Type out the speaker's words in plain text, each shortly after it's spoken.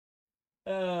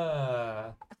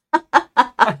Uh...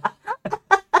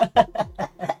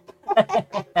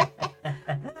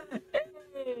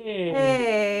 Hey.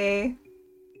 Hey.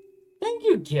 Thank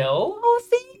you, Gil. Oh,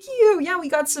 thank you. Yeah, we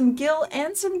got some Gil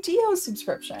and some Dio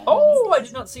subscriptions. Oh, I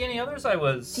did not see any others. I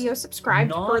was Dio subscribed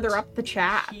not further up the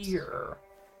chat. here.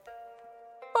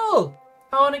 Oh,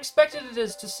 how unexpected it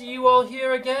is to see you all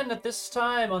here again at this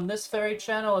time on this very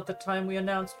channel at the time we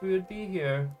announced we would be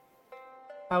here.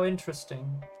 How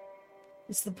interesting.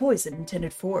 It's the poison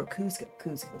intended for Kuzco.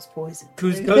 Kuzco's poison.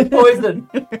 Kuzco's poison.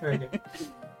 Very good.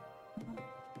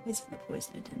 It's the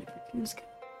poison intended for Kuzco.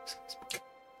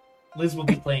 Liz will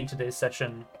be playing today's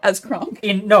session As Kronk.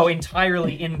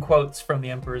 entirely in quotes from the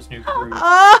Emperor's New Groove.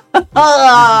 Doesn't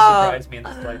Surprise me in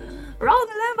the slightest. Wrong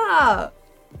lever!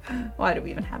 Why do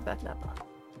we even have that lever?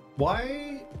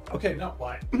 Why? Okay, not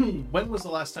why. When was the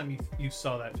last time you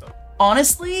saw that film?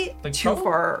 Honestly, Like, too probably-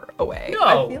 far away. No,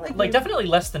 I feel like we've- definitely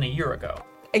less than a year ago.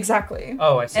 Exactly.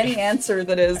 Oh, I see. Any answer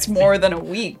that is I see. more than a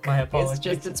week My is apologies.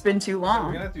 just, it's been too We're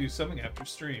long. gonna have to do something after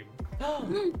stream.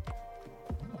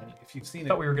 If you've seen I it,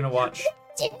 thought we were gonna watch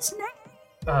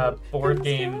board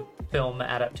game film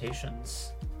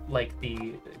adaptations, like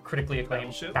the critically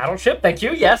acclaimed Battleship. Thank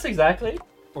you. Yes, exactly.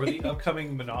 or the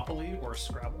upcoming Monopoly or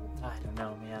Scrabble. I don't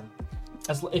know, man.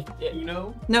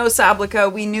 Uno. No,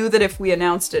 Sablica, we knew that if we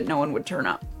announced it, no one would turn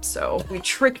up. So we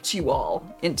tricked you all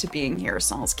into being here,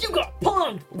 Salsky. You got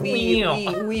punked. We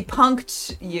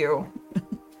punked you.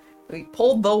 We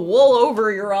pulled the wool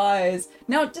over your eyes.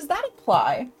 Now, does that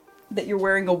imply that you're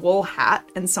wearing a wool hat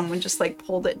and someone just like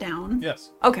pulled it down?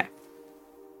 Yes. Okay.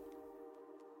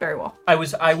 Very well. I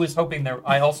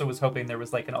also was hoping there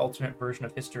was like an alternate version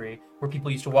of history where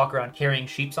people used to walk around carrying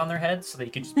sheeps on their heads so that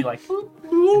you could just be like and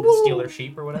then steal their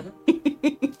sheep or whatever.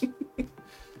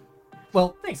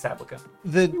 Well, Thanks, Sablica.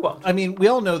 the won't. I mean, we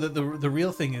all know that the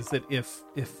real thing is that if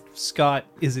Scott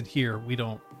isn't here, we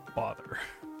don't bother.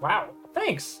 Wow.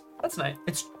 Thanks. That's nice.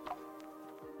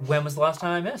 When was the last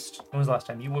time I missed? When was the last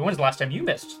time you missed?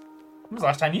 When was the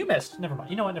last time you missed? Never mind.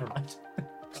 You know what? Never mind.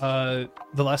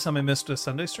 The last time I missed a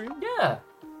Sunday stream, Yeah.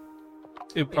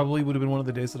 it probably would have been one of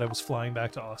the days that I was flying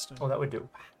back to Austin. Oh, that would do.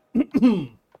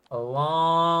 A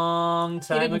long You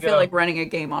time didn't ago. feel like running a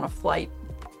game on a flight.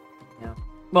 Yeah.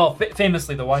 Well,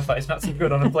 famously, the Wi-Fi is not so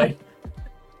good on a plane.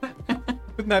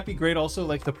 Wouldn't that be great? Also,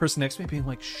 like the person next to me being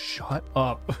like, "Shut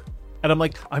up," and I'm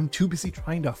like, "I'm too busy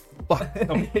trying to fuck."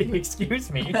 them."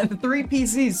 Excuse me. And 3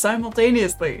 PCs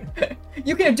simultaneously.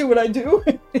 You can't do what I do.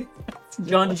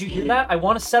 John, did you hear that? I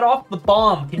want to set off the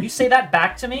bomb. Can you say that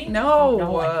back to me? No.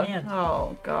 No, I can't.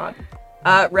 Oh, God.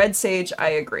 Red Sage, I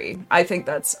agree. I think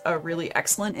that's a really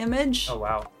excellent image. Oh,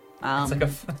 wow. Um, It's like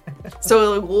a...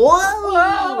 So, like,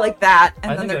 whoa, like that. I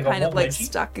And then think they're like a kind of wool like wedgie?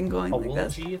 stuck and going a like wool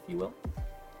this. wedgie, if you will.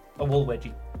 A wool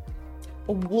wedgie.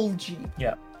 A woolgy.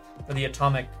 Yeah. Or the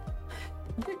atomic...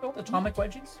 What are they called? Atomic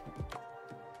wedgies?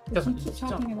 We keep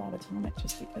talking about atomic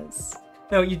just because.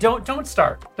 No, you don't. Don't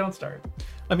start. Don't start.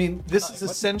 I mean, this is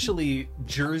essentially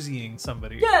jerseying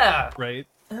somebody. Yeah! Right.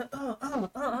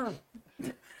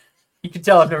 You can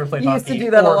tell I've never played You hockey. used to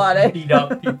do that a or lot, eh? beat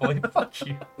up people. Fuck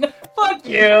you. Fuck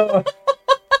you!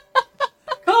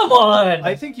 Come on!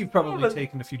 I think you've probably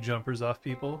taken a few jumpers off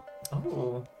people.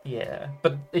 Oh, yeah.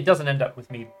 But it doesn't end up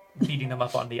with me beating them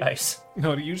up on the ice. You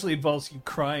know, it usually involves you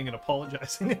crying and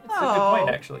apologizing. That's a good point,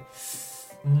 actually.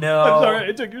 No. I'm sorry,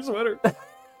 I took your sweater.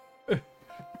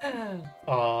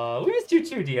 Aw, we missed you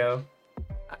too, Dio.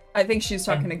 I think she's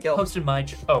talking to Gil. Posted my...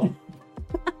 Oh.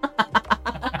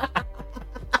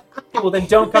 Okay, well, then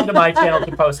don't come to my channel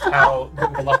to post how good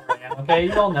of a lover I am, okay?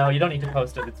 You all know. You don't need to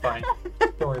post it. It's fine.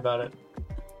 Don't worry about it.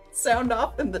 Sound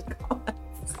off in the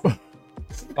comments.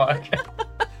 Fuck.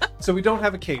 So we don't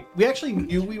have a Kate. We actually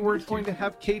knew we weren't going to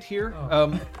have Kate here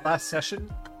last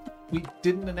session. We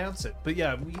didn't announce it. But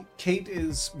yeah, Kate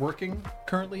is working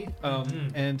currently.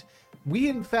 And we,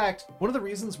 in fact, one of the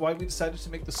reasons why we decided to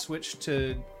make the switch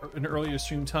to an earlier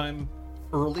stream time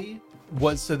early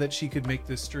was so that she could make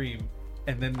this stream.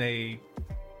 And then they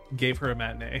gave her a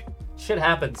matinee. Shit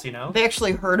happens, you know? They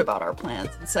actually heard about our plans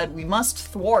and said, we must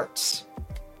thwart.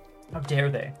 How dare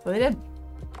they? So they did.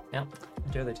 Yeah.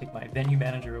 How dare they take my venue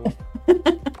manager away?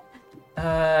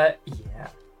 Yeah.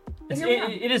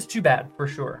 It is too bad, for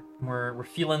sure. We're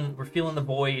feeling the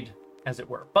void, as it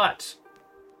were. But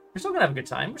we're still gonna have a good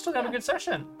time. We're still gonna have a good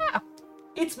session. Yeah.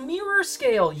 It's mirror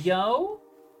scale, yo!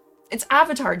 It's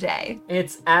Avatar Day.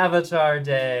 It's Avatar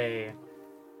Day.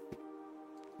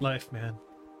 Life, man.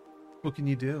 What can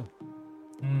you do?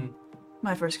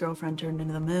 My first girlfriend turned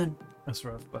into the moon. That's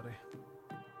rough, buddy.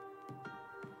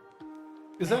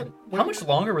 Is that How much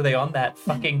longer were they on that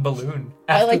fucking balloon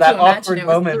I after like that to imagine awkward it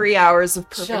was moment? 3 hours of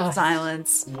perfect Just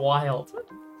silence. Wild.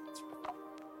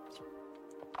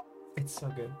 It's so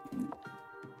good.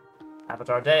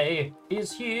 Avatar Day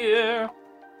is here.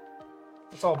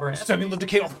 That's all burn. Samuel the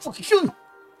Decay? I'll fucking kill him.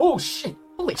 Oh shit!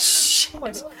 Holy shit. Oh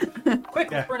my god!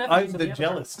 Quick, Yeah, let's burn I'm effigies of the Avatar.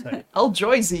 jealous type. I'll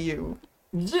joysy you.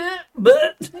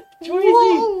 But Jersey.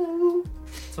 Whoa.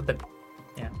 That's what the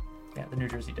the New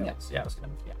Jersey Devils. Yeah, I was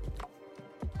gonna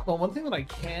Well, one thing that I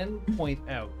can point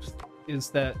out is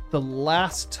that the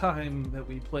last time that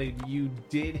we played, you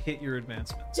did hit your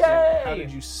advancements. So how Yay!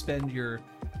 did you spend your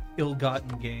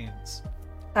ill-gotten gains?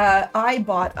 I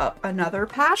bought up another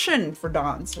passion for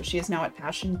Dawn, so she is now at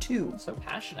passion 2. So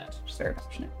passionate. She's very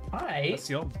passionate. I That's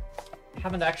the old.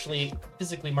 haven't actually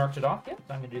physically marked it off yet.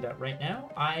 So I'm gonna do that right now.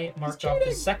 I marked off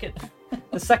the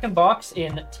second box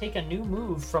in take a new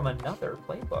move from another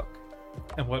playbook.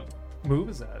 And what move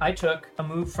is that? I took a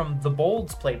move from the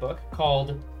Bold's playbook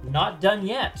called Not Done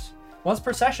Yet. Once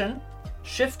per session,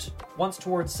 shift once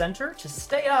towards center to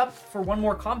stay up for one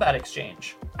more combat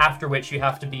exchange, after which you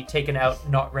have to be taken out,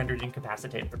 not rendered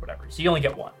incapacitated or whatever. So you only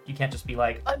get one. You can't just be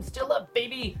like, I'm still up,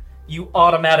 baby. You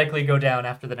automatically go down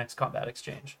after the next combat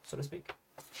exchange, so to speak.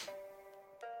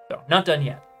 So, not done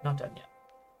yet. Not done yet.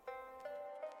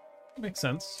 Makes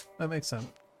sense. That makes sense.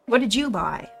 What did you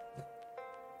buy?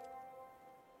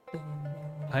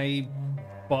 I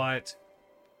bought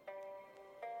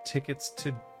tickets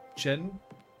to Gen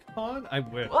Con. I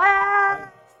wish.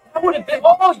 What? That would have been.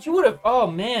 Oh, you would have. Oh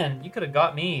man, you could have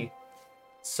got me.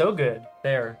 So good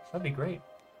there. That'd be great.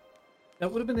 That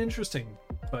would have been interesting,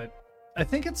 but I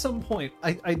think at some point,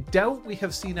 I doubt we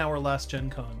have seen our last Gen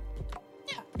Con.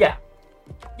 Yeah.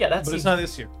 Yeah, that's. But it's not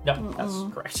this year. No,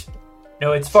 that's correct.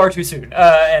 No, it's far too soon,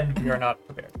 and we are not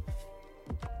prepared.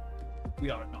 We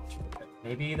are not prepared.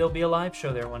 Maybe there'll be a live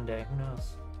show there one day. Who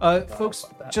knows? Folks,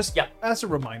 about that. just Yeah. as a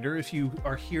reminder, if you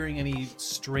are hearing any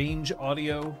strange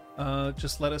audio,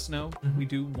 just let us know. We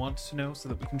do want to know so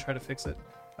that we can try to fix it.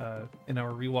 In our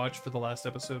rewatch for the last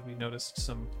episode, we noticed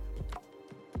some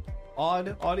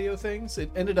odd audio things.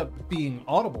 It ended up being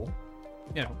audible,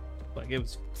 you know, like it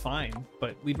was fine,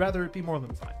 but we'd rather it be more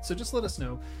than fine. So just let us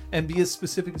know and be as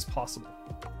specific as possible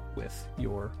with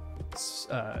your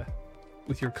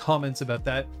comments about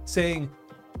that. Saying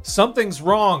something's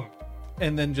wrong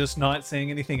and then just not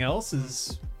saying anything else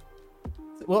is,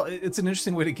 well, it's an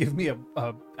interesting way to give me a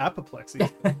apoplexy.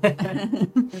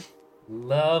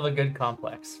 Love a good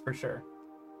complex for sure.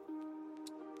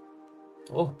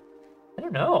 Oh, I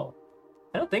don't know.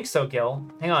 I don't think so, Gil.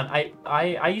 Hang on.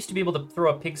 I used to be able to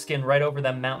throw a pigskin right over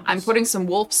them mountains. I'm putting some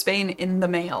wolfsbane in the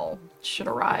mail. Should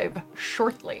arrive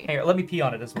shortly. Here, let me pee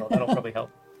on it as well. That'll probably help.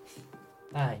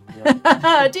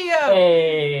 Yeah. Dio!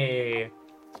 Hey.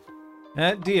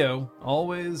 At Dio,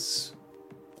 always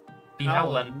Be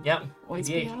howling. Yep. Always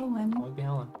be BBH. howling. Always be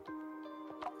howling.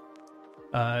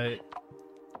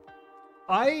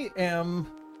 I am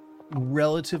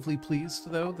relatively pleased,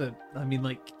 though, that, I mean,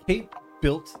 like, Kate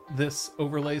built this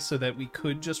overlay so that we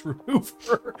could just remove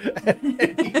her at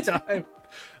any time.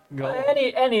 Go.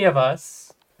 Any of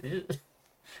us. It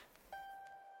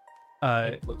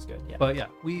Looks good. Yeah. But yeah,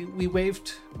 we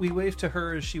waved to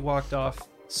her as she walked off,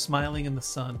 smiling in the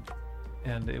sun,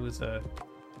 and it was a.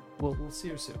 We'll see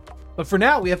her soon. But for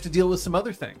now, we have to deal with some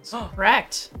other things,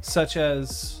 Correct. such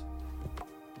as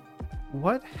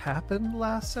what happened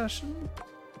last session.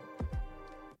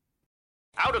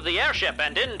 Out of the airship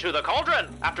and into the cauldron.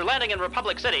 After landing in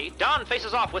Republic City, Dawn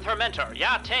faces off with her mentor,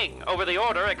 Ya Ting, over the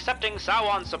Order accepting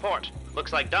Sauron's support.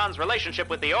 Looks like Dawn's relationship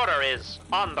with the Order is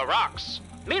on the rocks.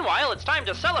 Meanwhile, it's time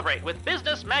to celebrate with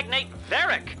business magnate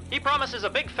Varric. He promises a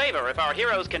big favor if our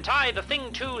heroes can tie the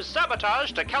Thing 2's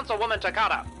sabotage to Councilwoman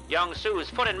Takata. Young Sue's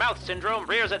foot-and-mouth syndrome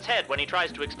rears its head when he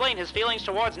tries to explain his feelings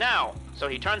towards Now, so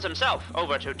he turns himself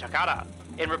over to Takata.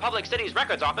 In Republic City's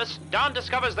records office, Dawn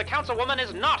discovers the Councilwoman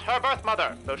is not her birth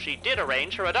mother, though she did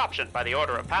arrange her adoption by the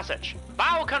Order of Passage.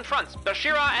 Bao confronts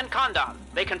Bashira and Kandan.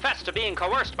 They confess to being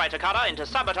coerced by Takata into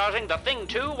sabotaging the Thing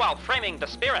 2 while framing the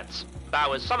spirits.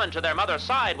 Bao is summoned to their mother's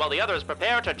side while the others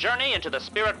prepare to journey into the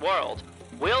spirit world.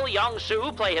 Will Young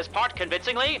Su play his part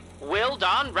convincingly? Will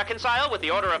Dawn reconcile with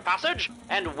the Order of Passage?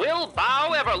 And will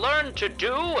Bao ever learn to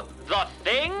do the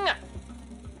thing?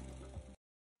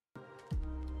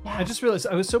 I just realized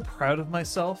I was so proud of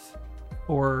myself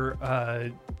for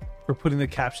putting the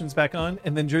captions back on,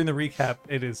 and then during the recap,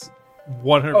 it is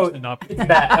 100% not. It's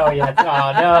bad. Oh yeah.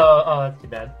 Oh no. Oh, that's too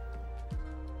bad.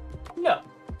 No.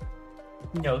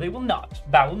 No, they will not.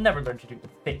 Bao will never learn to do the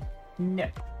thing. No.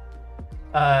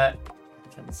 I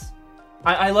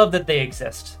love that they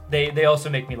exist. They also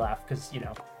make me laugh because, you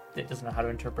know, it doesn't know how to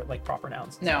interpret like proper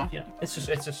nouns. And No. stuff, you know, it's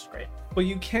just great. Well,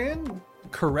 you can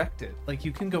correct it. Like,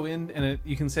 you can go in and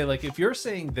you can say, like, if you're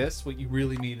saying this, what you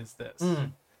really mean is this.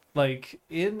 Like,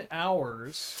 in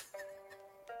ours...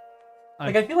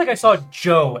 Like, I feel like I saw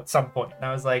Joe at some point, and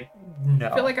I was like, no.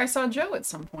 I feel like I saw Joe at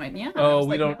some point. Yeah. I Oh, was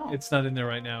we like, don't... no. It's not in there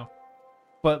right now.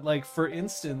 But, like, for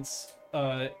instance,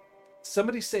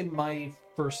 somebody say my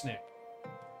first name.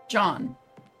 John.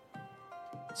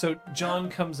 So, John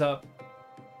comes up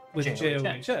with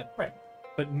J-O-H-N. Right.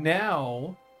 But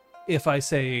now, if I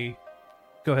say...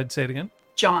 Go ahead, say it again.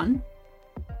 John.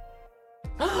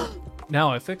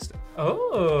 Now I fixed it.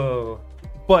 Oh.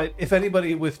 But if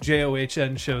anybody with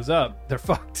J-O-H-N shows up, they're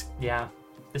fucked. Yeah.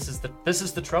 This is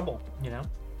the trouble, you know?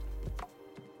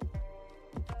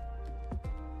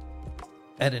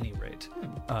 At any rate,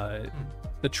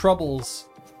 the troubles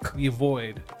we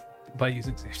avoid by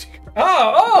using safety cards.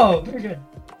 Oh, very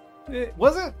good.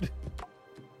 Was it?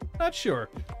 Not sure,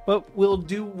 but we'll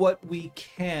do what we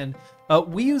can.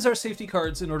 We use our safety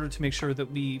cards in order to make sure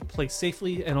that we play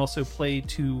safely and also play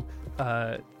to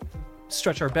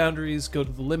stretch our boundaries, go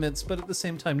to the limits, but at the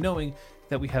same time knowing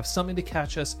that we have something to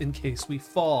catch us in case we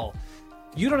fall.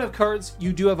 You don't have cards,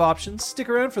 you do have options. Stick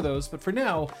around for those, but for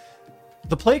now,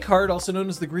 the play card, also known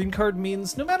as the green card,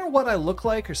 means no matter what I look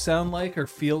like or sound like or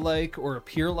feel like or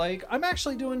appear like, I'm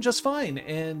actually doing just fine,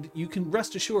 and you can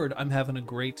rest assured I'm having a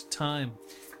great time.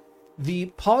 The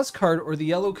pause card or the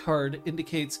yellow card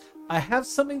indicates I have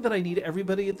something that I need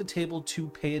everybody at the table to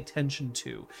pay attention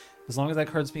to. As long as that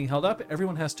card's being held up,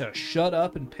 everyone has to shut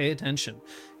up and pay attention.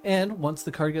 And once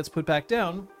the card gets put back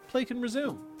down, play can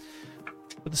resume.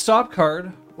 But the stop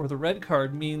card, or the red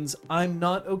card, means I'm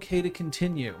not okay to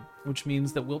continue, which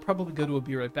means that we'll probably go to a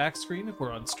be right back screen if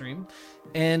we're on stream,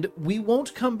 and we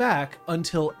won't come back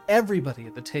until everybody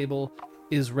at the table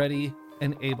is ready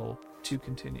and able to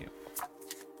continue.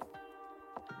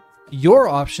 Your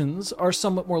options are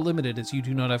somewhat more limited as you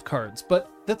do not have cards, but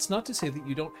that's not to say that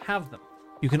you don't have them.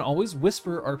 You can always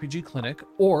whisper RPG Clinic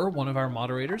or one of our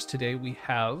moderators. Today we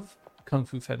have Kung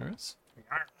Fu Fenris.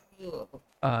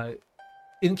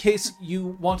 In case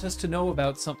you want us to know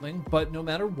about something, but no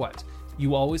matter what,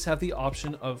 you always have the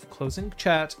option of closing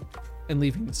chat and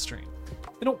leaving the stream.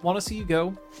 We don't want to see you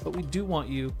go, but we do want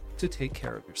you to take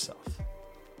care of yourself.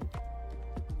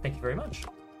 Thank you very much.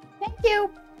 Thank you.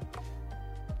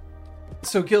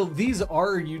 So, Gil, these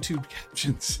are YouTube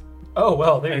captions. Oh,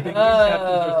 well, there I you think go. these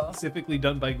captions are specifically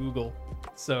done by Google.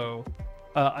 So,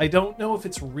 I don't know if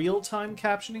its real-time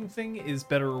captioning thing is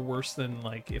better or worse than,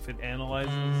 like, if it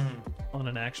analyzes on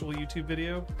an actual YouTube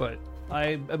video, but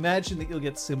I imagine that you'll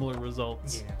get similar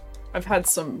results. Yeah. I've had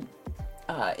some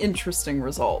interesting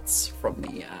results from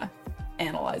the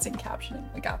analyzing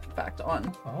captioning, like after the fact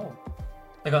Oh.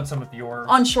 Like on some of your...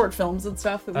 on short films and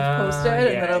stuff that we've posted,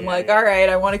 and yeah, then I'm yeah, like, yeah. all right,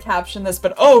 I want to caption this,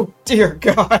 but oh dear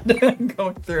God, I'm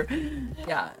going through.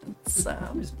 Yeah, it's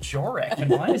Who's Jorek,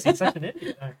 and why is he such an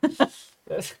idiot?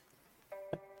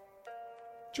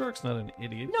 Jork's not an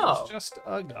idiot. No. He's just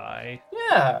a guy.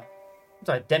 Yeah. It's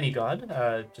a demigod,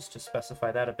 just to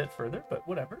specify that a bit further, but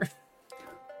whatever.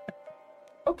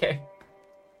 Okay.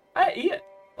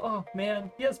 Oh,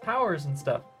 man, he has powers and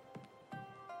stuff.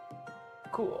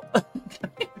 Cool.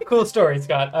 Cool story,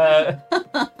 Scott.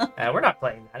 We're not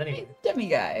playing that anyway. demi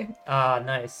guy. Ah,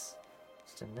 nice.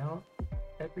 Just a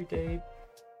everyday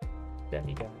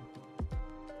demigod.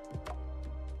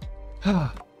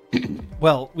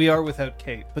 Well, we are without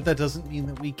Kate, but that doesn't mean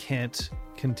that we can't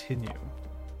continue.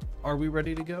 Are we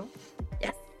ready to go?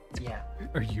 Yes. Yeah.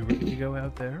 Are you ready to go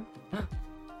out there? Oh,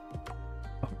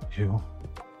 you.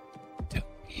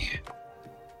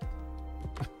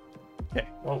 Okay.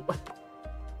 Well,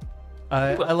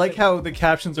 I like how the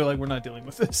captions are like, we're not dealing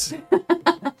with this.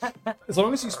 As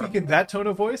long as you speak in that tone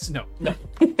of voice, no. no.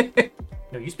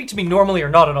 No, you speak to me normally or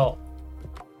not at all.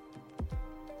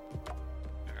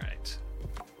 All right.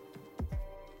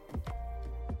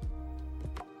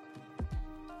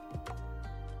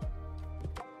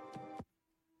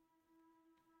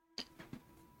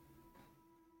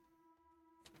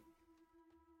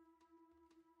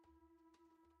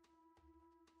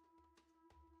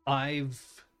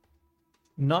 I've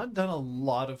not done a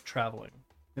lot of traveling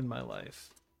in my life.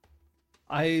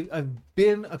 I've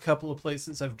been a couple of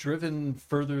places. I've driven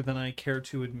further than I care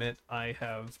to admit. I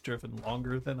have driven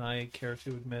longer than I care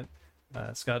to admit.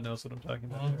 Scott knows what I'm talking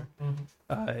about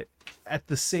there. At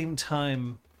the same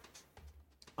time,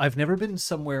 I've never been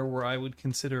somewhere where I would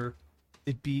consider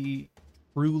it be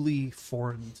truly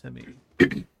foreign to me.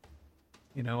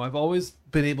 You know, I've always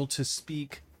been able to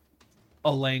speak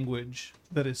a language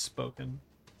that is spoken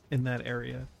in that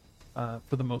area,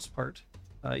 for the most part.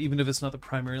 Even if it's not the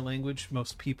primary language,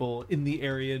 most people in the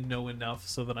area know enough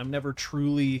so that I'm never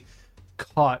truly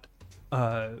caught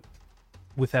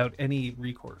without any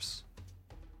recourse.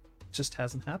 It just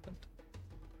hasn't happened.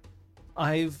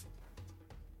 I've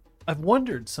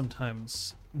wondered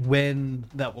sometimes when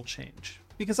that will change.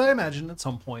 Because I imagine at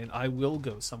some point I will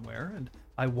go somewhere and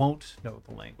I won't know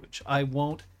the language. I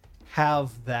won't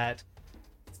have that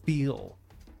feel.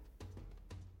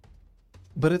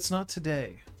 But it's not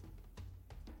today.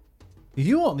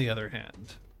 You, on the other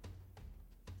hand,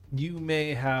 you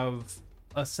may have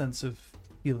a sense of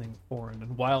feeling foreign,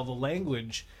 and while the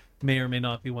language may or may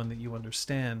not be one that you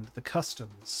understand, the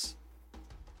customs,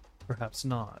 perhaps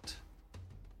not.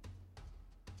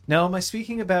 Now, am I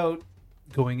speaking about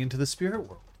going into the spirit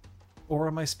world? Or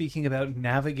am I speaking about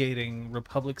navigating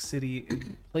Republic City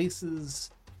in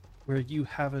places where you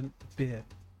haven't been?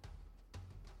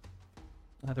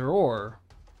 Either or,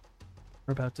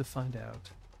 we're about to find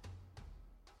out.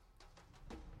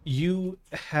 You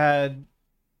had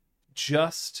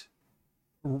just,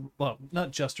 well,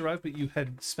 not just arrived, but you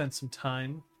had spent some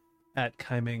time at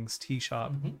Kaiming's tea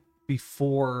shop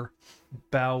before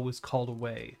Bao was called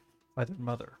away by their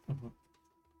mother,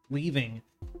 leaving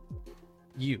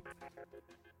you.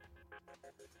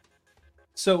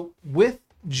 So with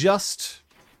just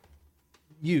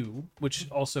you,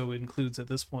 which also includes at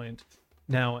this point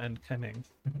Now and Kaiming,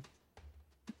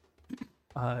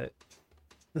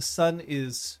 the sun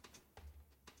is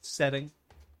setting,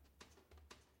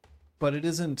 but it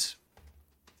isn't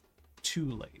too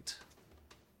late.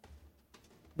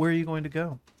 Where are you going to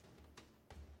go?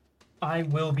 I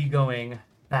will be going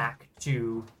back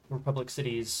to Republic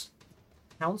City's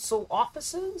council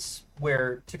offices,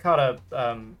 where Takata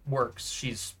works.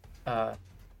 She's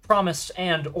promised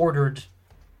and ordered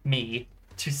me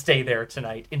to stay there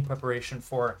tonight in preparation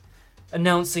for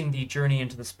announcing the journey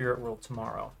into the spirit world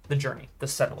tomorrow. The journey, the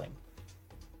settling,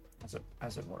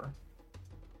 as it were.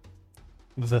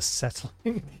 The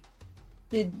settling?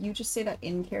 Did you just say that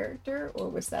in character, or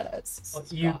was that as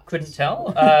You couldn't tell.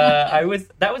 That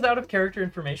was out of character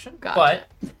information. Gotcha.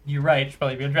 But you're right. It should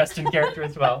probably be addressed in character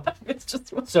as well. It's just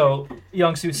So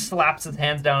Youngsu slaps his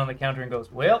hands down on the counter and goes,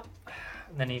 "Well,"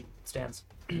 and then he stands.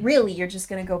 really, you're just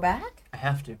gonna go back? I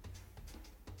have to.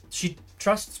 She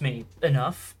trusts me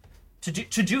enough to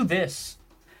do this.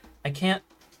 I can't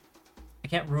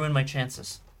ruin my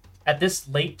chances at this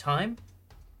late time.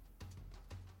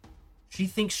 She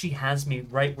thinks she has me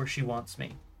right where she wants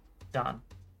me, Don.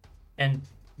 And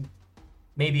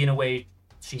maybe in a way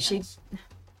she has.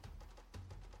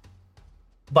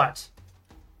 But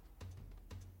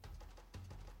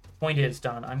the point is,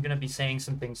 Don, I'm going to be saying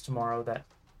some things tomorrow that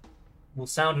will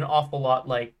sound an awful lot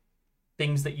like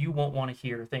things that you won't want to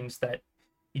hear, things that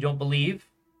you don't believe,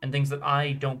 and things that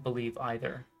I don't believe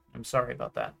either. I'm sorry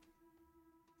about that.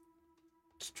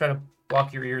 Just try to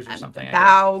block your ears or something.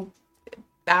 Bao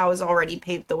has already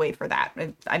paved the way for that.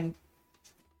 I'm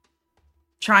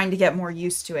trying to get more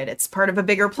used to it. It's part of a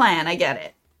bigger plan. I get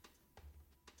it.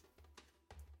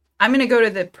 I'm gonna go to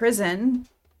the prison.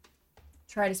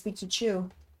 Try to speak to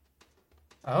Chu.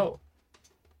 Oh.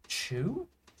 Chew?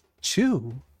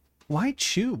 Chew? Why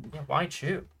chew? Yeah, why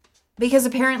chew? Because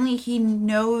apparently he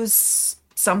knows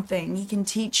something. He can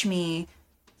teach me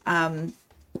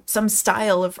some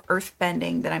style of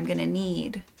earthbending that I'm gonna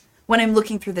need when I'm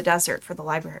looking through the desert for the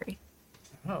library.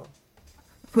 Oh.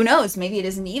 Who knows? Maybe it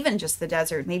isn't even just the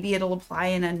desert. Maybe it'll apply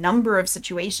in a number of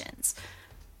situations.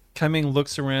 Kaiming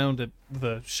looks around at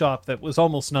the shop that was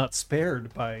almost not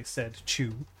spared by said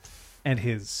Chu and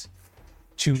his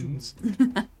tunes.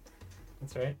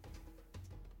 That's right.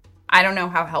 I don't know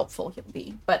how helpful he'll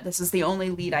be, but this is the only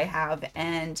lead I have,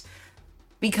 and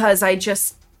because I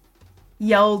just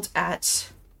yelled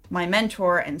at my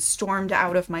mentor and stormed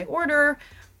out of my order,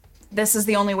 this is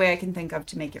the only way I can think of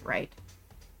to make it right.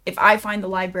 If I find the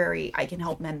library, I can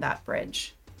help mend that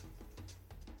bridge.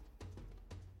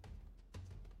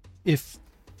 If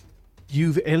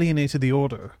you've alienated the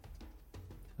order,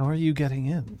 how are you getting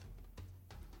in?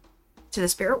 To the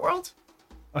spirit world?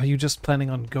 Are you just planning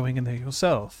on going in there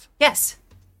yourself? Yes.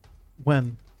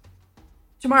 When?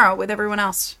 Tomorrow with everyone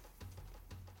else.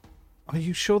 Are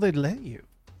you sure they'd let you?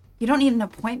 You don't need an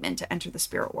appointment to enter the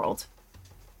spirit world.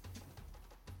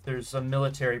 There's a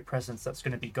military presence that's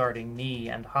going to be guarding me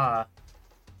and Ha.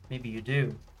 Maybe you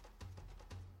do.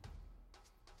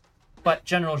 But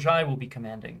General Zhai will be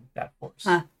commanding that force.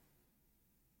 Huh.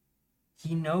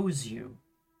 He knows you.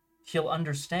 He'll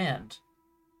understand.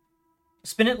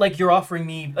 Spin it like you're offering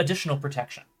me additional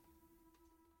protection.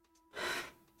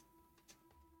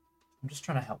 I'm just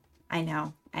trying to help. I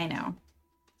know.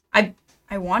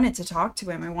 I wanted to talk to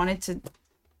him. I wanted to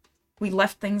we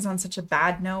left things on such a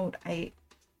bad note.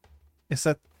 Yes,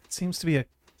 that seems to be a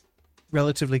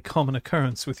relatively common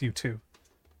occurrence with you two.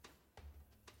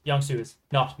 Youngsu is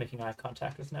not making eye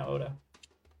contact with Naoda.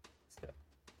 So,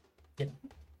 yeah.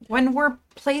 When we're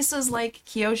places like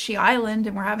Kyoshi Island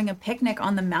and we're having a picnic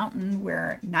on the mountain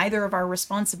where neither of our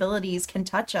responsibilities can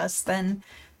touch us, then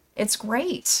it's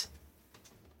great.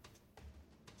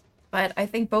 But I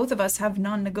think both of us have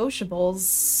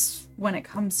non-negotiables when it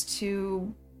comes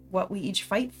to what we each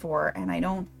fight for, and I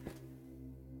don't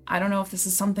know if this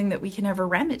is something that we can ever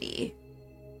remedy.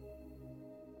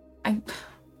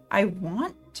 I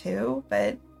want to,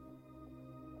 but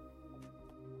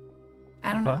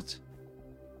I don't know. But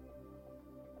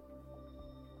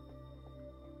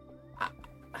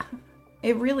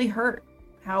It really hurt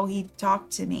how he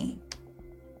talked to me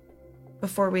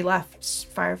before we left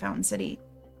Fire Fountain City.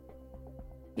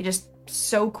 He just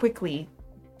so quickly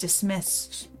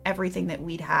dismissed everything that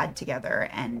we'd had together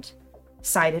and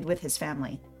sided with his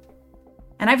family.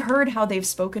 And I've heard how they've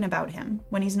spoken about him.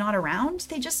 When he's not around,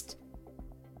 they just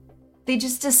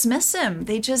dismiss him.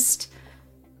 They just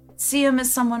see him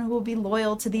as someone who will be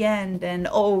loyal to the end, and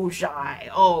shy.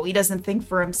 He doesn't think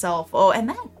for himself. And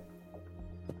that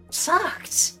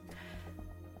sucked.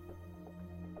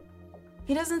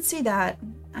 He doesn't see that,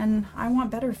 and I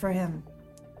want better for him.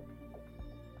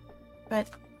 But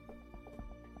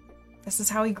this is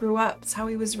how he grew up. It's how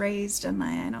he was raised, and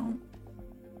I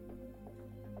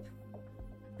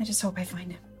just hope I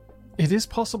find him. it is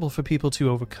possible for people to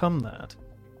overcome that.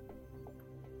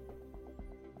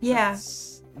 Yeah.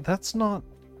 That's not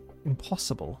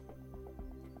impossible.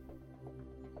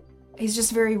 He's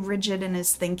just very rigid in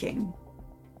his thinking.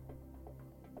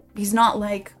 He's not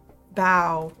like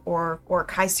Bao or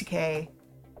Kaisuke.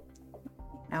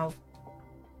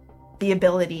 The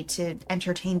ability to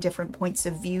entertain different points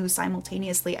of view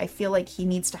simultaneously. I feel like he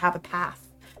needs to have a path.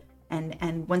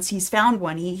 And once he's found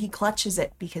one, he clutches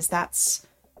it because that's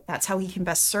how he can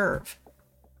best serve.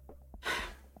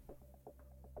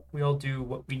 We all do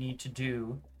what we need to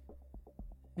do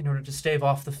in order to stave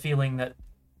off the feeling that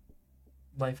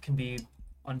life can be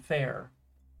unfair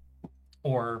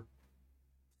or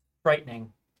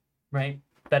frightening, right?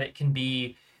 That it can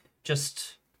be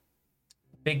just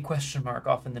a big question mark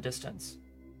off in the distance.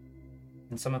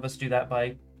 And some of us do that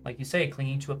by, like you say,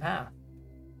 clinging to a path.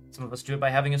 Some of us do it by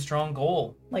having a strong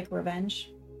goal. Like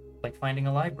revenge. Like finding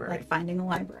a library. Like finding a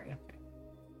library.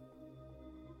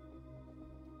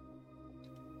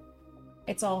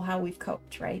 It's all how we've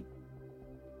coped, right?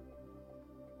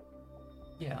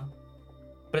 Yeah.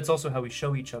 But it's also how we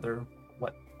show each other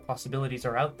what possibilities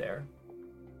are out there.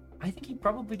 I think he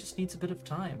probably just needs a bit of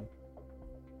time.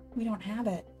 We don't have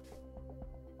it.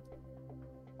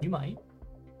 You might.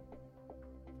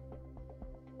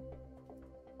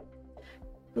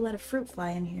 We let a fruit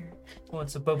fly in here. Well,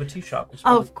 it's a boba tea shop. There's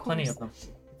Oh, of plenty course. of them. It's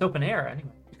open air,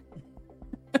 anyway.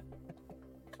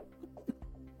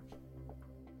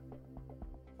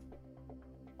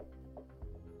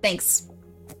 Thanks,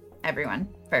 everyone,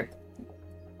 for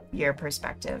your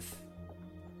perspective.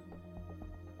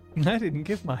 I didn't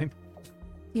give mine.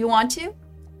 You want to?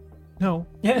 No,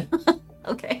 Yeah.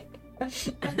 Okay.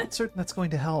 I'm not certain that's going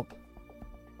to help.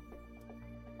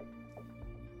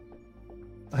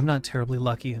 I'm not terribly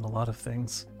lucky in a lot of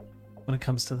things when it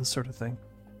comes to this sort of thing.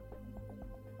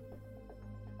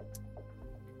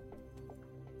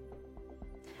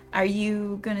 Are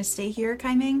you gonna stay here,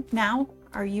 Kaiming, now?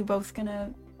 Are you both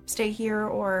gonna stay here,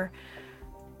 or...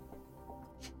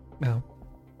 No.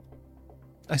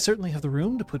 I certainly have the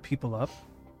room to put people up,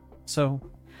 so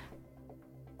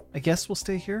I guess we'll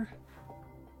stay here.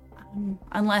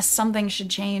 Unless something should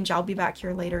change, I'll be back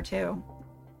here later, too.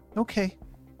 Okay.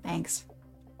 Thanks.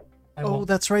 Oh,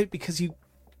 that's right, because you...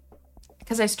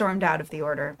 Because I stormed out of the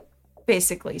order,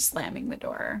 basically slamming the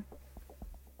door.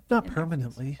 Not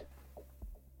permanently.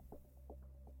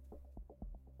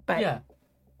 But, Yeah.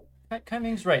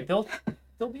 Kaiming's right. They'll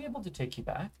be able to take you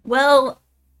back. well,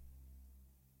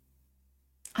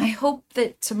 I hope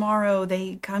that tomorrow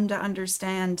they come to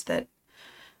understand that...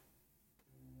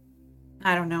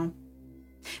 I don't know.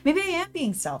 Maybe I am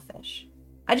being selfish.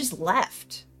 I just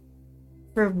left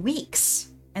for weeks.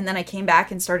 And then I came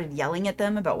back and started yelling at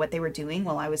them about what they were doing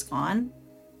while I was gone.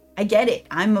 I get it.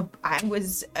 I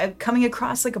was coming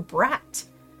across like a brat.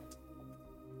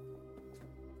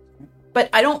 But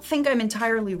I don't think I'm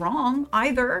entirely wrong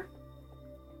either.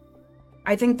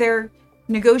 I think they're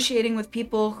negotiating with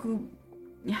people who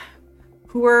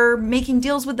are making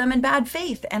deals with them in bad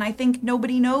faith. And I think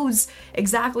nobody knows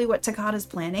exactly what Takata's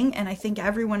planning. And I think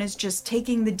everyone is just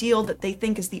taking the deal that they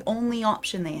think is the only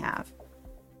option they have.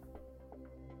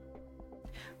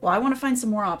 Well, I want to find some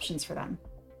more options for them.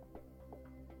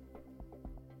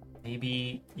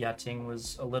 Maybe Yating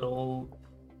was a little...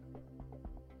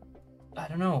 I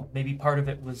don't know. Maybe part of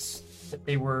it was that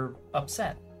they were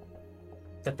upset.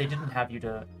 That they didn't have you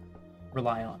to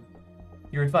rely on.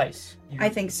 Your advice. I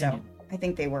think so. I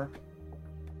think they were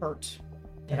hurt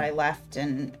that I left,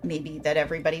 and maybe that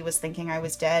everybody was thinking I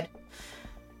was dead.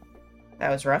 That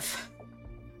was rough.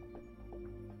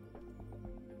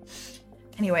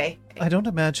 Anyway. I don't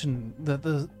imagine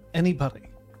that anybody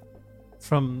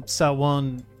from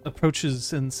Sawan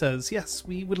approaches and says, yes,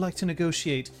 we would like to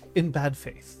negotiate in bad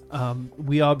faith.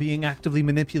 We are being actively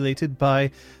manipulated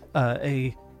by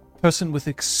a person with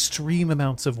extreme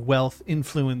amounts of wealth,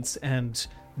 influence, and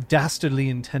dastardly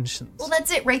intentions. Well,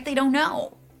 that's it, right? They don't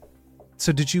know.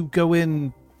 So did you go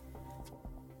in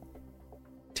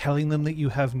telling them that you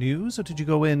have news, or did you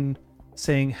go in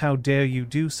saying, how dare you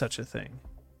do such a thing?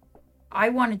 I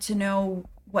wanted to know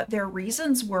what their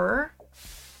reasons were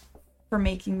for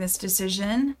making this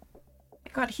decision.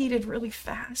 It got heated really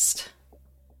fast.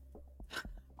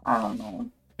 I don't know.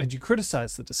 And you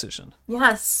criticized the decision?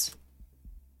 Yes.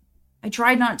 I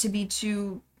tried not to be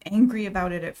too angry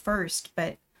about it at first,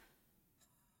 but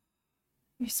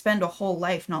you spend a whole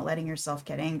life not letting yourself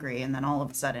get angry, and then all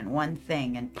of a sudden one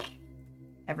thing and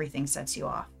everything sets you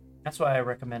off. That's why I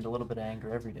recommend a little bit of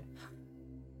anger every day.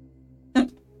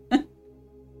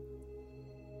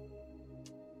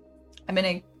 I'm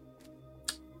gonna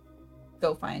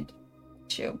go find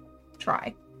Chew.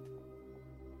 Try.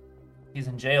 He's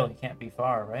in jail. He can't be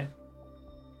far, right?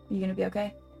 You gonna be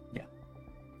okay?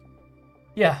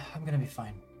 Yeah, I'm gonna be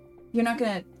fine. You're not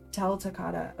gonna tell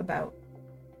Takata about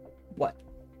what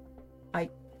I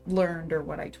learned or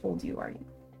what I told you, are you?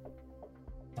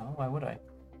 No, why would I?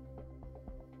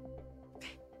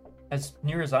 As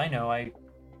near as I know, I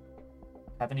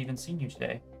haven't even seen you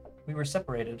today. We were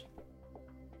separated.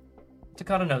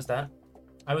 Takata knows that.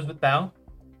 I was with Bao,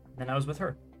 and then I was with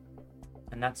her.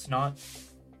 And that's not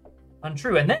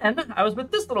untrue. And then I was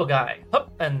with this little guy.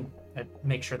 Hup, and I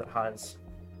make sure that Ha's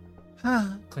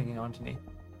clinging on to me.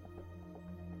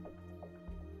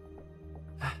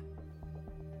 I'm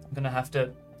gonna have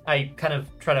to... I kind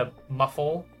of try to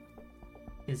muffle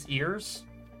his ears.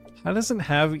 Ha doesn't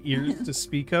have ears to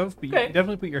speak of, but you Okay. can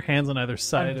definitely put your hands on either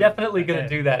side. I'm definitely gonna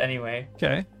do that anyway.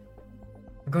 Okay.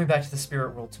 We're going back to the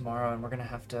spirit world tomorrow, and we're gonna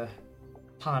have to...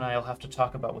 Ha and I will have to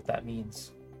talk about what that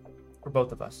means. For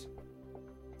both of us.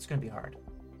 It's gonna be hard.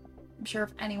 I'm sure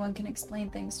if anyone can explain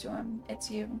things to him,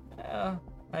 it's you.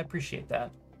 I appreciate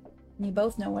that. And you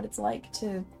both know what it's like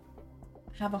to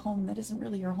have a home that isn't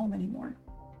really your home anymore.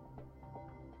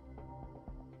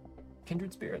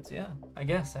 Kindred spirits, yeah. I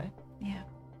guess, eh? Yeah.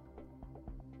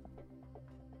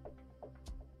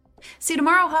 See you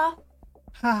tomorrow, huh?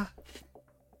 Ha.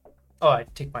 Oh, I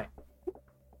take my...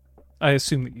 I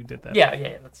assume that you did that.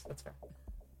 Yeah, that's fair.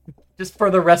 Just for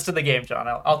the rest of the game, John.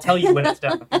 I'll tell you when it's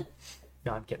done.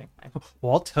 No, I'm kidding.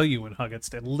 Well, I'll tell you when Huggets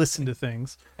did. Listen to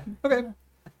things. Okay.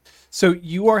 So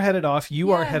you are headed off.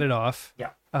 You are headed off.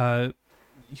 Yeah.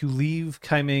 You leave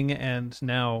Kaiming and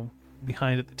now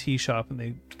behind at the tea shop, and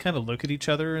they kind of look at each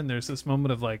other, and there's this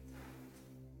moment of like,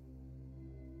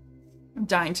 I'm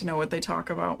dying to know what they talk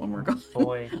about when we're gone.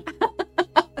 Boy.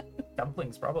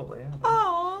 Dumplings, probably. Yeah.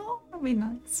 Oh, that'd be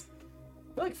nice.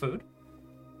 I like food.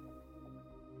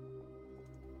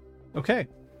 okay.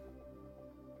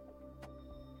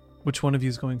 Which one of you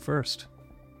is going first?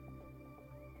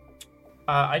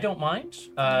 I don't mind.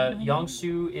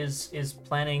 Yongsu is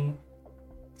planning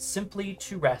simply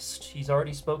to rest. He's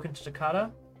already spoken to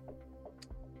Takata.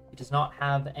 He does not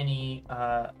have any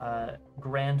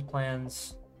grand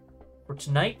plans for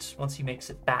tonight once he makes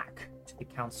it back to the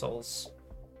council's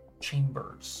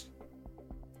chambers,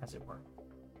 as it were.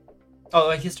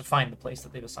 Oh, he has to find the place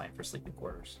that they've assigned for sleeping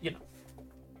quarters. You know.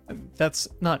 That's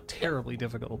not terribly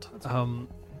difficult.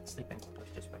 Sleeping quarters,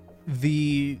 just right.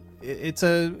 It's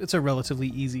a relatively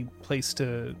easy place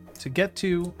to get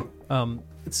to.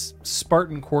 It's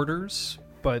Spartan quarters,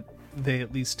 but they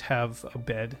at least have a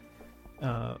bed,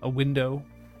 a window,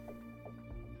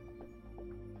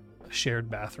 a shared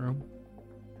bathroom.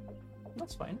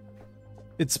 That's fine.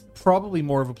 It's probably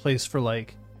more of a place for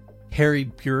like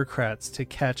harried bureaucrats to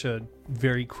catch a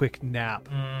very quick nap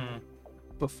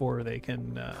before they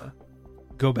can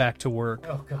go back to work.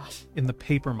 Oh gosh. In the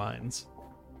paper mines.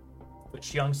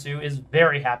 Which Youngsu is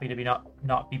very happy to be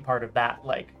not be part of that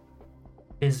like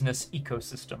business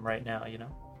ecosystem right now, you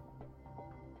know.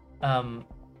 I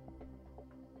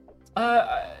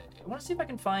want to see if I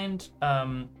can find.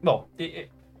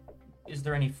 Is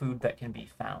there any food that can be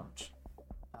found?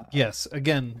 Yes,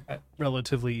 again,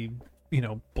 relatively,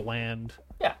 bland.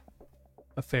 Yeah.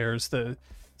 affairs. The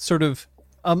sort of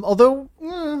although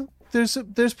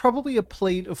there's probably a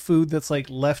plate of food that's like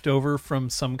left over from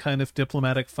some kind of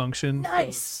diplomatic function.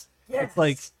 Nice. Yes. It's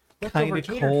like kind Leftover of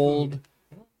catered cold. food.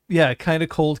 Yeah, kind of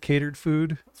cold catered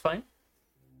food. That's fine.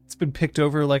 It's been picked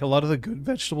over. Like a lot of the good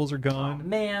vegetables are Oh, gone.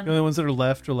 man. The only ones that are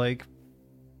left are like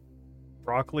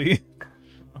broccoli.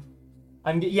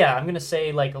 I'm gonna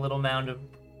say like a little mound of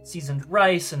seasoned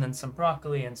rice and then some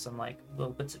broccoli and some like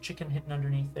little bits of chicken hidden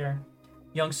underneath there.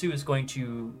 Youngsu is going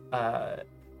to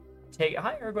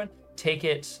take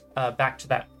it back to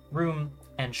that room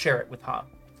and share it with Ha.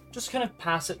 Just kind of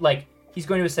pass it, like he's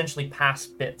going to essentially pass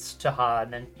bits to Ha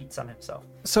and then eat some himself.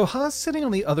 So Ha's sitting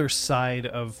on the other side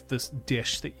of this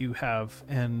dish that you have,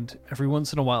 and every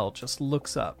once in a while just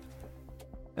looks up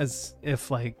as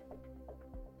if like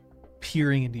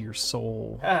peering into your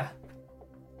soul.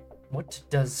 What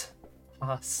does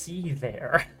Ha see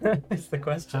there? Is the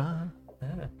question.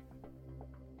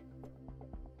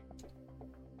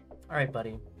 All right,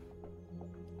 buddy.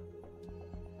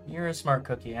 You're a smart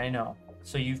cookie, I know.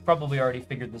 So you've probably already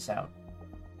figured this out.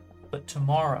 But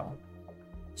tomorrow,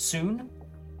 soon,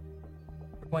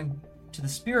 we're going to the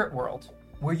spirit world,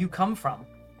 where you come from.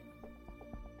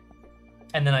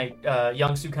 And then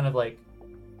Youngsu kind of like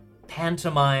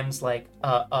pantomimes like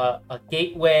a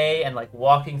gateway and like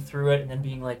walking through it and then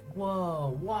being like,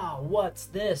 whoa, wow, what's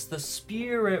this? The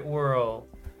spirit world.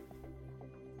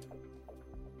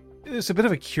 There's a bit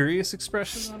of a curious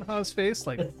expression on Ha's face,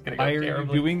 like, It's gonna go why are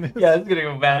terribly. you doing this? Yeah, it's gonna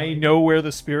go bad. I know where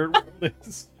the spirit world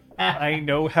is. I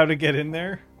know how to get in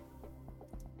there.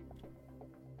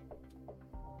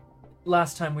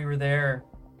 Last time we were there,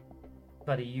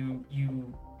 buddy,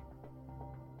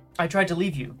 I tried to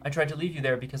leave you. I tried to leave you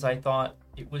there because I thought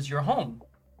it was your home.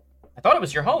 I thought it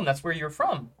was your home. That's where you're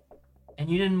from. And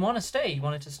you didn't want to stay. You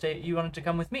wanted to stay. You wanted to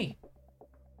come with me.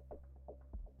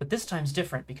 But this time's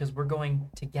different because we're going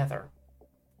together.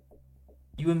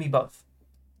 You and me both.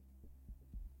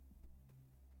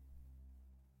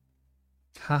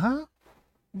 Huh?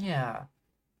 Yeah.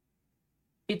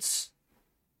 It's...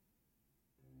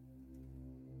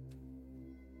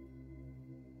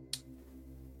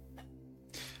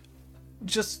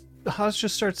 Haas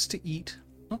just starts to eat.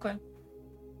 Okay.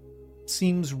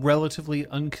 Seems relatively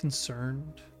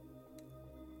unconcerned.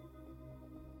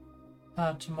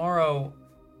 Tomorrow,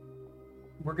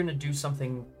 we're going to do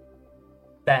something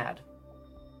bad.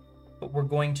 But we're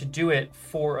going to do it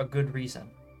for a good reason.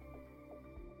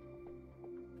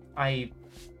 I've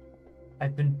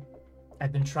been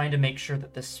trying to make sure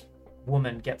that this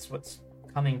woman gets what's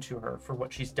coming to her for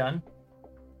what she's done.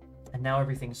 And now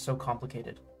everything's so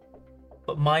complicated.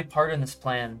 But my part in this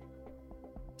plan,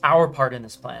 our part in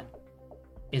this plan,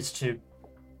 is to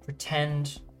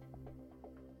pretend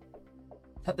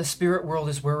that the spirit world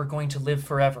is where we're going to live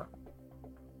forever.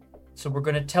 So we're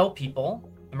going to tell people,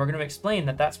 and we're going to explain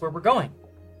that that's where we're going.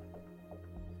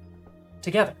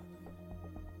 Together.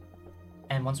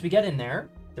 And once we get in there,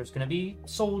 there's going to be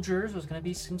soldiers, there's going to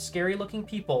be some scary looking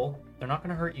people. They're not going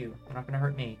to hurt you. They're not going to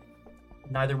hurt me.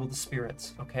 Neither will the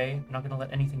spirits, okay? I'm not going to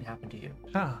let anything happen to you.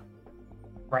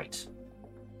 Right.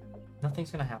 Nothing's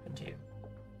going to happen to you.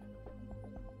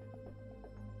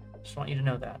 Just want you to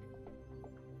know that.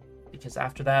 Because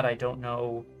after that, I don't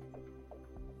know.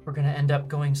 We're going to end up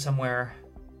going somewhere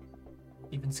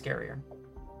even scarier.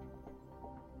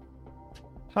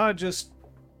 Ha just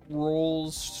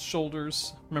rolls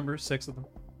shoulders. Remember, 6 of them.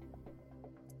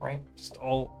 Right? Just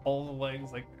all the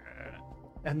legs like,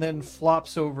 and then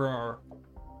flops over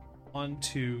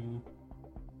onto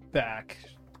back.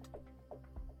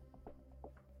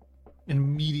 And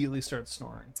immediately starts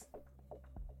snoring.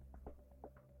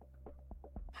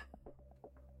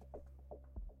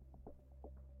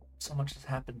 So much has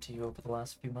happened to you over the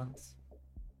last few months.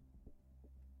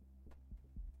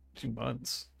 2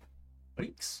 months.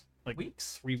 Weeks. Like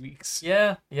Weeks? 3 weeks.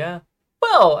 Yeah.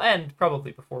 Well, and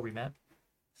probably before we met.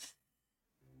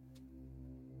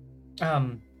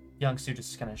 Youngsu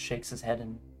just kind of shakes his head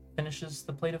and finishes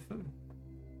the plate of food.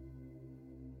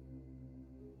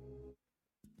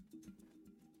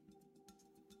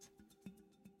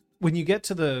 When you get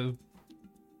to the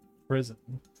prison,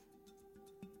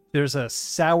 there's a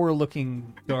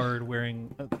sour-looking guard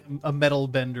wearing a metal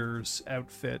bender's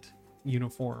outfit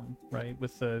uniform, right,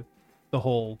 with the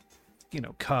whole,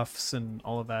 cuffs and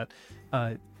all of that.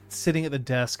 Sitting at the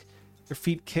desk, their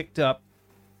feet kicked up.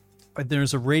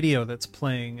 There's a radio that's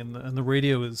playing, and the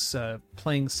radio is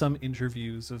playing some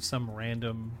interviews of some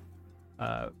random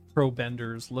pro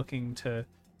benders looking to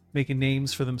make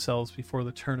names for themselves before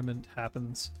the tournament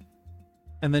happens.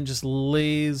 And then just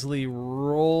lazily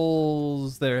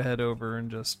rolls their head over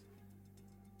and just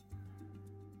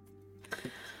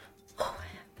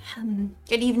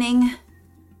Good evening.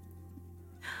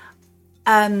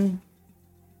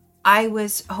 I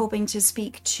was hoping to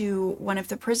speak to one of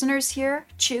the prisoners here,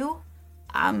 Chu.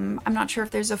 I'm not sure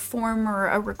if there's a form or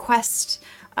a request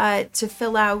to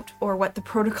fill out or what the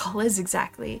protocol is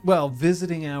exactly. Well,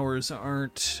 visiting hours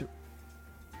aren't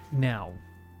now.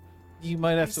 You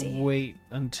might have to wait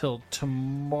until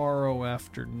tomorrow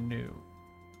afternoon.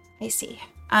 I see.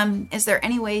 Is there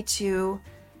any way to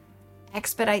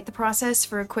expedite the process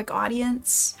for a quick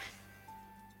audience?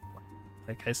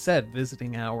 Like I said,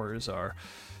 visiting hours are...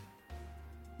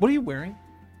 What are you wearing?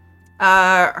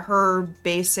 Her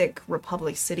basic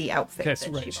Republic City outfit. Okay,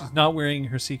 so right. She's not wearing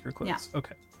her secret clothes. Yeah.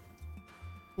 Okay.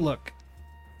 Look,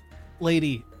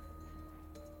 lady,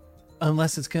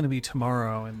 unless it's going to be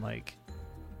tomorrow and like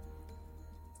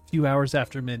a few hours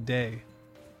after midday.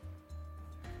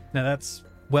 Now that's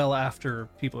well after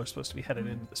people are supposed to be headed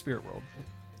into the spirit world.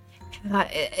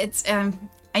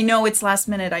 I know it's last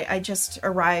minute. I just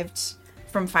arrived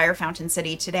from Fire Fountain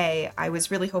City today. I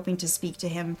was really hoping to speak to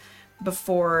him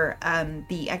before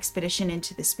the expedition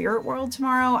into the spirit world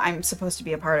tomorrow. I'm supposed to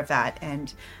be a part of that,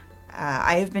 and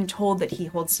I have been told that he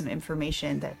holds some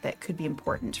information that could be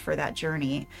important for that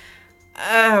journey.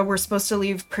 We're supposed to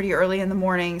leave pretty early in the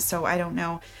morning, so I don't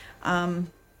know.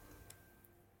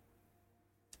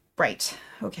 Right.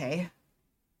 Okay.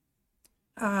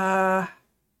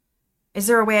 Is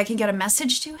there a way I can get a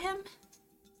message to him?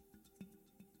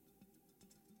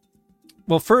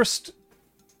 Well, first,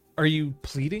 are you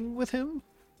pleading with him?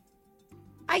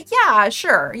 Yeah,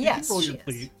 sure. Yes. roll your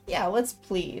plead. Yeah, let's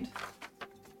plead.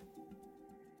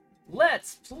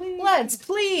 Let's plead. Let's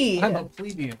plead. I'm a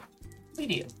plebeian.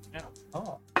 Plebeian. Yeah.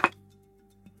 Oh.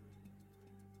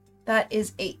 That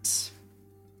is 8.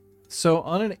 So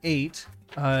on an 8,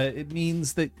 it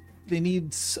means that they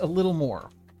need a little more.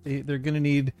 They're going to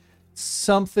need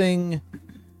something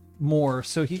more.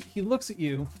 So he looks at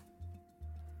you.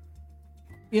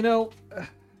 You know,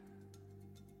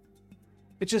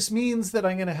 it just means that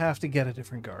I'm going to have to get a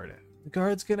different guard. The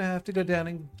guard's going to have to go down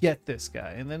and get this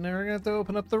guy. And then they're going to have to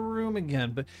open up the room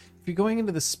again. But if you're going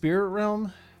into the spirit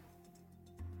realm,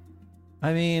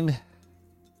 I mean,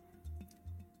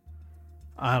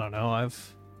 I don't know.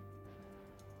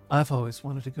 I've always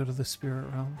wanted to go to the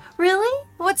spirit realm. Really?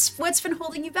 What's been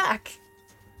holding you back?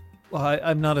 Well,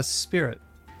 I'm not a spirit.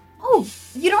 Oh,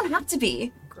 you don't have to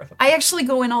be. I actually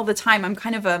go in all the time. I'm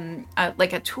kind of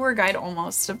like a tour guide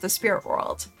almost of the spirit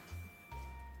world.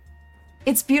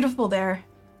 It's beautiful there.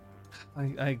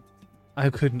 I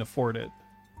couldn't afford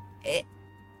it.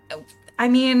 I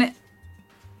mean,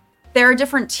 there are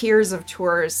different tiers of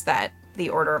tours that the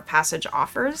Order of Passage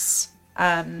offers.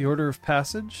 The Order of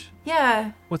Passage?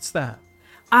 Yeah. What's that?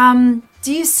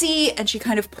 Do you see, and she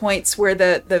kind of points where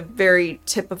the very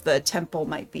tip of the temple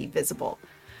might be visible.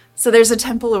 So there's a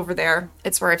temple over there.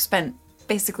 It's where I've spent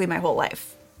basically my whole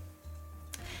life.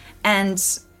 And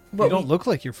you don't look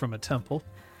like you're from a temple.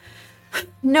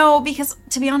 No, because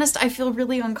to be honest, I feel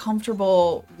really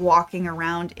uncomfortable walking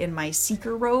around in my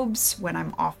seeker robes when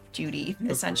I'm off duty,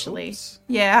 essentially. Robes?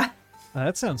 Yeah.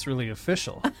 That sounds really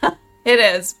official. It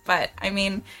is, but I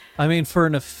mean, for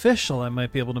an official, I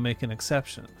might be able to make an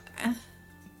exception.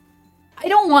 I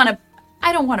don't want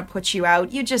to put you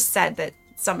out. You just said that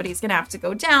somebody's gonna have to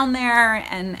go down there,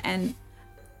 and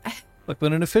Look,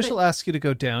 when an official asks you to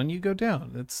go down, you go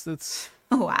down. It's.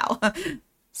 Oh wow,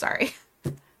 sorry.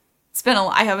 It's been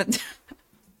I haven't.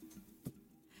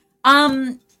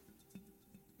 How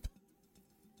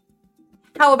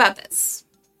about this?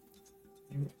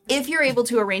 If you're able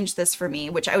to arrange this for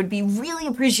me, which I would be really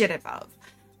appreciative of,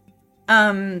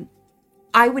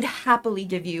 I would happily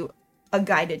give you a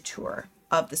guided tour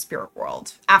of the spirit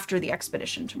world after the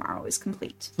expedition tomorrow is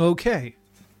complete. Okay.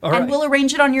 All and right. we'll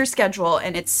arrange it on your schedule,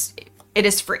 and it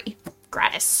is free.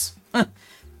 Gratis.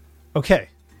 Okay.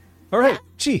 All right.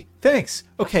 Gee, thanks.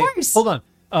 Okay. Of course. Hold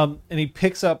on. And he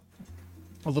picks up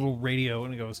a little radio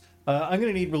and he goes, I'm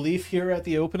going to need relief here at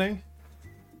the opening.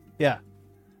 Yeah.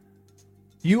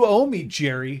 You owe me,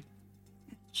 Jerry.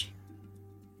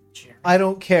 Jerry. I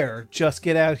don't care. Just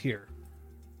get out here.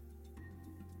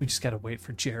 We just got to wait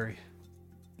for Jerry.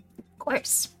 Of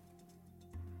course.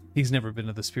 He's never been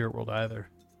to the spirit world either.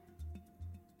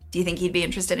 Do you think he'd be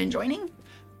interested in joining?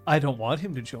 I don't want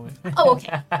him to join. Oh,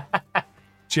 okay.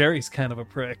 Jerry's kind of a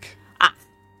prick. Ah.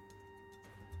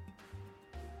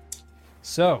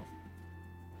 So,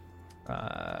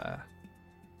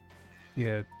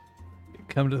 you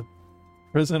come to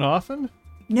prison often?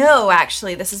 No,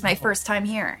 actually, this is my first time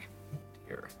here.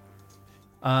 Here.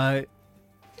 I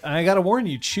gotta warn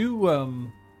you, Chu,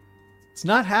 is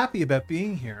not happy about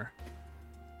being here.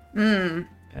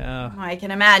 Yeah, I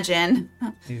can imagine.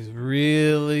 he's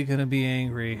really gonna be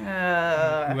angry.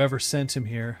 Whoever sent him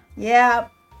here. Yeah.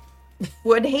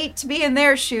 Would hate to be in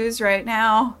their shoes right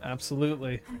now.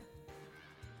 Absolutely.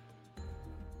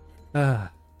 And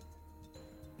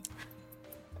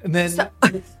then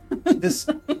this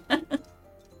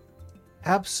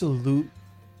absolute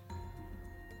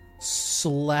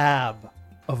slab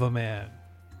of a man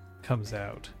comes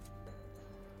out.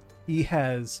 He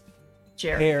has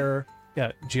Jerry. hair.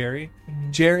 Yeah, Jerry.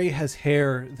 Jerry has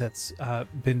hair that's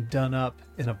been done up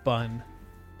in a bun.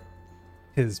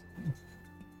 His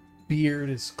beard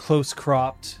is close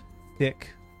cropped, thick,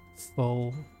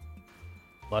 full,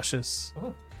 luscious,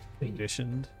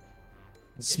 conditioned.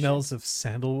 Smells of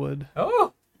sandalwood.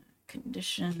 Oh,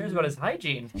 Condition. cares about his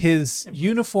hygiene. His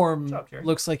uniform job, Jerry.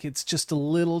 looks like it's just a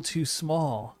little too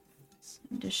small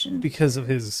Condition. because of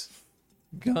his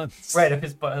guns. Right, of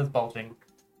his bulging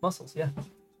muscles. Yeah.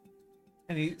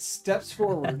 And he steps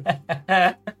forward.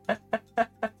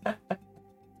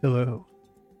 Hello.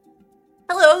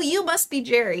 Hello, you must be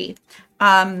Jerry.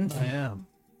 I am.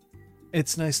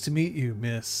 It's nice to meet you,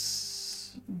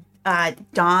 Miss.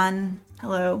 Dawn.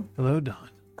 Hello. Hello, Don.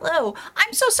 Hello.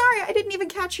 I'm so sorry. I didn't even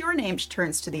catch your name. She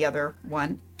turns to the other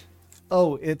one.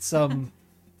 Oh, it's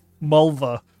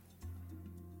Mulva.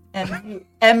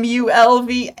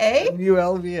 M-U-L-V-A?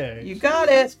 Mulva. You got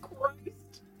it.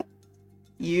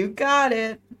 You got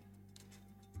it.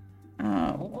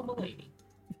 Oh, lady.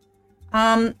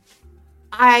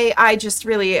 I just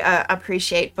really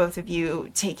appreciate both of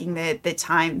you taking the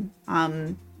time.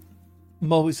 I'm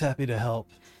always happy to help.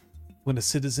 When a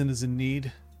citizen is in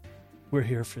need, we're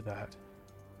here for that.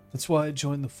 That's why I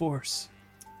joined the force.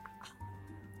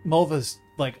 Mulva's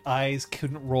eyes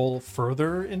couldn't roll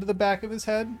further into the back of his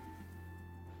head.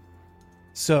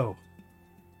 So,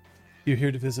 you're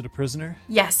here to visit a prisoner?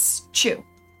 Yes, Chew.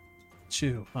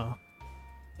 Chew, huh?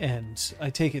 And I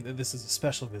take it that this is a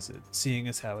special visit, seeing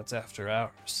as how it's after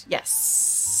hours.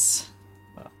 Yes.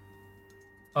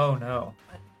 Oh no.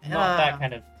 Not that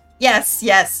kind of.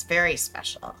 Yes, very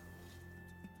special.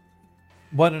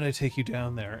 Why don't I take you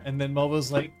down there? And then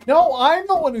Mulva's like, no, I'm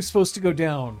the one who's supposed to go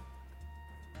down.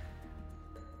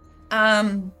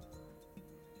 I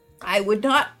would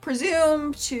not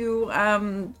presume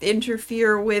to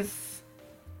interfere with.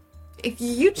 If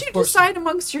you two decide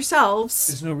amongst yourselves.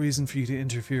 There's no reason for you to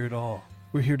interfere at all.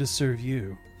 We're here to serve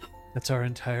you. That's our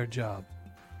entire job.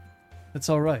 That's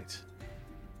all right.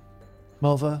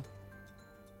 Mulva,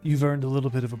 you've earned a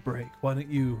little bit of a break. Why don't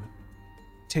you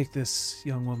take this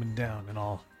young woman down and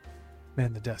I'll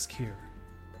man the desk here.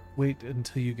 Wait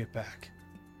until you get back.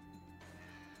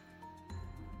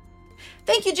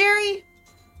 Thank you, Jerry.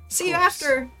 See you course.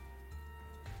 after.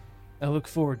 I look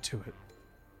forward to it.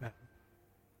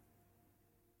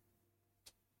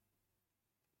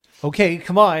 Okay,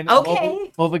 come on.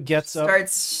 Okay. Mulva gets up.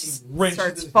 Starts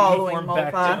following uniform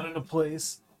back Mulva. down into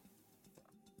place.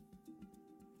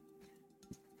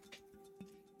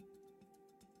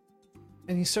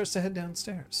 And he starts to head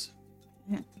downstairs.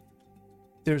 Yeah.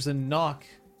 There's a knock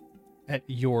at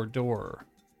your door.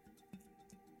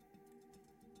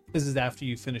 This is after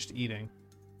you finished eating.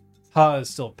 Ha is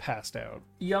still passed out.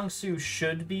 Young-Soo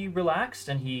should be relaxed,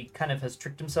 and he kind of has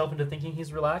tricked himself into thinking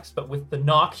he's relaxed, but with the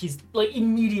knock, he's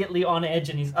immediately on edge,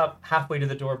 and he's up halfway to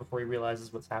the door before he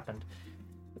realizes what's happened.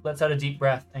 He lets out a deep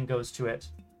breath and goes to it.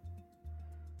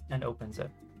 And opens it.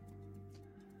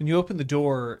 When you open the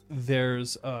door,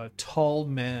 there's a tall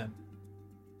man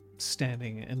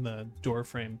standing in the door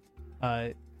frame.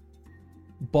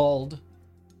 Bald.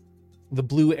 The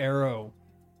blue arrow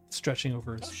stretching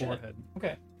over his forehead.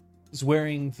 Okay. Is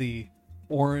wearing the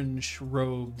orange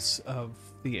robes of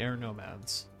the air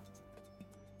nomads.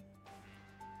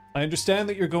 I understand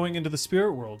that you're going into the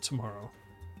spirit world tomorrow.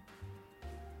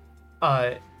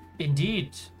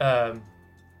 Indeed,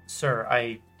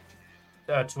 sir.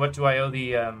 To what do I owe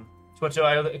the,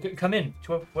 come in.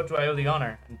 To what do I owe the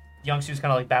honor? And Young-Soo's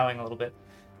kind of bowing a little bit.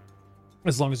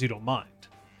 As long as you don't mind.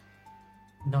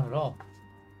 Not at all.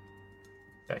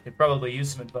 I could probably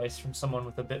use some advice from someone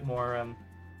with a bit more,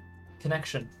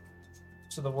 connection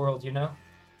to the world, you know?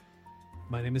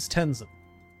 My name is Tenzin.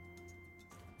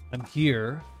 I'm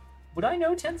here. Would I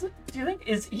know Tenzin, do you think?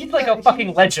 He's a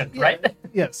fucking legend, right?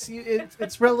 Yes,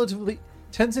 it's relatively...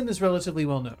 Tenzin is relatively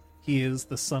well known. He is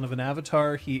the son of an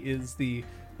avatar. He is the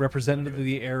representative of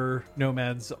the air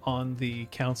nomads on the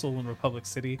council in Republic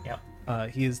City. Yeah.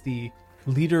 He is the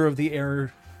leader of the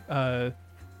air...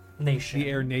 Nation. The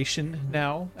Air Nation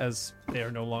now, as they are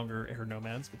no longer air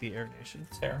nomads, but the Air Nation.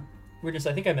 It's fair. I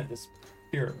think I meant this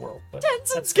spirit world, but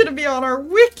Tenzin's gonna be on our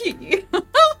wiki.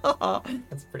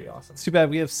 That's pretty awesome. It's too bad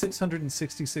we have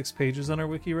 666 pages on our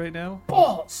wiki right now,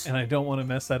 Balls! and I don't want to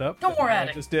mess that up. No more I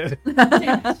adding. just did.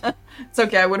 It's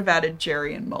okay. I would have added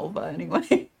Jerry and Mulva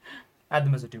anyway. Add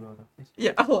them as a duo, though, please.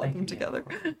 Yeah, I'll add Thank them you, together.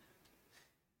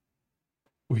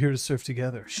 We're here to surf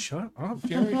together. Shut up,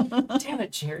 Jerry. Damn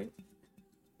it, Jerry.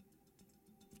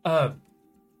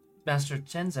 Master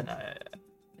Tenzin,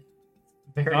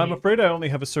 very... I'm afraid I only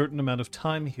have a certain amount of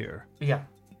time here, Yeah.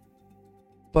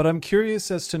 but I'm curious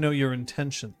as to know your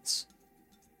intentions.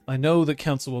 I know that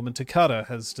Councilwoman Takata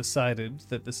has decided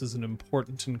that this is an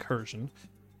important incursion,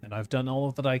 and I've done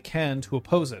all that I can to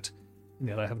oppose it, and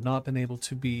yet I have not been able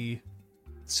to be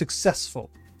successful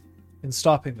in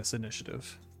stopping this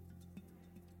initiative.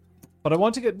 But I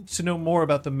want to get to know more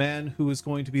about the man who is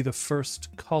going to be the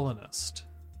first colonist.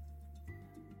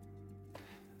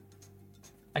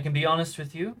 I can be honest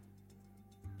with you.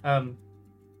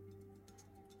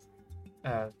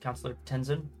 Counselor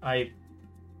Tenzin, I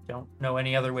don't know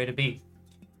any other way to be.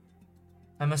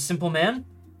 I'm a simple man.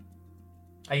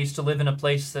 I used to live in a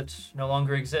place that no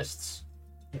longer exists.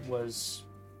 It was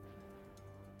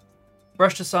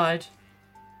brushed aside,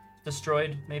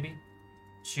 destroyed, maybe,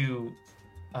 to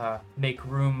make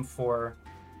room for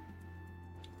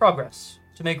progress,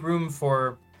 to make room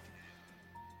for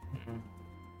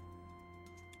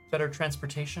better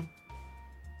transportation,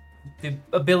 the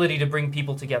ability to bring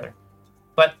people together.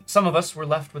 But some of us were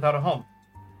left without a home.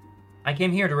 I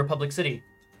came here to Republic City,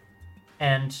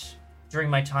 and during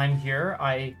my time here,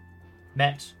 I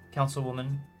met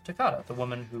Councilwoman Takata, the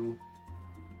woman who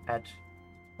had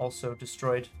also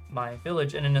destroyed my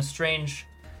village, and in a strange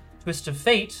twist of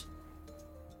fate,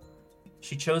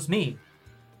 she chose me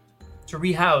to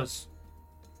rehouse,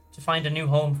 to find a new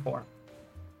home for.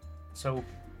 So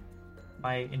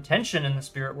my intention in the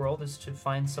spirit world is to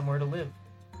find somewhere to live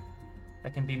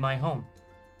that can be my home.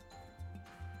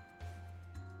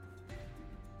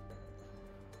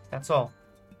 That's all.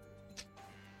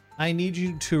 I need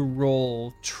you to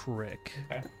roll trick.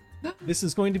 Okay. This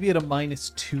is going to be at a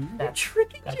 -2. That's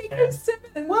Tricky That's Jacob fair.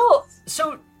 Simmons. well,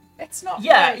 so It's not.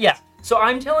 yeah, right. yeah. So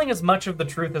I'm telling as much of the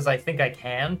truth as I think I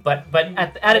can, but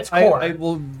at its core, I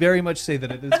will very much say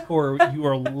that at its core, you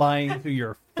are lying through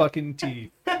your fucking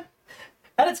teeth.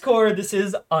 at its core, this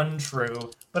is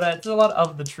untrue. But it's a lot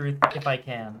of the truth if I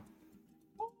can.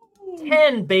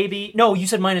 10, baby. No, you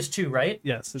said -2, right?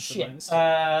 Yes, it's a Shit. minus.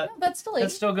 No, that's still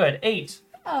That's still good. 8,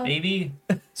 Oh. baby.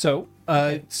 So,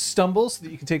 stumble so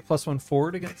that you can take +1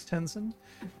 forward against Tenzin.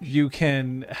 You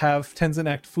can have Tenzin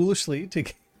act foolishly to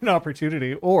get an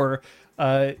opportunity, or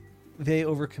they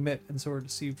overcommit and so are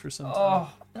deceived for some time.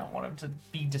 Oh, I don't want him to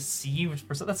be deceived.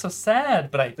 That's so sad.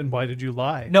 But I Then why did you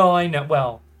lie? no, I know.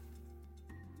 Well,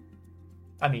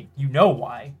 I mean, you know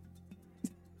why.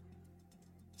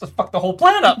 Just fuck the whole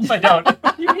plan up if I don't.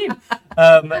 What do you mean?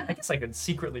 I guess I could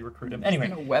secretly recruit him. Anyway,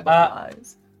 In a web of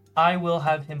lies. I will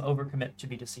have him overcommit to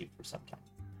be deceived for some time.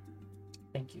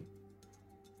 Thank you.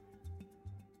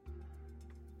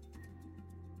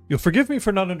 You'll forgive me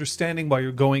for not understanding why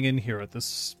you're going in here at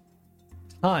this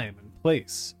time and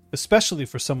place, especially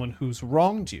for someone who's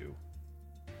wronged you.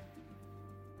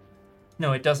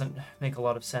 No, it doesn't make a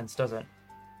lot of sense, does it?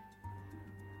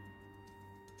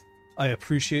 I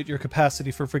appreciate your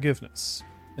capacity for forgiveness,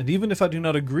 and even if I do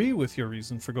not agree with your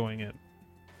reason for going in,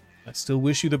 I still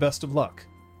wish you the best of luck.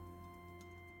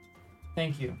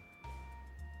 Thank you,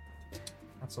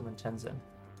 Councilman Tenzin.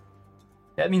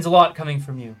 That means a lot coming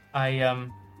from you.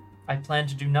 I plan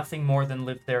to do nothing more than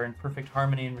live there in perfect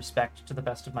harmony and respect to the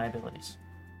best of my abilities.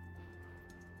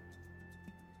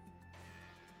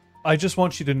 I just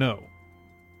want you to know,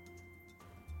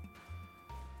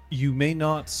 you may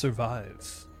not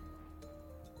survive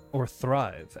or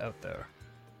thrive out there,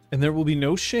 and there will be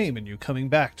no shame in you coming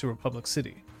back to Republic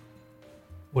City.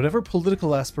 Whatever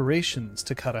political aspirations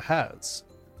Takata has,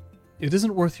 it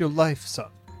isn't worth your life,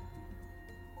 son.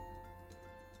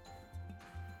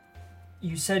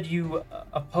 You said you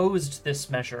opposed this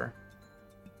measure,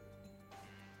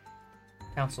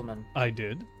 Councilman. I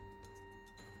did.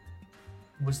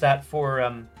 Was that for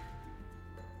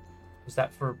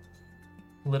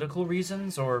political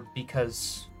reasons, or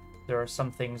because there are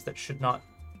some things that should not?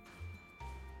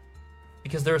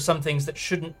 Because there are some things that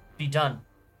shouldn't be done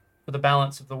for the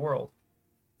balance of the world.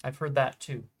 I've heard that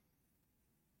too.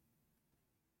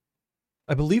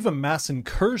 I believe a mass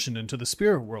incursion into the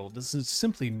spirit world is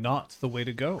simply not the way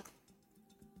to go.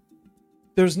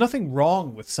 There's nothing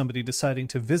wrong with somebody deciding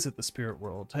to visit the spirit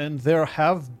world, and there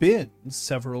have been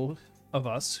several of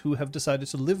us who have decided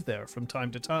to live there from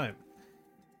time to time.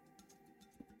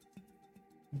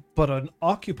 But an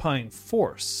occupying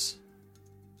force,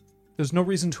 There's no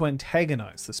reason to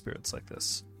antagonize the spirits like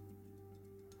this.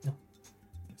 No.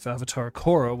 If Avatar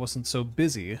Korra wasn't so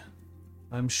busy,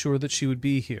 I'm sure that she would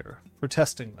be here,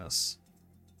 protesting this.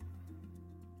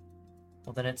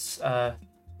 Well, then it's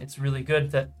really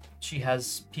good that she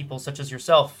has people such as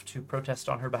yourself to protest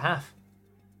on her behalf.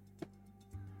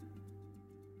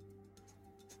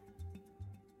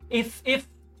 If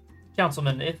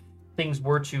Councilman, if things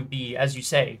were to be, as you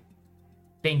say,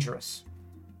 dangerous,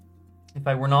 if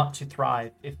I were not to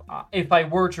thrive, if I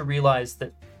were to realize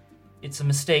that it's a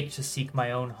mistake to seek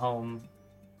my own home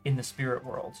in the spirit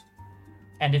world,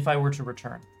 and if I were to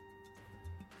return,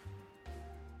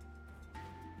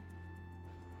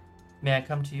 may I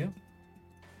come to you?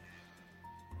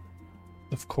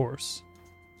 Of course.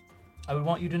 I would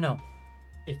want you to know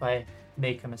if I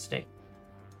make a mistake.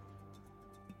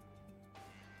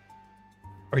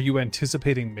 Are you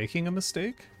anticipating making a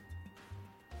mistake?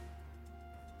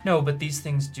 No, but these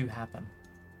things do happen.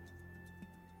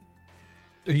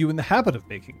 Are you in the habit of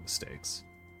making mistakes?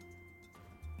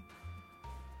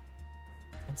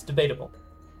 It's debatable.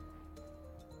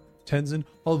 Tenzin,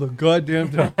 all the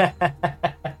goddamn time.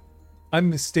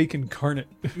 I'm mistake incarnate.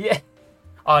 Yeah,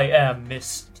 I am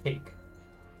Mistake.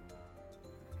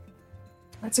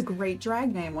 That's a great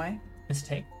drag name, Way.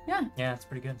 Mistake? Yeah. Yeah, it's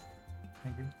pretty good. I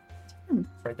agree. Hmm.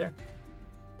 It's right there.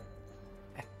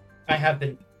 I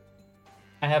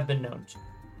have been known to.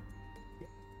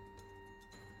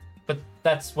 But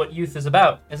that's what youth is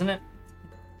about, isn't it?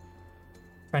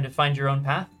 Trying to find your own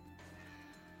path?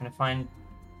 Trying to find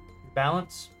your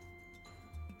balance?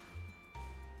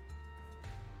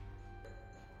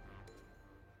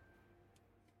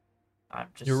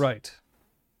 You're right.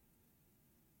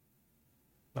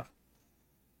 Well,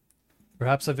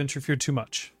 perhaps I've interfered too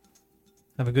much.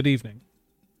 Have a good evening.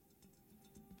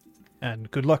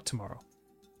 And good luck tomorrow.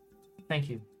 Thank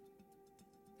you.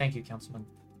 Thank you, Councilman.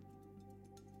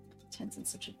 Tenzin's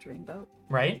such a dreamboat.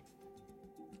 Right?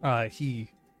 He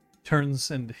turns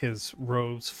and his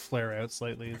robes flare out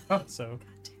slightly. Oh. So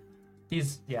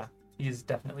He's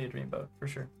definitely a dreamboat, for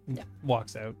sure. Yeah.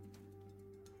 Walks out.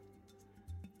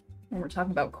 When we're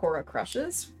talking about Korra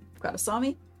crushes, we've got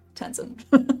Asami,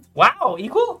 Tenzin. Wow,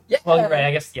 equal? Yeah. Well, you're right,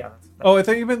 I guess, yeah. Oh, I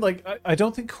thought you meant like, I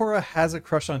don't think Korra has a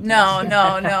crush on No.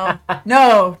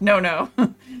 No,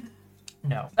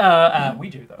 we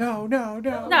do, though.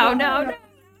 No.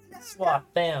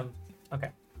 Swap, bam.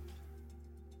 Okay.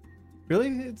 Really?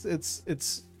 It's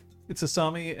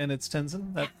Asami and it's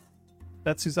Tenzin?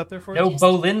 That's who's up there for No you?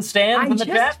 Bolin stands I in the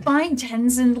just chat? find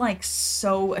Tenzin like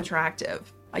so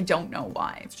attractive. I don't know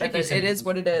why, but it is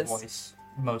what it is. Voice,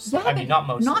 most. Yeah, I mean, not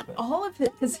most. Not but all of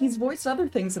it, because he's voiced other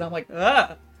things, and I'm like,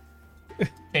 ah.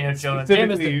 Dana Jones,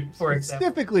 Specifically, Jameson, for example.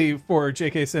 specifically for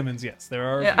J.K. Simmons, yes. There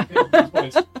are Yeah.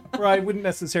 where I wouldn't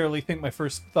necessarily think my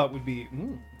first thought would be,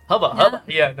 Hubba.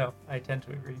 Yeah, no, I tend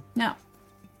to agree. No,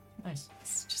 Nice.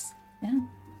 it's just yeah.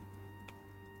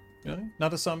 really?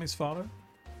 Not Asami's father?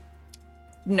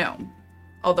 No,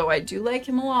 although I do like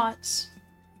him a lot,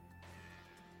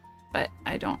 but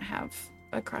I don't have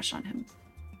a crush on him.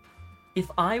 If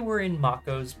I were in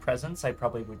Mako's presence, I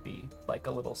probably would be like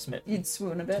a little smitten. You'd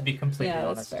swoon a bit. To be completely yeah,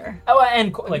 honest. that's fair. Oh,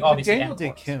 and like obviously, Daniel and Day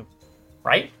Chorus, Kim.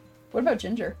 right? What about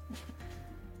Ginger?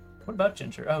 What about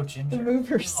Ginger? Oh, Ginger. The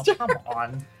mover Oh, star. come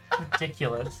on.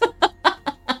 Ridiculous.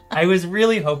 I was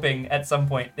really hoping at some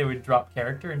point they would drop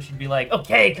character and she'd be like,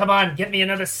 okay, come on, get me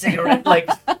another cigarette. Like,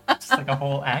 just like a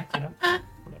whole act, you know?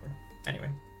 Whatever. Anyway.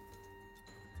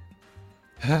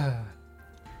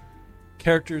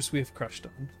 Characters we have crushed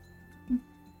on.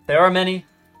 There are many.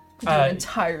 The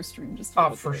entire stream just.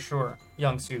 Oh, for sure.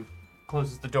 Young Sue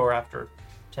closes the door after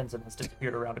Tenzin has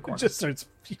disappeared around a corner. Just starts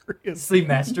furiously. Sleep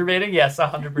masturbating? Yes,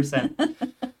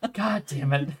 100%. God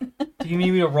damn it. Do you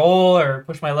need me to roll or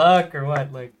push my luck or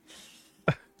what? Like,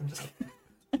 I'm just...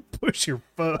 Push your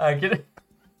foot. I get it.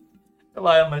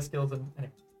 Rely on my skills and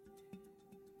anyway.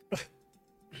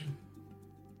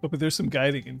 Oh, but there's some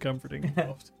guiding and comforting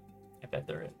involved. I bet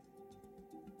there is.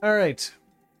 All right.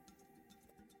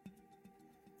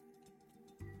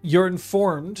 You're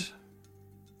informed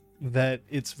that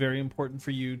it's very important for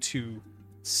you to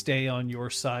stay on your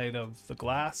side of the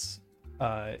glass.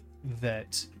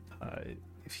 That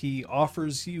if he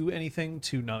offers you anything,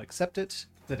 to not accept it.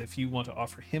 That if you want to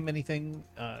offer him anything,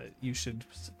 you should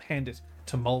hand it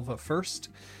to Mulva first.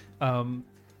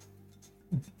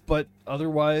 But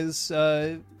otherwise,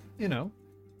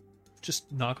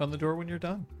 just knock on the door when you're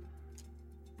done.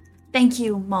 Thank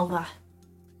you, Mulva.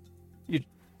 You're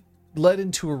led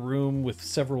into a room with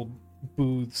several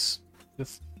booths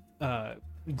with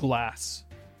glass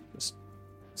just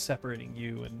separating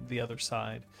you and the other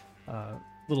side.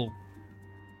 Little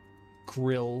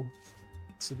grill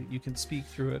so that you can speak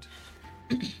through it.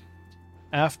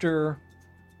 After,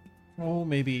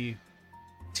 maybe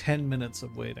 10 minutes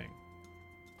of waiting,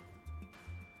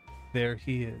 there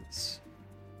he is.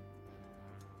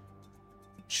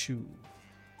 Chew.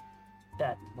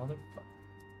 That motherfucker.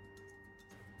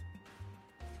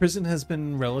 Prison has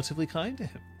been relatively kind to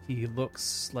him. He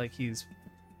looks like he's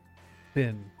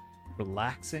been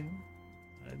relaxing.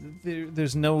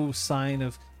 There's no sign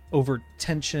of over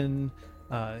tension.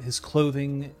 His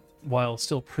clothing, while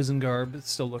still prison garb,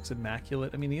 still looks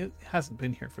immaculate. I mean, he hasn't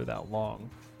been here for that long.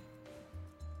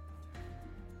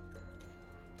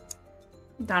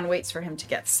 Dawn waits for him to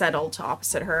get settled to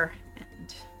opposite her.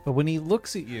 But when he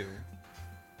looks at you,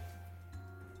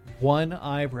 one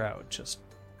eyebrow just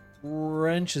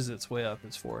wrenches its way up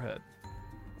his forehead.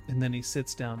 And then he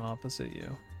sits down opposite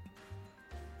you.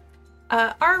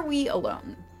 Are we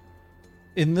alone?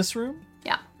 In this room?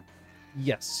 Yeah.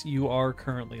 Yes, you are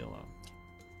currently alone.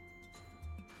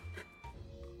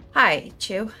 Hi,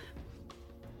 Chew.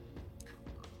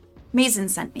 Mason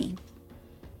sent me.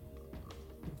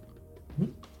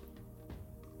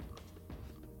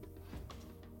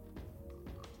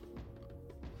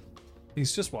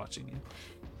 He's just watching you.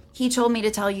 He told me to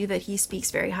tell you that he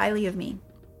speaks very highly of me.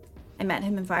 I met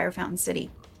him in Fire Fountain City.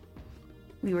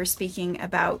 We were speaking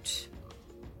about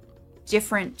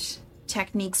different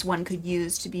techniques one could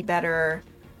use to be better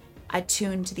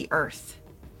attuned to the earth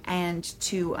and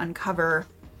to uncover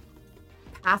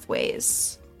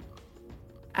pathways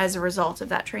as a result of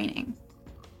that training.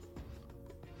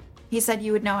 He said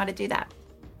you would know how to do that.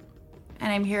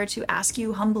 And I'm here to ask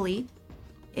you humbly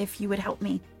if you would help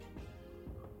me.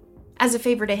 As a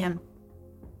favor to him.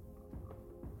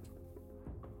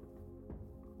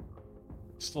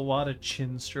 Just a lot of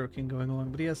chin stroking going on,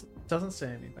 but he doesn't say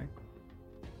anything.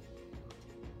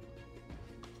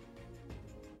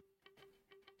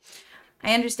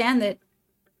 I understand that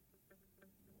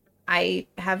I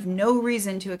have no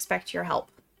reason to expect your help.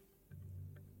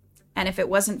 And if it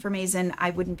wasn't for Mason,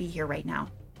 I wouldn't be here right now.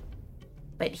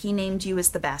 But he named you as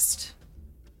the best.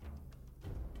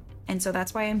 And so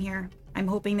that's why I'm here. I'm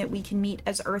hoping that we can meet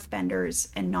as earthbenders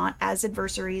and not as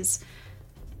adversaries.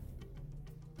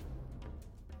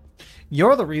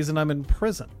 You're the reason I'm in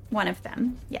prison. One of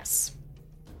them, yes.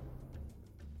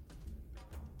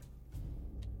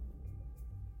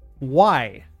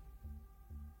 Why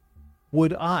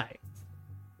would I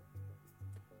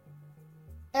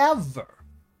ever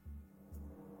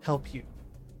help you?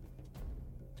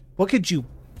 What could you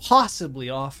possibly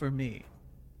offer me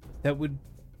that would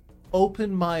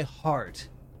open my heart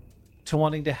to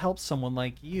wanting to help someone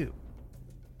like you?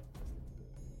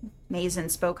 Mason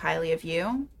spoke highly of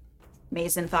you.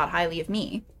 Mason thought highly of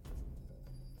me.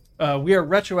 We are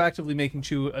retroactively making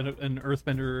Chu an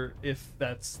earthbender if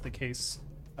that's the case.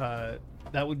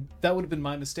 That would have been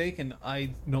my mistake, and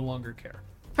I no longer care.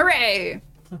 Hooray!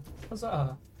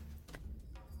 Huzzah.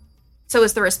 So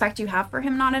is the respect you have for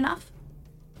him not enough?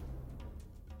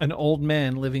 An old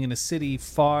man living in a city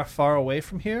far, far away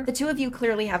from here? The two of you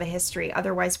clearly have a history,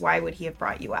 otherwise why would he have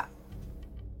brought you up?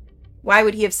 Why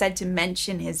would he have said to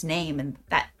mention his name, and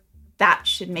that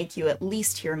should make you at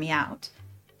least hear me out?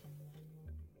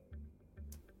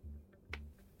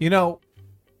 You know,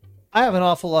 I have an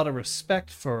awful lot of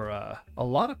respect for a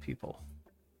lot of people.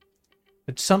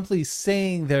 But simply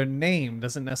saying their name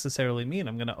doesn't necessarily mean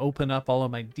I'm going to open up all of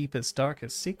my deepest,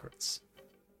 darkest secrets.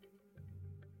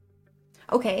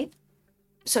 Okay,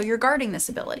 so you're guarding this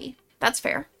ability. That's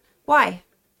fair. Why?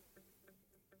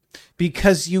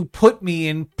 Because you put me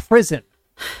in prison.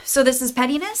 So this is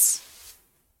pettiness?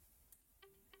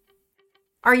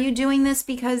 Are you doing this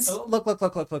because... Look.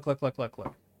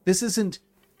 This isn't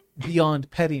beyond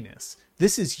pettiness.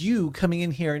 This is you coming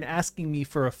in here and asking me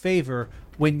for a favor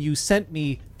when you sent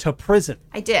me to prison.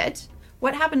 I did.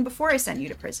 What happened before I sent you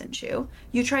to prison, Chu?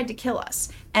 You tried to kill us.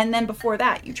 And then before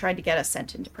that, you tried to get us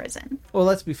sent into prison. Well,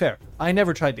 let's be fair. I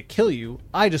never tried to kill you.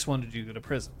 I just wanted you to go to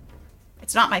prison.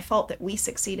 It's not my fault that we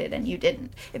succeeded and you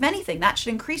didn't. If anything, that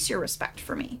should increase your respect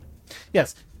for me.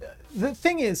 Yes. The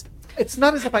thing is, it's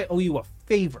not as if I owe you a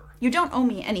favor. You don't owe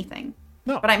me anything.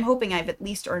 No. But I'm hoping I've at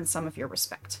least earned some of your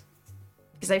respect.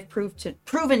 Because I've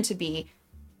proven to be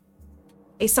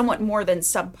a somewhat more than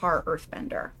subpar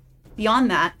earthbender.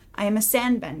 Beyond that, I am a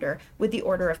sandbender with the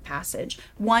Order of Passage,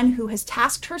 one who has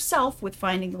tasked herself with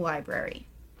finding the library.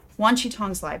 Wan Shi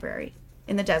Tong's library,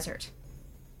 in the desert.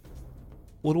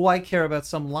 What do I care about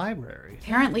some library?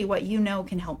 Apparently what you know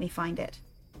can help me find it.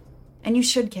 And you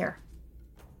should care.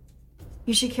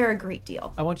 You should care a great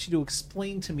deal. I want you to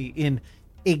explain to me in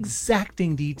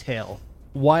exacting detail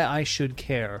why I should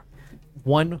care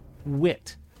one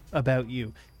whit about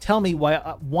you. Tell me why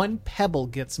one pebble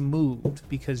gets moved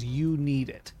because you need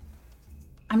it.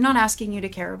 I'm not asking you to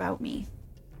care about me.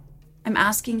 I'm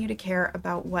asking you to care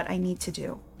about what I need to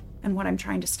do and what I'm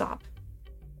trying to stop.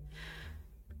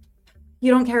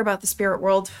 You don't care about the spirit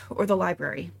world or the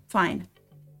library. Fine.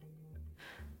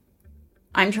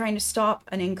 I'm trying to stop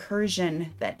an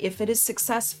incursion that, if it is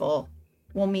successful,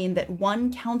 will mean that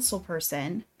one council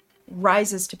person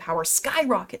rises to power,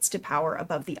 skyrockets to power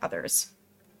above the others.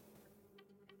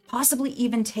 Possibly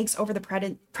even takes over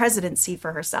the presidency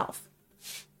for herself.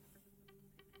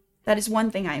 That is one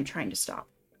thing I am trying to stop.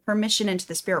 Her mission into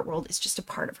the spirit world is just a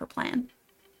part of her plan.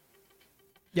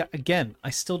 Yeah, again, I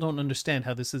still don't understand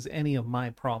how this is any of my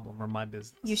problem or my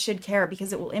business. You should care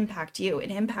because it will impact you. It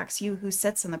impacts you who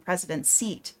sits in the president's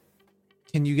seat.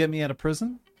 Can you get me out of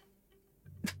prison?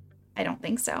 I don't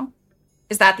think so.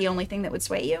 Is that the only thing that would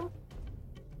sway you?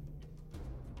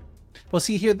 Well,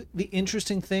 see here, the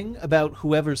interesting thing about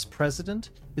whoever's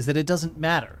president is that it doesn't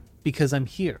matter because I'm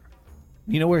here.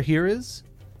 You know where here is?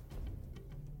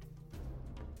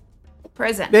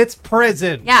 Prison. It's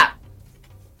prison. Yeah.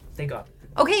 They got it.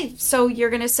 Okay, so you're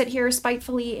gonna sit here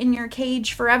spitefully in your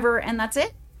cage forever and that's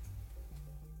it?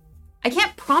 I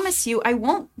can't promise you, I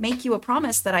won't make you a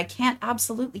promise that I can't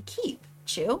absolutely keep,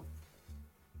 Chew.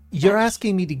 You're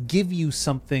asking me to give you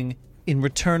something in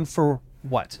return for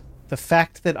what? The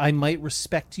fact that I might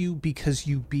respect you because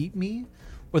you beat me?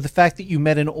 Or the fact that you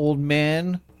met an old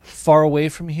man far away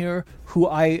from here who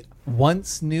I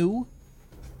once knew?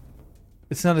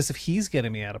 It's not as if he's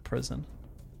getting me out of prison.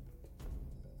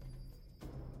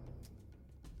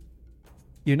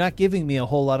 You're not giving me a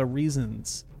whole lot of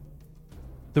reasons.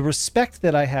 The respect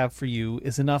that I have for you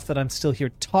is enough that I'm still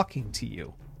here talking to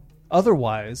you.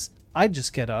 Otherwise, I'd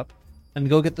just get up and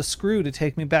go get the screw to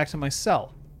take me back to my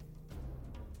cell.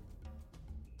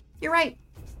 You're right.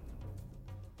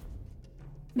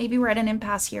 Maybe we're at an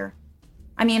impasse here.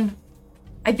 I mean,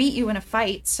 I beat you in a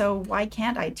fight, so why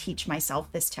can't I teach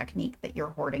myself this technique that you're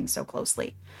hoarding so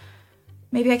closely?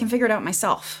 Maybe I can figure it out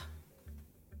myself.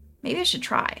 Maybe I should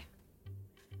try.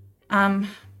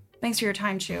 Thanks for your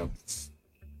time, Chew.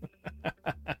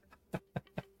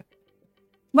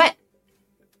 What?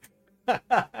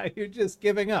 You're just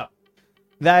giving up.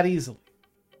 That easily.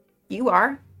 You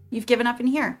are. You've given up in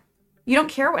here. You don't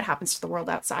care what happens to the world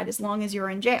outside as long as you're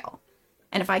in jail.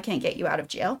 And if I can't get you out of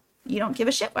jail, you don't give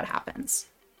a shit what happens.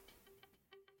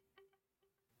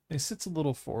 It sits a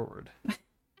little forward.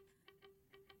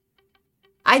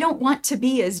 I don't want to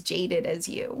be as jaded as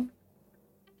you.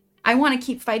 I want to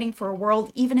keep fighting for a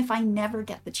world even if I never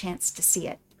get the chance to see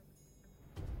it.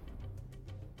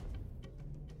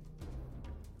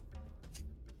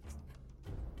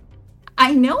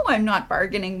 I know I'm not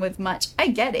bargaining with much. I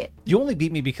get it. You only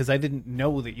beat me because I didn't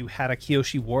know that you had a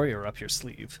Kyoshi warrior up your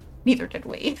sleeve. Neither did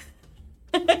we.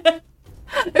 It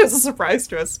was a surprise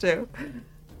to us, too.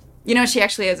 You know, she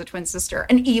actually has a twin sister,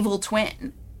 an evil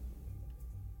twin.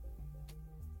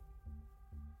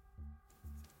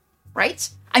 Right?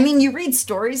 I mean, you read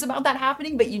stories about that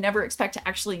happening, but you never expect to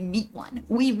actually meet one.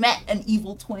 We met an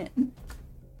evil twin.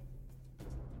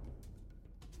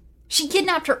 She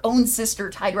kidnapped her own sister,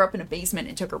 tied her up in a basement,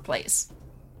 and took her place.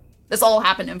 This all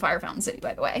happened in Fire Fountain City,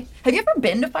 by the way. Have you ever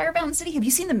been to Fire Fountain City? Have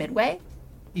you seen the Midway?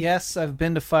 Yes, I've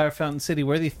been to Fire Fountain City.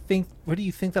 Where do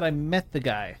you think that I met the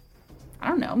guy? I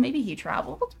don't know. Maybe he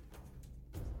traveled?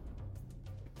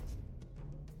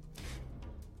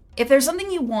 If there's something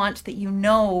you want that you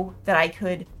know that I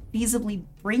could feasibly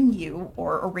bring you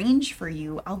or arrange for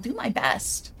you, I'll do my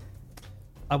best.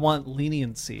 I want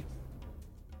leniency.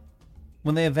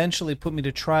 When they eventually put me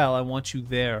to trial, I want you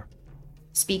there.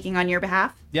 Speaking on your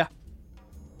behalf? Yeah.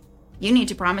 You need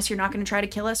to promise you're not going to try to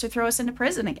kill us or throw us into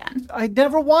prison again. I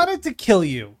never wanted to kill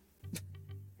you.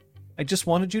 I just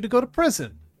wanted you to go to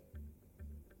prison.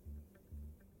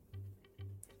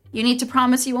 You need to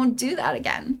promise you won't do that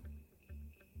again.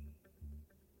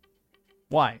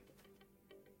 Why?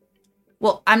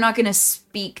 Well, I'm not going to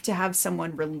speak to have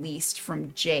someone released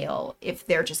from jail if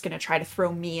they're just going to try to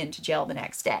throw me into jail the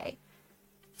next day.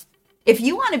 If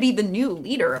you want to be the new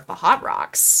leader of the Hot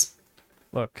Rocks,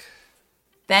 Look,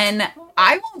 then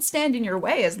I won't stand in your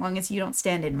way as long as you don't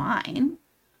stand in mine.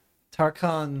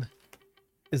 Tarkan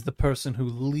is the person who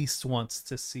least wants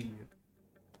to see you.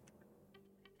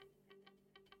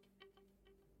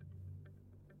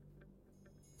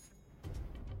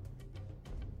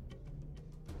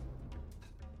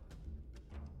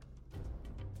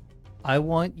 I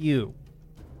want you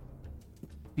to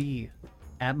be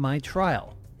at my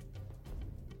trial.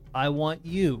 I want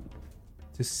you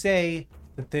to say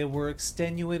that there were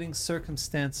extenuating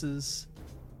circumstances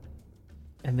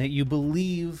and that you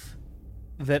believe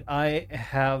that I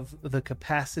have the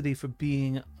capacity for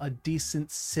being a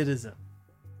decent citizen.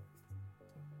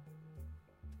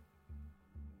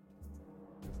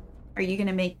 Are you going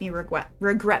to make me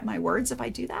regret my words if I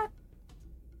do that?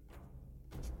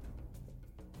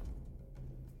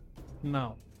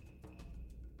 No.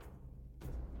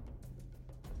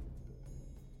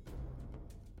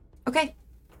 Okay.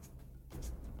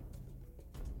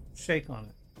 Shake on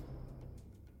it.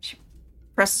 She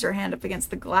presses her hand up against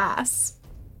the glass.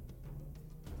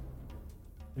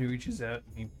 He reaches out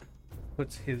and he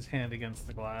puts his hand against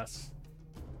the glass.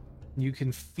 You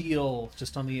can feel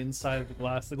just on the inside of the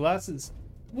glass. The glass is...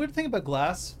 The weird thing about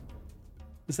glass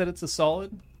is that it's a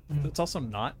solid, but it's also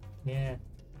not. Yeah.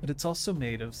 But it's also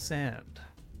made of sand.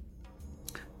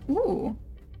 Ooh.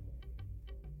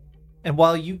 And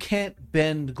while you can't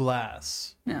bend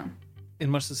glass, No. in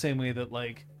much the same way that,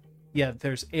 like, yeah,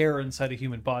 there's air inside a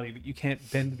human body, but you can't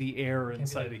bend the air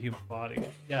inside a human body.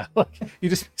 Yeah, like, you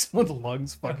just make someone's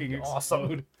lungs fucking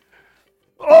explode.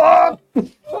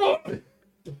 Awesome.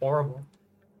 Horrible.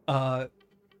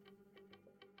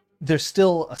 There's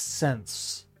still a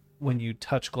sense when you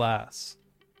touch glass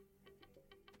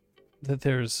that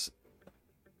there's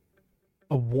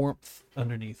a warmth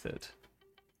underneath it.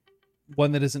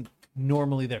 One that isn't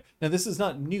normally there. Now, this is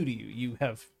not new to you. You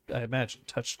have, I imagine,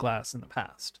 touched glass in the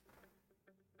past.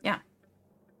 Yeah.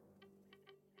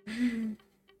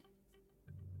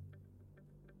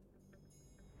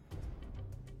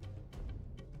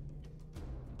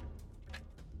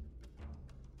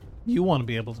 You want to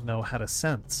be able to know how to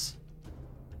sense.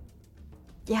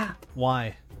 Yeah.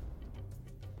 Why?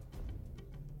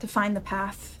 To find the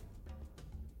path.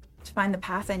 To find the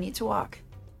path I need to walk.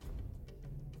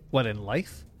 What, in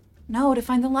life? No, to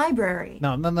find the library.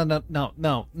 No.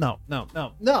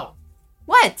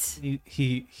 What?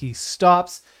 He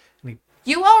stops and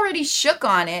You already shook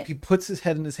on it. he puts his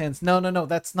head in his hands. No,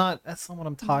 that's not what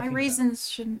I'm talking My about. reasons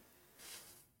shouldn't.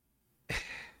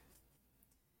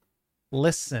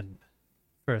 Listen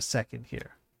for a second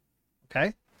here.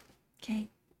 Okay? Okay.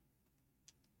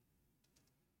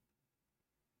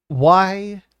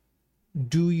 Why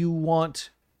do you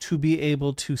want to be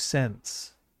able to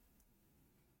sense?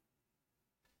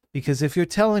 Because if you're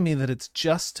telling me that it's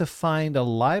just to find a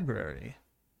library,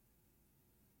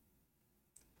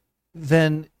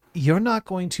 then you're not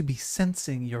going to be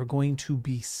sensing, you're going to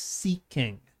be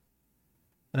seeking.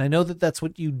 And I know that that's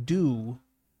what you do,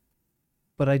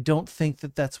 but I don't think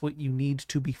that that's what you need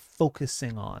to be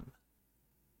focusing on.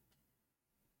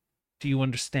 Do you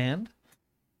understand?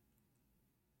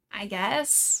 I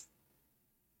guess.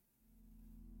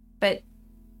 But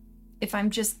if I'm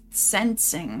just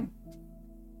sensing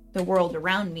the world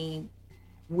around me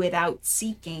without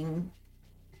seeking,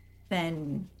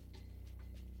 then...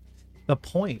 The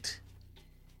point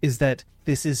is that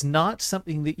this is not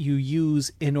something that you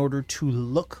use in order to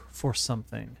look for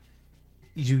something.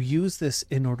 You use this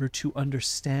in order to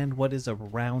understand what is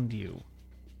around you.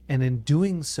 And in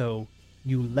doing so,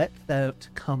 you let that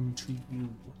come to you.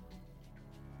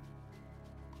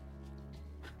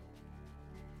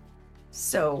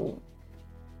 So,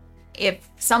 if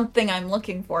something I'm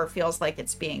looking for feels like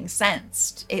it's being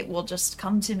sensed, it will just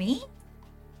come to me?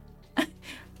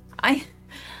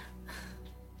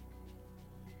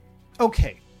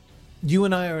 Okay, you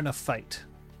and I are in a fight.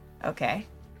 Okay.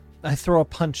 I throw a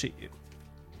punch at you.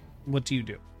 What do you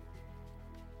do?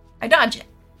 I dodge it.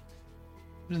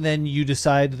 Then you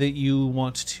decide that you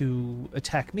want to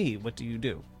attack me. What do you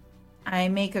do? I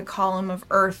make a column of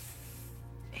earth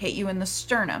hit you in the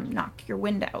sternum, knock your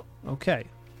wind out. Okay.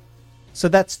 So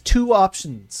that's two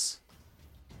options.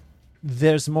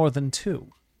 There's more than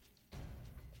two.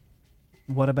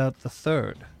 What about the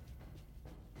third?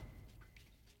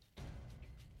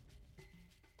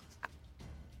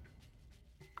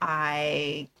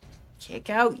 I kick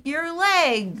out your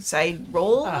legs. I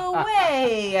roll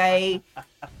away. I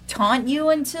taunt you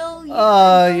until you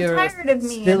grow You're tired of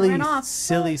me silly, and run off.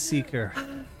 silly seeker.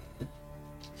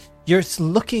 You're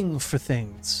looking for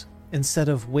things instead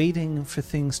of waiting for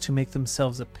things to make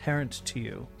themselves apparent to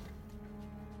you.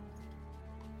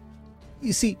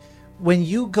 You see, when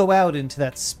you go out into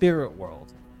that spirit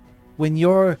world, when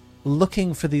you're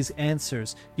looking for these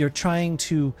answers, you're trying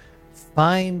to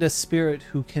find a spirit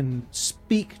who can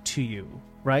speak to you,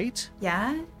 right?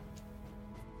 Yeah?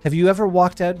 Have you ever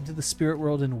walked out into the spirit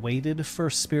world and waited for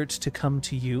a spirit to come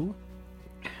to you?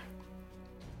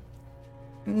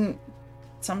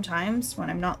 Sometimes when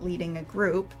I'm not leading a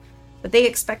group, but they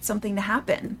expect something to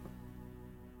happen.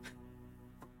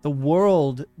 The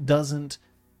world doesn't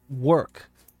work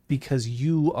because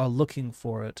you are looking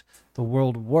for it. The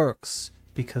world works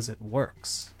because it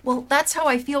works. Well, that's how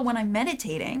I feel when I'm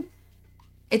meditating.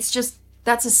 It's just,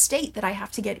 that's a state that I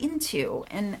have to get into.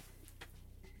 And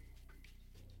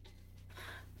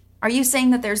are you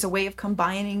saying that there's a way of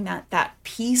combining that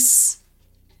peace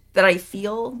that I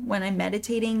feel when I'm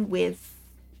meditating with...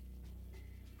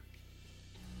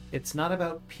 It's not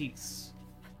about peace.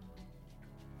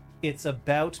 It's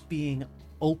about being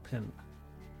open.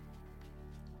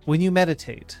 When you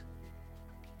meditate,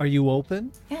 are you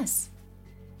open? Yes.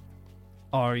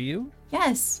 Are you?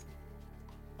 Yes.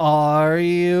 Are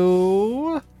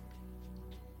you?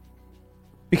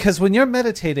 Because when you're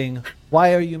meditating,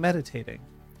 why are you meditating?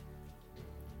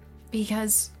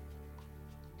 Because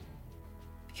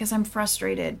I'm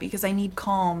frustrated, because I need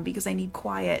calm, because I need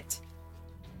quiet.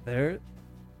 There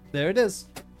it is.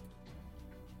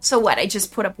 So what, I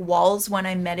just put up walls when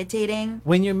I'm meditating?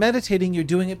 When you're meditating, you're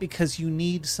doing it because you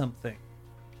need something.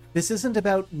 This isn't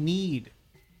about need.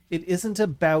 It isn't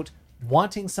about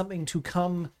wanting something to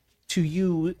come to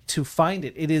you to find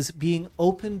it. It is being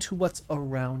open to what's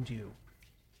around you.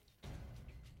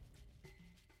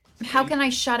 How can I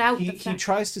shut out He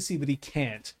tries to see, but he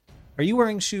can't. Are you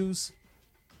wearing shoes?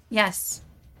 Yes,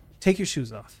 Take your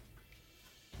shoes off.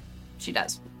 she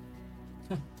does.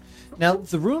 Now,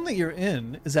 the room that you're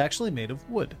in is actually made of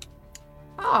wood.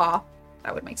 Aw,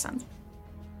 that would make sense.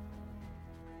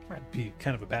 That'd be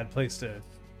kind of a bad place to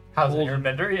How's Hold- an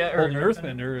airbender? Yeah, hold an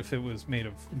earthbender if it was made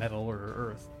of metal or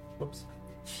earth. Whoops.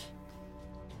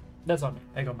 That's on me.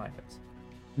 I go my face.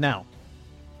 Now,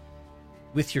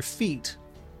 with your feet,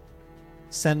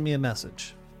 send me a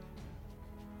message.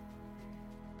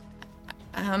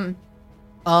 Do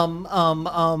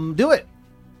it.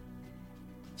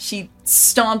 She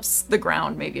stomps the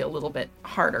ground maybe a little bit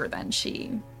harder than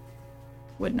she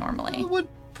would normally. Wood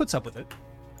puts up with it.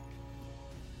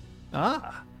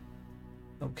 Ah.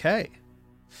 Okay.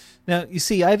 Now, you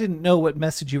see, I didn't know what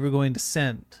message you were going to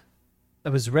send. I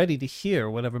was ready to hear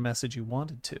whatever message you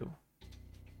wanted to.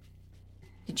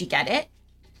 Did you get it?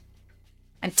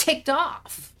 I'm ticked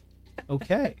off.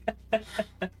 Okay.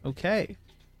 Okay.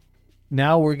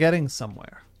 Now we're getting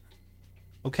somewhere.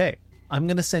 Okay. I'm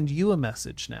going to send you a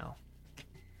message now.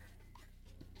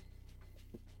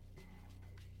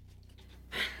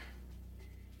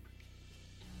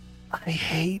 I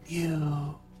hate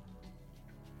you.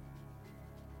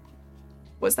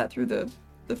 Was that through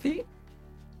the feet?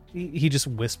 He just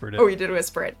whispered it. Oh, you did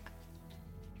whisper it.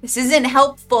 This isn't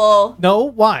helpful No,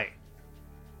 why?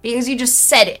 because you just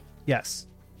said it. Yes.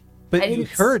 I But you didn't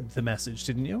heard the message,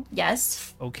 didn't you?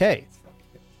 Yes. Okay.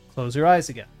 Close your eyes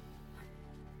again.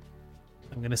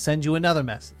 I'm going to send you another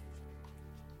message.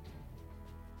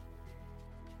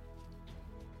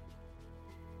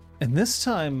 And this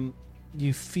time,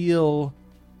 you feel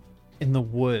in the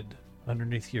wood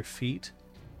underneath your feet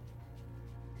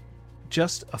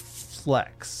just a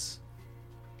flex.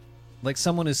 Like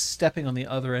someone is stepping on the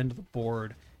other end of the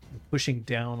board and pushing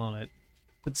down on it.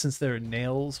 But since there are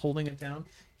nails holding it down,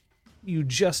 you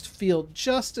just feel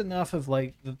just enough of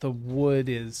like that the wood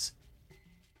is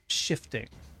shifting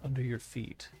under your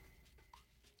feet.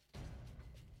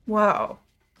 Whoa.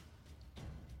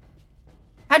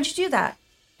 How'd you do that?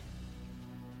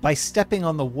 By stepping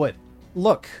on the wood.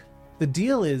 Look, the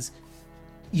deal is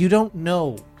you don't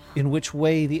know in which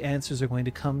way the answers are going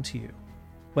to come to you.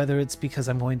 Whether it's because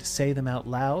I'm going to say them out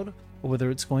loud, or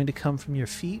whether it's going to come from your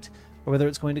feet, or whether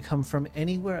it's going to come from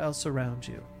anywhere else around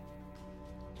you.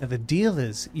 Now, the deal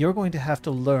is you're going to have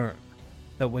to learn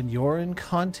that when you're in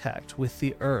contact with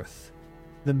the earth,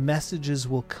 the messages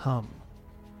will come.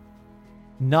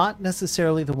 Not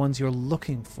necessarily the ones you're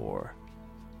looking for,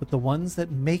 but the ones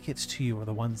that make it to you are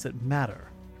the ones that matter.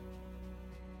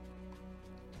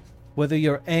 Whether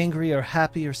you're angry or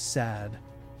happy or sad,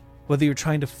 whether you're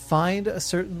trying to find a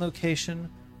certain location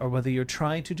or whether you're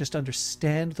trying to just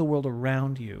understand the world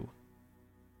around you,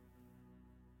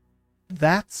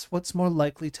 that's what's more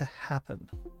likely to happen.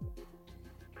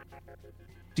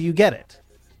 Do you get it?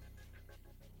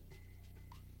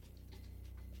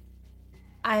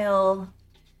 I'll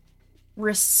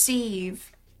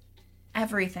receive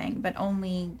everything, but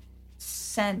only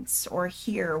sense or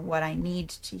hear what I need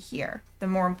to hear. The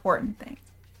more important thing.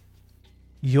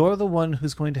 You're the one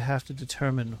who's going to have to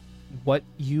determine what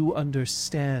you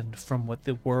understand from what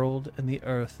the world and the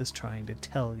earth is trying to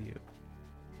tell you.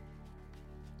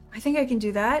 I think I can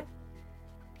do that.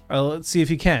 Let's see if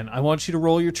you can. I want you to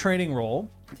roll your training roll.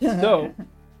 So,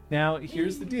 now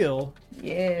here's the deal.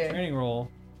 Yeah. Training roll.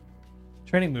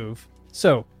 Training move.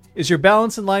 So, is your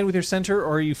balance in line with your center,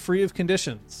 or are you free of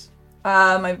conditions?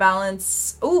 My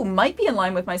balance, might be in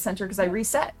line with my center because I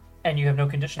reset. And you have no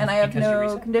conditions. And I have because you no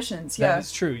reset. conditions. That Yeah.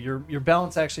 is true. Your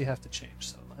balance actually have to change.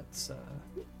 So let's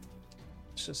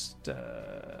just.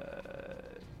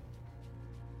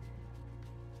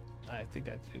 I think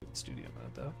I have to do it in studio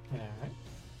mode though. All right.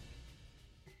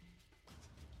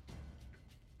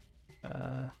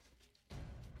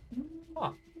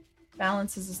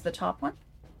 Balances is the top one.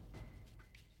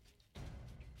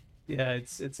 Yeah,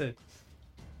 it's a.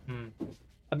 Hmm.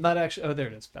 I'm not actually. Oh, there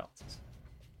it is. Balances.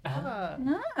 Ah.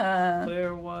 Ah.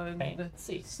 Player one.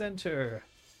 Fancy. Center.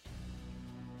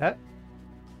 That.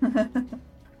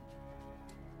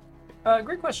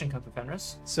 Great question, Cup of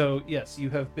Fenris. So yes, you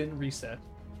have been reset.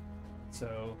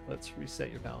 So let's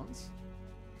reset your balance.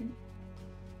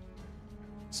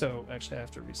 So actually, I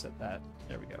have to reset that.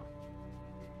 There we go.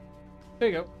 There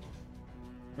you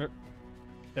go.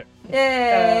 There.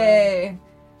 Yay!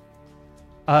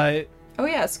 Oh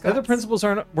yes. The other principals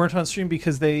weren't on stream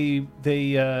because they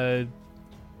We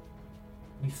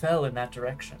fell in that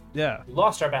direction. yeah. We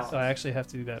lost our balance. So I actually have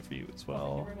to do that for you as Thank you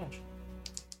well. very much.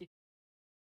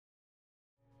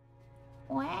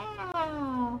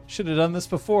 Wow. Should have done this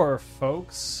before,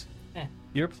 folks. Eh.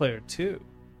 You're player 2.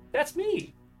 That's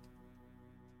me.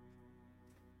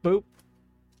 Boop.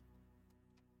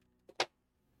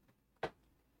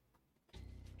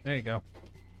 There you go.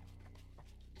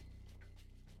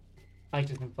 I like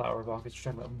to think Flower of August is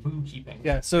talking about boo keeping.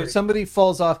 Yeah, so if somebody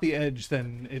falls off the edge,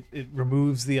 then it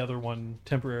removes the other one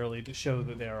temporarily to show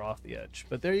that they are off the edge.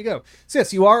 But there you go. So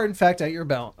yes, you are in fact at your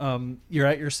you're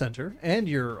at your center, and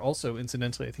you're also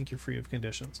incidentally, I think you're free of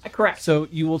conditions. Correct. So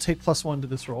you will take +1 to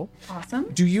this roll.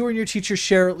 Awesome. Do you and your teacher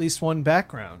share at least one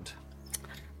background?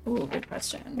 Ooh, good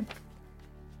question.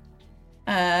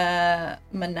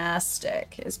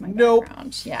 Monastic is my Nope.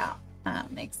 background. Yeah,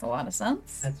 makes a lot of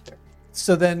sense. That's fair.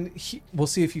 So then we'll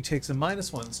see if you take some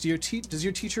 -1s. Does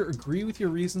your teacher agree with your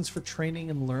reasons for training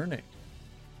and learning?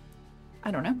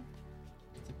 I don't know.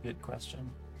 That's a good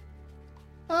question.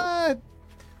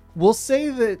 We'll say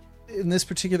that in this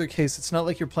particular case, it's not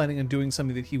like you're planning on doing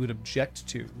something that he would object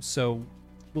to. So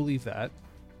we'll leave that.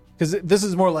 Because this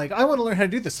is more like, I want to learn how to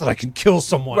do this so that I can kill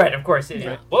someone. Right, of course.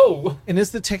 Yeah. Whoa! And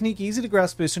is the technique easy to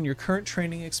grasp based on your current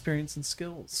training, experience, and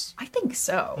skills? I think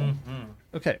so. Mm-hmm.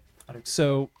 Okay.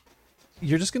 So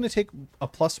you're just going to take a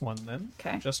 +1 then.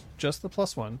 Okay. Just the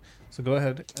 +1. So go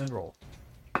ahead and roll.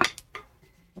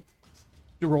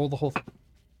 You roll the whole thing.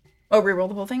 Oh, reroll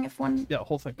the whole thing if one. Yeah,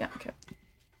 whole thing. Yeah. Okay.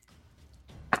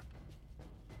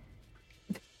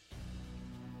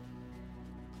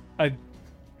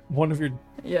 One of your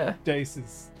Yeah. dice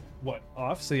is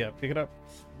off? So yeah, pick it up.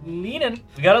 Leaning.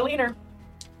 We got a leaner.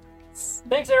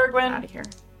 Thanks, Eric Out Gwen. of here.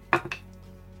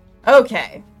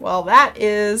 Okay. Well, that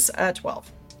is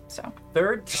 12. So.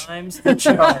 Third time's the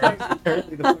charm.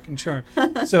 Apparently the fucking charm.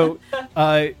 So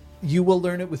you will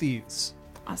learn it with ease.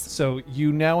 Awesome. So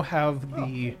you now have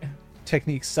the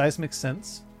technique seismic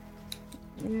sense.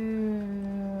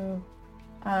 Ooh.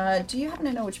 Do you happen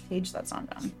to know which page that's on,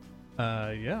 Don?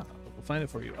 Yeah, we'll find it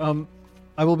for you.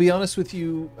 I will be honest with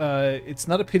you. It's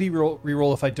not a pity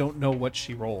reroll if I don't know what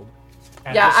she rolled.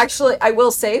 And Yeah, this- actually, I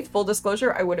will say, full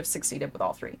disclosure, I would have succeeded with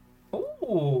all three.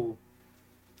 Ooh.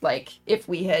 Like, if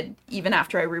we had, even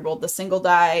after I rerolled the single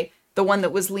die, the one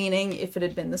that was leaning, if it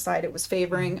had been the side it was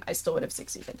favoring, I still would have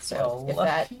succeeded. So, Well, if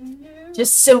that, lucky you.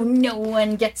 just so no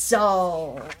one gets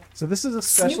all. So this is a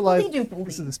specialized. Snoopily-doopily.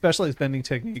 This is a specialized bending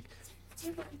technique.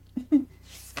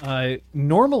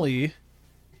 Normally,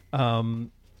 It's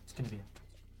gonna be.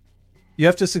 you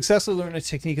have to successfully learn a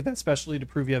technique of that specialty to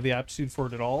prove you have the aptitude for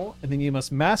it at all, and then you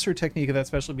must master a technique of that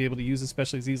specialty to be able to use it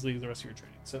specially as easily as the rest of your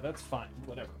training. So that's fine,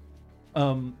 whatever.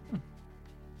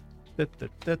 Is it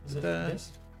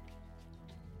this?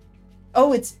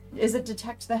 Oh, is it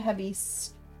detect the heavy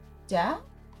step?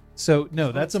 So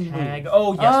no, that's a move. Tag.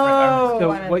 Oh yes. Right.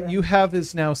 So I what remember. you have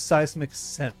is now seismic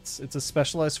sense. It's a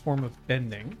specialized form of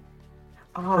bending.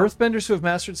 Oh, Earthbenders who have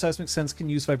mastered seismic sense can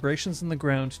use vibrations in the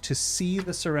ground to see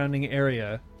the surrounding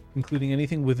area, including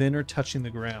anything within or touching the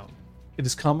ground. It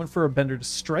is common for a bender to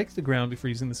strike the ground before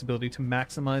using this ability to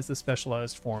maximize the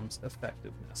specialized form's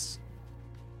effectiveness.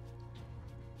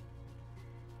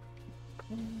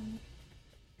 There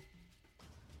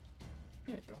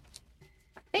you go.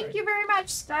 thank you very much,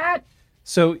 Stat.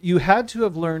 So you had to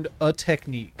have learned a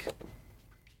technique.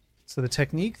 So the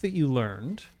technique that you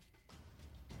learned.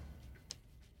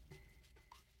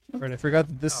 Right, I forgot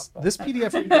that this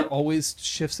PDF reader always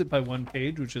shifts it by one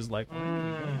page, which is like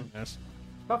yes.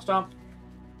 Stop stomp.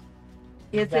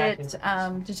 Is Back it is-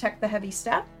 detect the heavy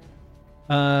step?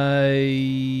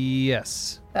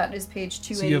 Yes. That is page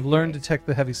 280. So you have learned detect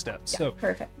the heavy steps. Yeah, So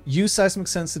perfect. use seismic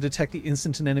sense to detect the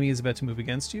instant an enemy is about to move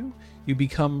against you. You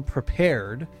become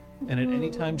prepared, and at any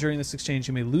time during this exchange,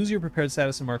 you may lose your prepared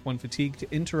status and mark 1 fatigue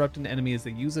to interrupt an enemy as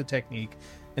they use a technique,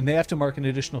 and they have to mark an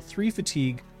additional 3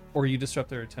 fatigue, or you disrupt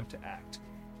their attempt to act,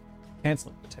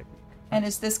 canceling the technique. And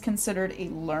is this considered a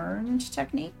learned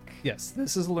technique? Yes,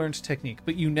 this is a learned technique,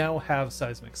 but you now have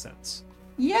seismic sense.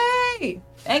 Yay!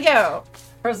 Thank you.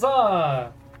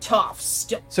 Huzzah! Tough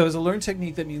stuff. So as a learned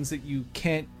technique, that means that you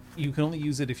can only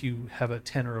use it if you have a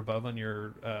 10 or above on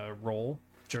your roll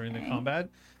during the combat,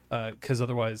 because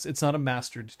otherwise it's not a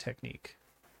mastered technique.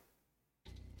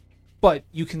 But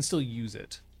you can still use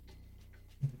it.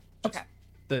 Okay.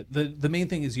 The main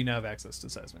thing is you now have access to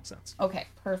seismic sense. Okay,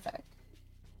 perfect.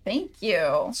 Thank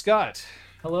you. Scott.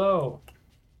 Hello.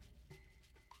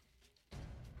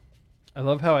 I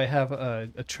love how I have a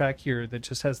track here that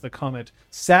just has the comment,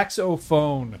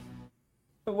 saxophone.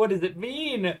 What does it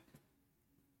mean?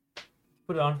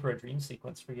 Put it on for a dream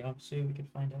sequence for Yamsu. We could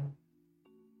find out.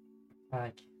 I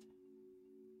can't.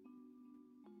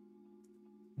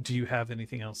 Do you have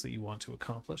anything else that you want to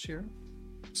accomplish here?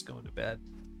 Just going to bed.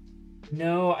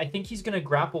 No, I think he's gonna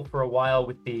grapple for a while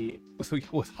with the.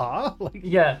 With Ha? Like,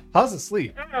 Yeah. Ha's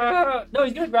asleep. No,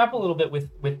 he's gonna grapple a little bit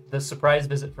with the surprise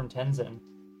visit from Tenzin,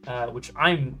 which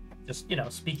I'm just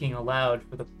speaking aloud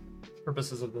for the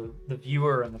purposes of the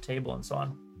viewer and the table and so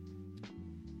on.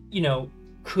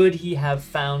 Could he have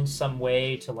found some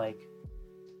way to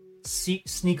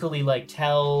sneakily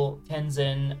tell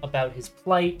Tenzin about his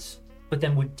plight? But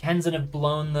then would Tenzin have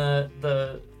blown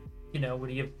would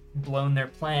he have blown their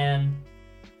plan?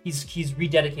 He's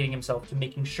rededicating himself to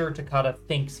making sure Takata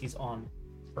thinks he's on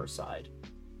her side.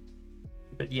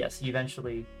 But yes, he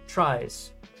eventually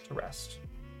tries to rest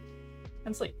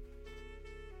and sleep.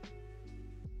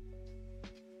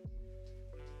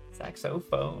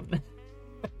 Saxophone.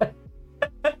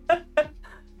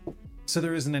 So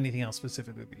there isn't anything else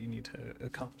specifically that you need to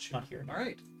accomplish. Not here. All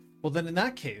right. Well, then in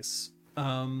that case,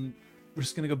 we're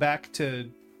just going to go back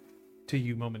to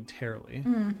you momentarily.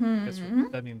 Mm-hmm. Guess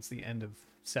that means the end of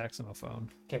saxophone.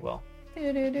 Okay, well,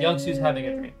 Youngsu's having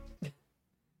a dream.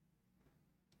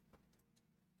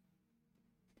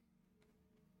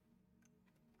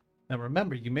 Now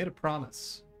remember, you made a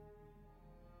promise.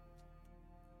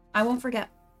 I won't forget.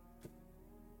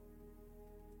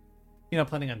 You're not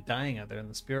planning on dying out there in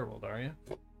the spirit world, are you?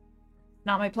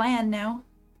 Not my plan, no.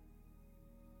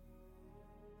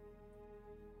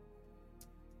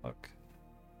 Look.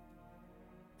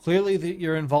 Clearly that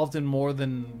you're involved in more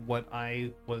than what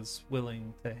I was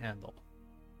willing to handle.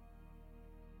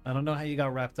 I don't know how you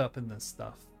got wrapped up in this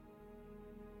stuff.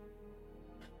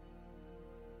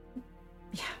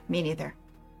 Yeah, me neither.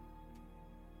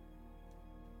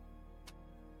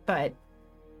 But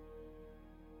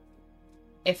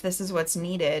if this is what's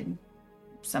needed,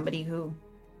 somebody who,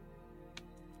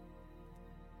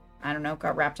 I don't know,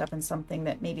 got wrapped up in something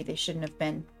that maybe they shouldn't have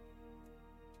been,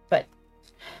 but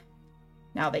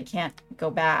now they can't go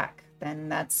back, then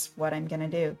that's what I'm gonna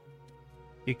do.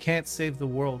 You can't save the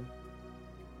world.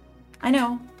 I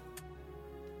know.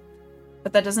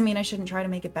 But that doesn't mean I shouldn't try to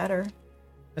make it better.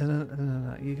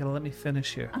 No. You gotta let me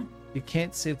finish here. You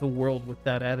can't save the world with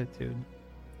that attitude.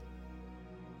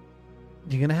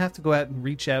 You're gonna have to go out and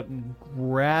reach out and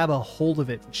grab a hold of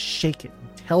it and shake it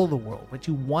and tell the world what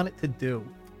you want it to do.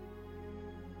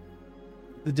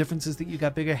 The difference is that you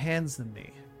got bigger hands than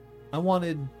me. I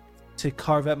wanted to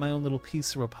carve out my own little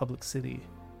piece of Republic City.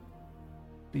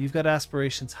 But you've got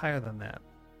aspirations higher than that.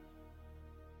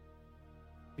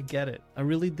 I get it. I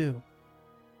really do.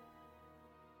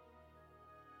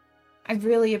 I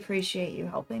really appreciate you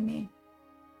helping me.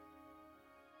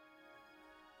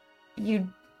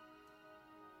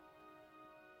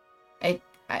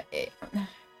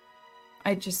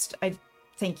 I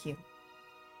thank you.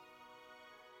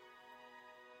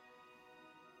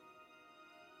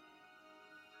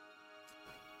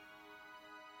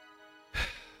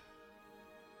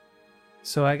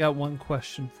 So I got one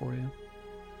question for you.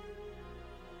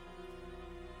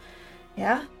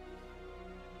 Yeah?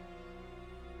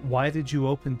 Why did you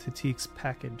open Tatik's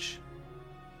package?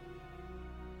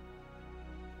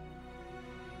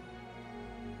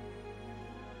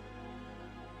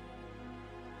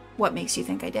 What makes you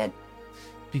think I did?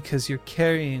 Because you're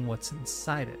carrying what's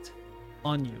inside it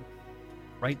on you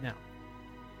right now.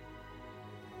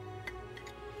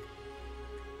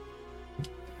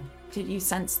 Did you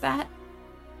sense that?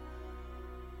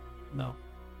 No.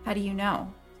 How do you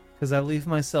know? Because I leave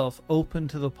myself open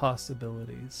to the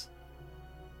possibilities.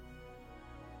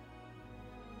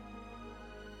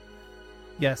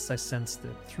 Yes, I sensed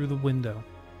it through the window.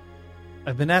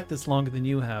 I've been at this longer than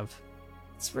you have.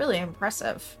 It's really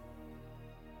impressive.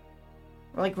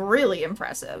 Like, really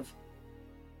impressive.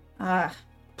 I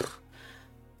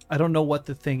don't know what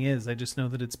the thing is. I just know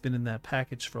that it's been in that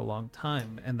package for a long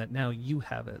time and that now you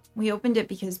have it. We opened it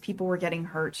because people were getting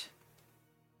hurt.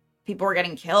 People were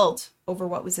getting killed over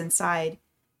what was inside.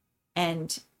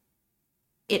 And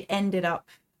it ended up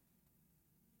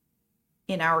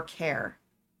in our care.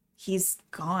 He's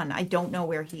gone. I don't know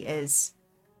where he is.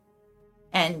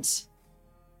 And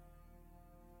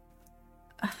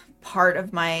part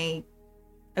of my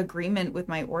agreement with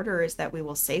my order is that we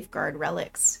will safeguard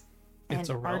relics and It's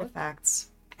a relic? artifacts.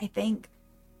 I think.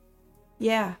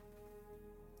 Yeah.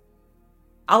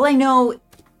 All I know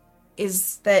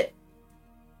is that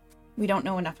we don't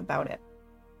know enough about it.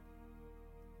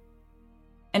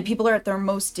 And people are at their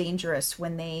most dangerous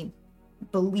when they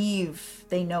believe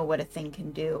they know what a thing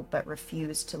can do, but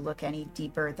refuse to look any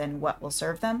deeper than what will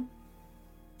serve them.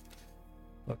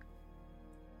 Look,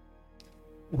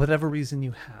 whatever reason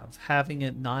you have, having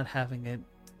it, not having it,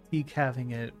 Teak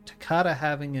having it, Takata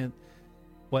having it,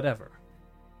 whatever.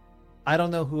 I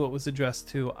don't know who it was addressed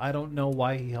to. I don't know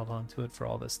why he held on to it for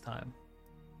all this time.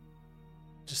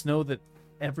 Just know that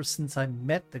ever since I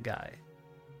met the guy,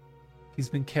 he's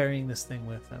been carrying this thing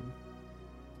with him,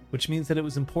 which means that it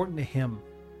was important to him.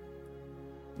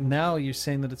 Now you're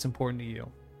saying that it's important to you.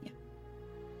 Yeah,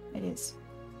 it is.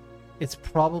 It's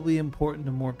probably important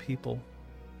to more people,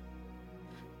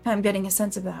 I'm getting a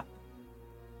sense of that.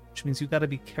 which means you got to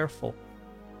be careful.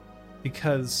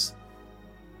 Because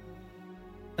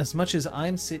as much as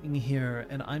I'm sitting here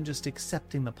and I'm just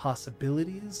accepting the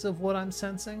possibilities of what I'm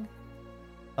sensing,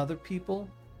 other people,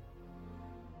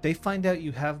 they find out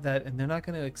you have that and they're not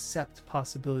going to accept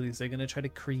possibilities. They're going to try to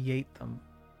create them.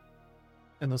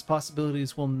 And those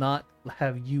possibilities will not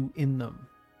have you in them.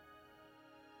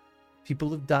 People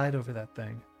have died over that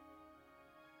thing.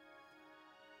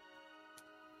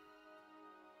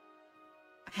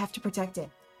 I have to protect it.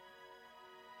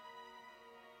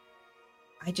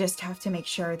 I just have to make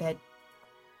sure that it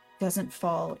doesn't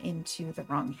fall into the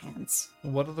wrong hands.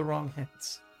 What are the wrong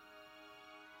hands?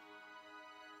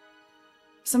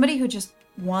 Somebody who just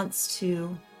wants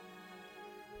to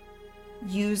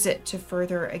use it to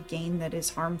further a gain that is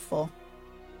harmful.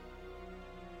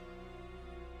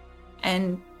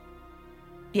 And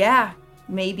yeah,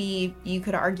 maybe you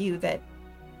could argue that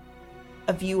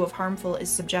a view of harmful is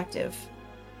subjective.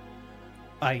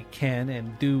 I can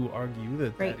and do argue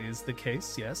that Right. that is the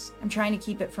case, yes. I'm trying to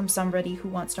keep it from somebody who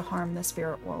wants to harm the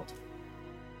spirit world.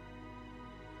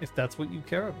 If that's what you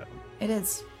care about, It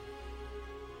is.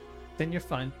 then you're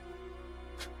fine.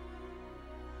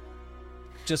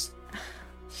 Just,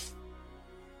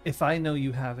 if I know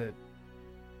you have it,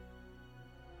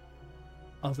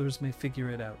 others may figure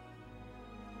it out.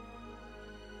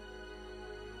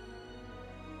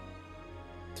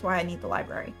 That's why I need the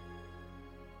library.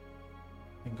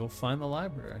 And go find the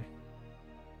library.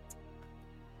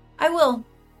 I will.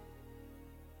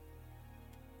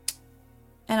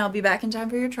 And I'll be back in time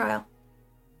for your trial.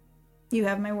 You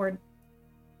have my word.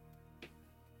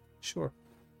 Sure.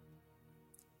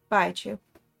 Bye, Chu.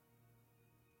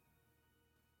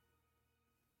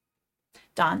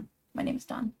 Don. My name is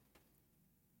Don.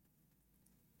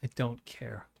 I don't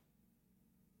care.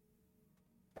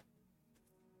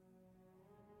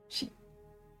 She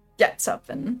gets up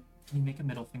and Can you make a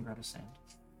middle finger out of sand?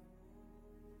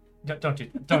 Don't do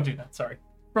that. Don't do that. Sorry.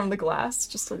 from the glass,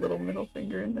 just a little middle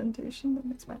finger indentation. That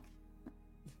makes my...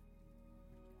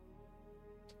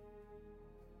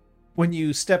 When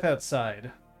you step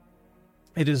outside,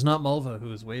 it is not Mulva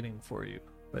who is waiting for you,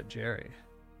 but Jerry.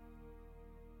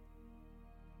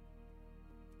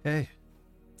 Hey,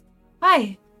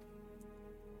 Hi.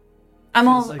 I'm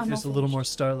all. feels like I'm there's a all little finished. more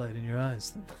starlight in your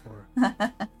eyes than before.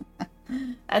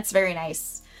 That's very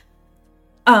nice.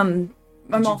 Did I'm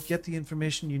you all. get the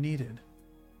information you needed?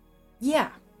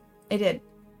 Yeah, I did.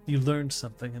 You learned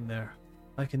something in there.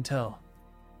 I can tell.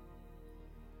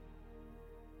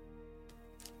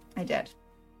 I did.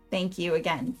 Thank you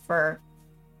again for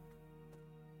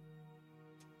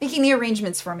making the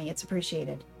arrangements for me. It's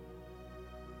appreciated.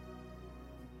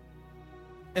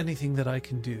 Anything that I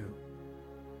can do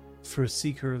for a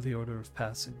seeker of the Order of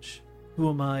Passage. Who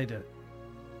am I to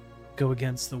go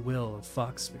against the will of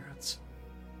fox spirits?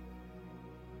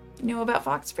 You know about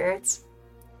fox spirits?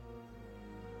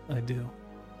 I do.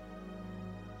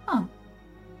 Huh.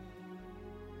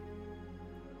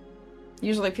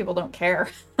 Usually people don't care.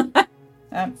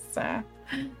 That's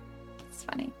it's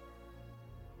funny.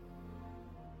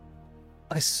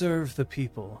 I serve the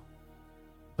people,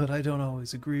 but I don't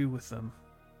always agree with them.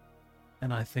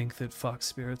 And I think that fox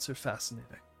spirits are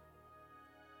fascinating.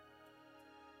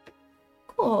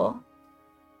 Cool.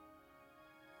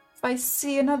 If I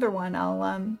see another one,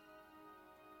 I'll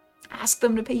ask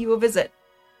them to pay you a visit.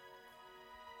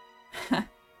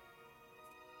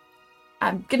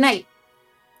 Good night,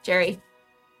 Jerry.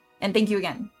 And thank you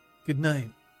again. Good night,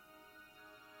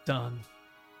 Don.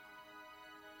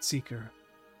 Seeker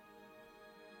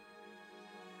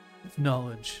of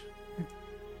knowledge.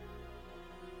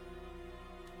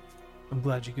 I'm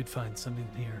glad you could find something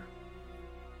here.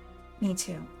 Me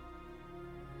too.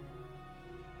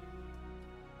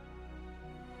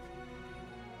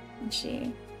 And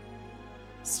she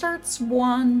starts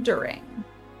wandering.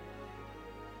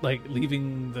 Like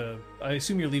leaving the... I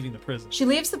assume you're leaving the prison. She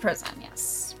leaves the prison,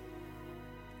 yes.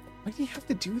 Why do you have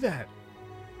to do that?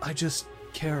 I just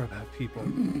care about people.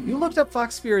 You looked up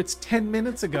fox spirits 10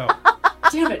 minutes ago.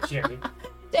 Damn it, Jerry.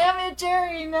 Damn it,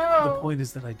 Jerry, no! The point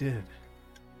is that I did.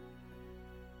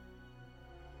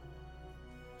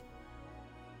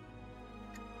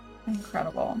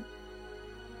 Incredible.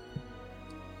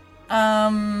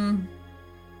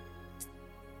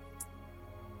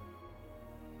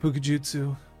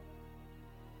 Pukajutsu,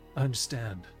 I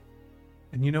understand.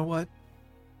 And you know what?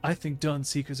 I think Dawn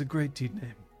Seeker's a great deed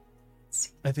name.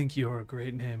 I think you're a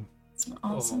great name. It's an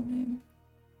awesome name.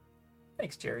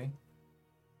 Thanks, Jerry.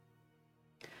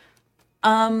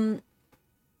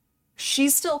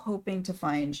 She's still hoping to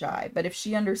find Jai, but if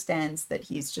she understands that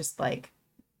he's just like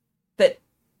that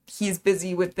he's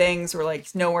busy with things or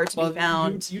like nowhere to be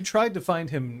found. You tried to find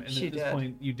him, and She at this did.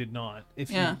 point you did not. If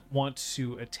Yeah. you want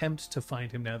to attempt to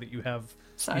find him now that you have the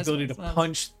Size ability to makes sense.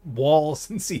 punch walls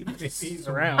and see if he's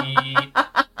around, Sweet.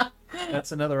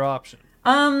 that's another option.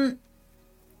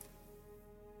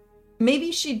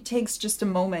 Maybe she takes just a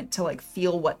moment to like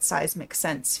feel what seismic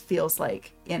sense feels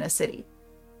like in a city.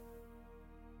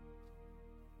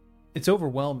 It's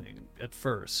overwhelming at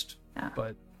first, Yeah.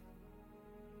 but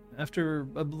after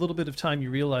a little bit of time you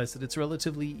realize that it's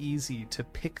relatively easy to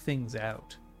pick things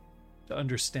out, to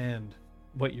understand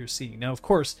what you're seeing. Now, of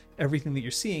course, everything that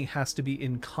you're seeing has to be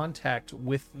in contact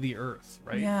with the earth,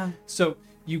 right? Yeah. So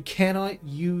you cannot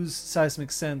use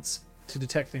seismic sense to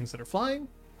detect things that are flying.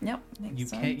 Yep. Makes You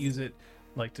sense. can't use it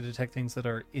like to detect things that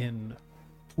are in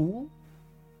pool,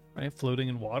 right? Floating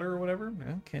in water or whatever.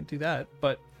 Yeah, can't do that.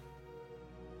 But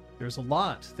there's a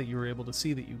lot that you were able to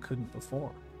see that you couldn't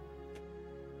before.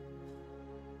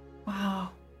 Wow.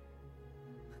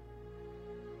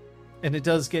 And it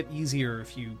does get easier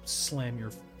if you slam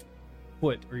your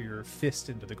foot or your fist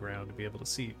into the ground to be able to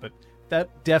see. But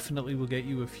that definitely will get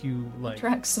you a few like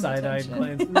Attract some side-eyed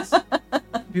attention. glances.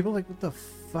 People are like, what the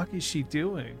fuck is she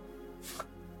doing?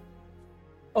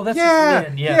 Oh, that's Yeah,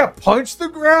 Lynn, yeah, punch the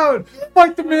ground,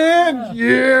 fight the man,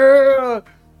 yeah.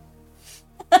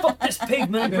 Fuck this pigman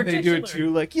in And then they do it particular.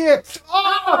 too, like, yeah.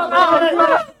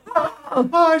 Oh, oh,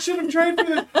 I should have trained for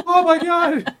this. Oh my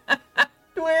god.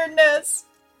 Weirdness.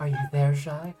 Are you there,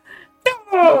 Shy?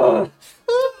 Love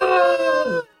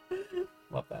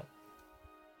Love that.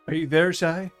 Are you there,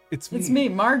 Shy? It's me. It's me,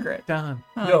 Margaret. Don.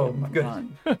 No, my good.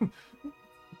 God.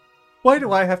 Why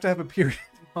do I have to have a period?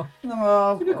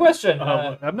 Oh, Good question.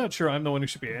 I'm not sure I'm the one who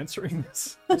should be answering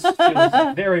this. This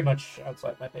feels very much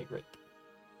outside my pay grade.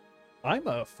 I'm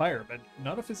a fireman,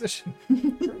 not a physician.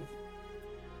 True.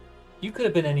 You could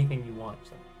have been anything you want.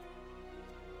 So.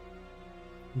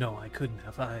 No, I couldn't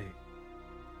have. I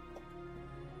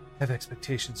have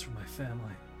expectations from my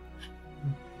family.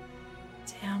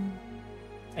 damn.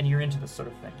 And you're into this sort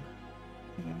of thing.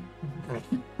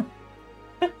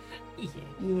 Yeah.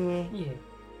 Yeah. Yeah.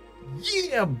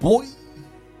 Yeah, boy.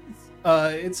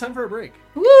 It's time for a break.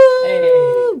 Woo!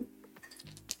 Hey.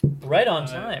 Right on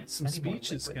time. Some I need more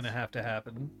speech is liquids. gonna have to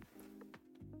happen.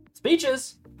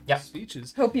 Speeches. Yeah.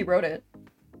 Speeches. Hope you wrote it.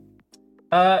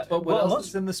 But what well, else most-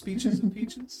 is in the speeches and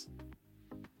peaches?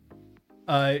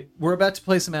 We're about to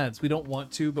play some ads. We don't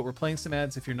want to, but we're playing some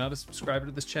ads if you're not a subscriber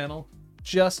to this channel,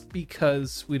 just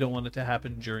because we don't want it to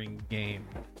happen during game.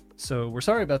 So we're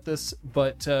sorry about this,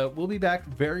 but we'll be back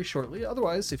very shortly.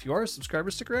 Otherwise, if you are a subscriber,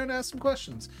 stick around and ask some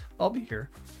questions. I'll be here.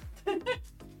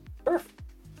 Perfect.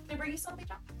 Can I bring you something,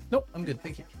 John? Nope, I'm good.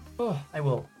 Thank you. Oh, I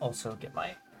will also get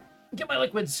my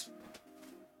liquids.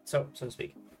 So to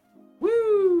speak.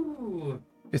 Woo!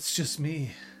 It's just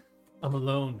me. I'm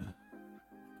alone.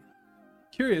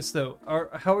 Curious though,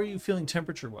 how are you feeling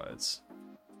temperature-wise?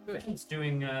 Good. Ben's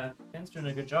doing a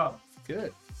good job.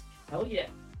 Good. Hell yeah.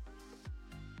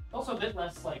 Also a bit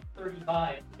less like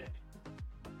 35 today.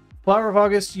 Flower of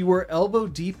August, you were elbow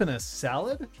deep in a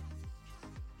salad?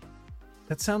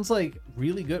 That sounds like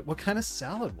really good. What kind of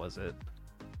salad was it?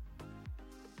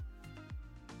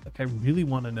 Like, I really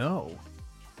want to know.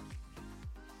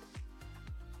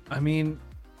 I mean,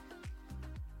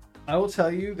 I will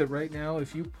tell you that right now,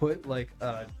 if you put like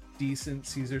a decent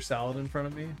Caesar salad in front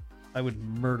of me, I would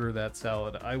murder that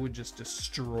salad. I would just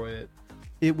destroy it.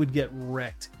 It would get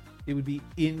wrecked. It would be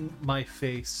in my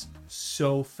face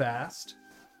so fast.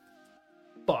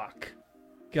 Fuck.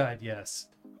 God, yes.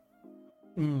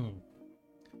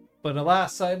 But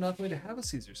alas, I'm not going to have a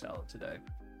Caesar salad today.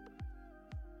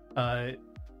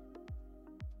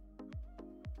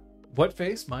 What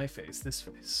face? My face. This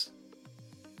face.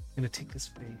 I'm gonna take this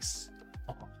face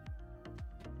off.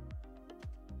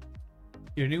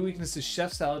 Your new weakness is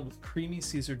chef salad with creamy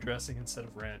Caesar dressing instead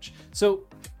of ranch. So,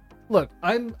 look,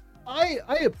 I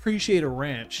appreciate a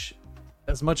ranch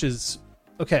as much as...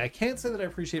 Okay, I can't say that I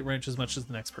appreciate ranch as much as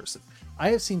the next person. I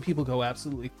have seen people go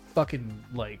absolutely fucking,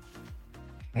 like,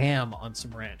 ham on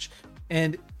some ranch.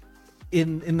 And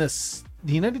in the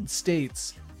United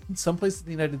States, in some places in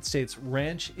the United States,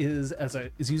 ranch is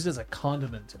used as a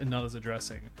condiment and not as a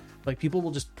dressing. Like, people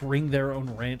will just bring their own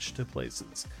ranch to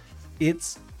places.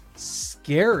 It's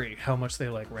scary how much they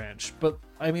like ranch. But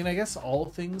I mean, I guess all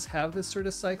things have this sort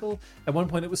of cycle. At one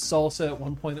point it was salsa, at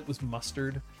one point it was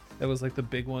mustard. That was like the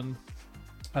big one.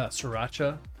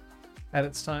 Sriracha at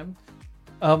its time.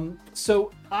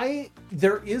 So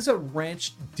there is a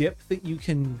ranch dip that you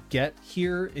can get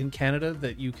here in Canada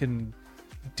that you can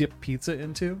dip pizza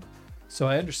into. So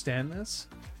I understand this.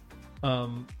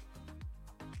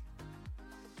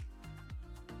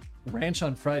 Ranch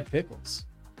on fried pickles.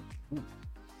 Ooh.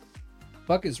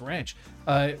 Fuck is ranch?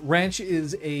 Ranch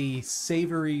is a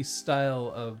savory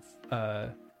style of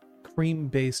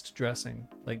cream-based dressing,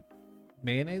 like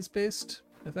mayonnaise-based,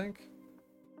 I think.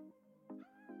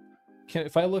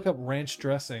 If I look up ranch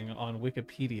dressing on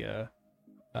Wikipedia,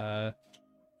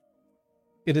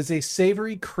 it is a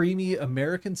savory, creamy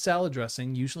American salad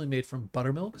dressing, usually made from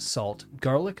buttermilk, salt,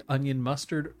 garlic, onion,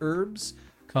 mustard, herbs,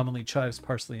 commonly chives,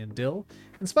 parsley, and dill,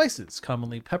 and spices,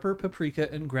 commonly pepper, paprika,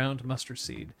 and ground mustard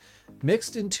seed,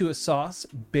 mixed into a sauce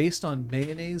based on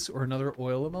mayonnaise or another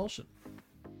oil emulsion.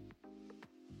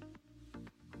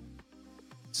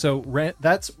 So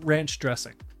that's ranch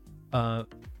dressing.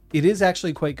 It is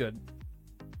actually quite good,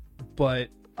 but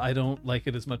I don't like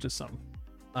it as much as some.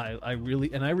 I really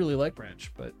like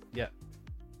ranch, but yeah.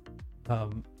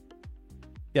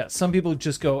 Yeah, some people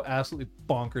just go absolutely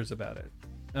bonkers about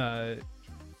it.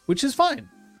 Which is fine.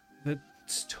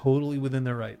 That's totally within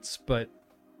their rights, but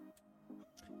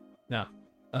no.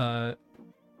 I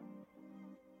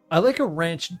like a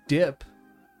ranch dip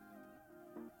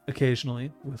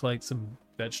occasionally with like some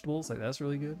vegetables. Like, that's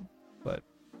really good. But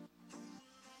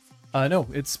no,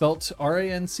 it's spelt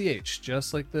R-A-N-C-H,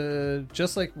 just like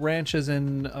ranch as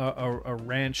in a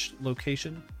ranch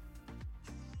location.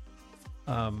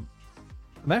 I'm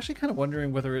actually kind of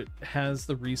wondering whether it has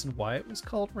the reason why it was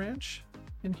called ranch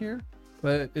in here,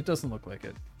 but it doesn't look like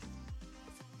it.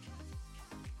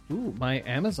 Ooh, my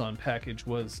Amazon package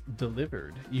was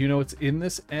delivered. You know what's in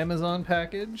this Amazon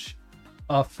package?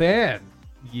 A fan.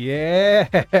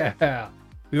 Yeah.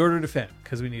 We ordered a fan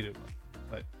because we needed one.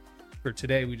 But for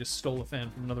today, we just stole a fan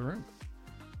from another room.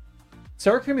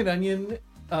 Sour cream and onion.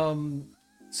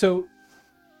 So,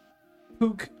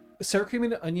 Pook, sour cream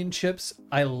and onion chips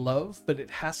I love, but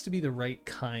it has to be the right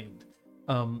kind.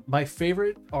 My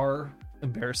favorite are,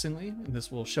 embarrassingly, and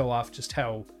this will show off just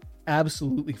how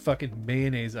absolutely fucking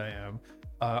mayonnaise I am,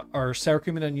 are sour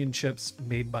cream and onion chips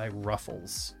made by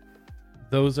Ruffles.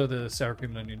 Those are the sour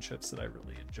cream and onion chips that I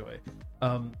really enjoy.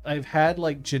 I've had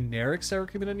like generic sour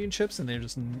cream and onion chips, and they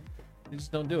just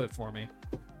don't do it for me.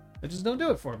 They just don't do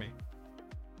it for me.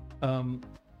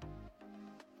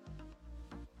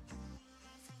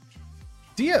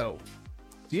 Dio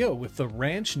with the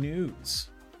ranch news.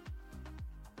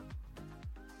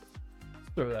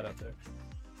 Throw that up there.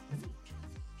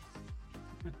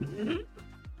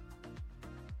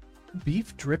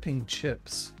 Beef dripping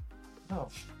chips. Oh.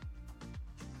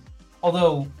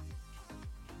 Although,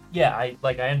 yeah, I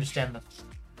understand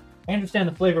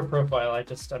the flavor profile. I'm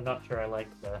not sure I like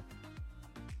the.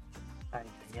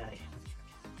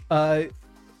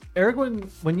 Eric,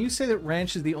 when you say that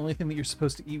ranch is the only thing that you're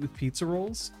supposed to eat with pizza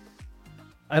rolls,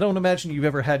 I don't imagine you've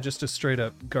ever had just a straight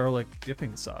up garlic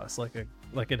dipping sauce like an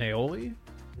aioli.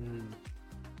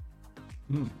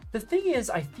 The thing is,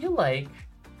 I feel like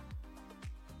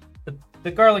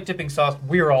the garlic dipping sauce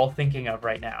we're all thinking of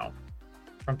right now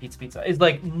from Pizza is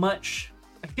like much.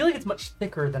 I feel like it's much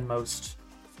thicker than most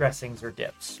dressings or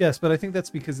dips. Yes, but I think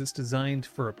that's because it's designed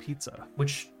for a pizza.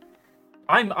 Which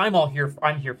I'm here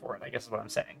for it, I guess is what I'm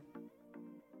saying.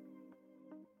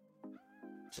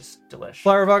 Just delish.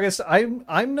 Flower of August,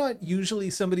 I'm not usually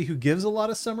somebody who gives a lot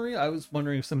of summary. I was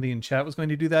wondering if somebody in chat was going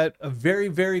to do that. A very,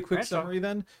 very quick Right, summary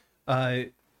then.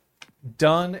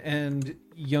 Don and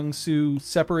Youngsu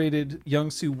separated.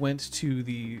 Youngsu went to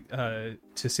the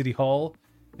to City Hall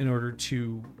in order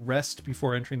to rest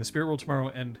before entering the spirit world tomorrow,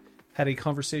 and had a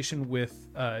conversation with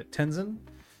Tenzin,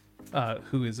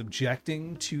 who is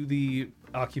objecting to the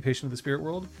occupation of the spirit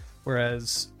world,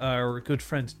 whereas our good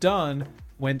friend Don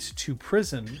went to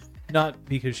prison, not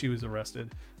because she was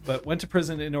arrested, but went to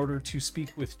prison in order to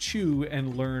speak with Chu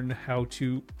and learn how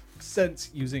to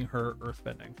sense using her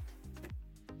earthbending.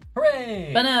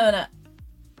 Hooray! Banana.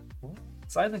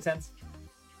 Seismic sense.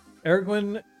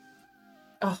 Aragorn,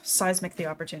 Oh, seismic the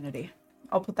opportunity.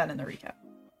 I'll put that in the recap.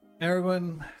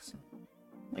 Aragorn,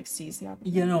 Like seize the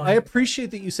opportunity. You know, I appreciate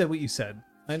that you said what you said.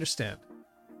 I understand.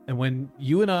 And when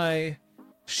you and I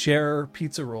share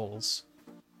pizza rolls,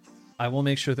 I will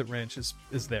make sure that ranch is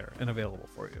there and available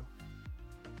for you.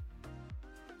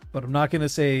 But I'm not going to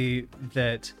say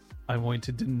that I'm going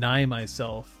to deny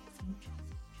myself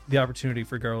the opportunity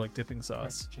for garlic dipping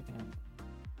sauce. chicken.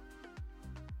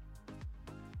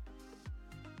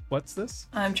 What's this?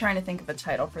 I'm trying to think of a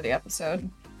title for the episode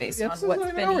based The on episode's what's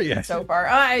not been even over eaten yet. so far.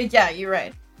 Yeah, you're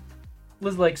right.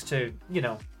 Liz likes to,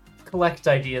 collect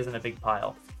ideas in a big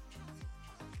pile.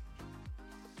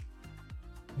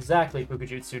 Exactly,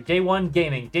 Pukajutsu. Day 1,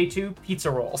 gaming. Day 2, pizza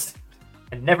rolls.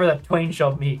 And never that twain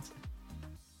shall meet.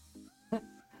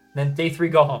 Then day 3,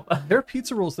 go home. There are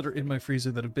pizza rolls that are in my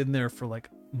freezer that have been there for like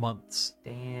months.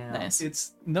 Damn. Nice.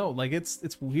 It's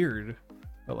weird,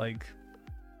 but like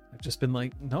I've just been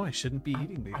like, no, I shouldn't be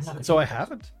eating these, not gonna and so eat I those.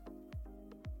 haven't.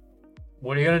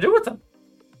 What are you gonna do with them?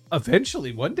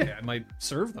 Eventually, one day, I might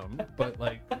serve them, but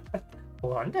like,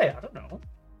 One day, I don't know.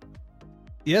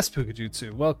 yes,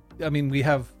 Pukajutsu. Well, I mean, we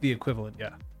have the equivalent,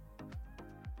 yeah.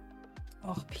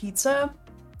 Oh, pizza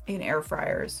in air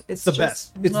fryers. It's The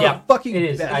just, best. It's Ugh. Yeah, the fucking it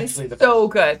is best. actually the so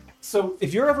good. So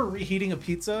if you're ever reheating a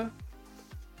pizza,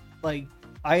 like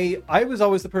I was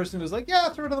always the person who was like, yeah,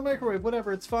 throw it in the microwave,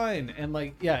 whatever, it's fine. And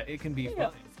like, yeah, it can be Yeah.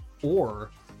 fine.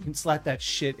 Or you can slap that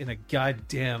shit in a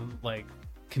goddamn like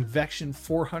convection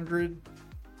 400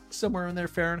 somewhere in there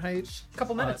Fahrenheit.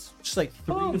 Couple minutes. Just like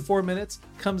 3 to Boom. 4 minutes,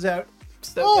 comes out.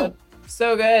 So Oh! good.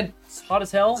 So good. It's hot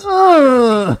as hell.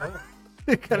 Gotta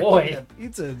Boy. get that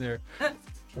pizza in there.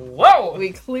 Whoa!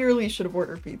 We clearly should have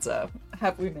ordered pizza.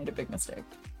 Have we made a big mistake?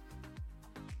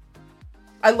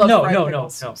 I love No, fried no,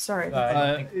 pickles. no. Sorry. I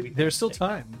don't think we There's still made a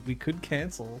time. We could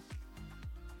cancel.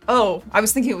 Oh, I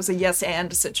was thinking it was a yes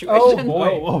and situation. Oh, boy.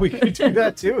 Oh, well, we could do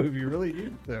that too if you really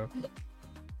need to.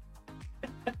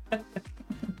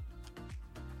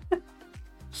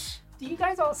 Do you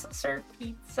guys also serve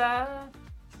pizza?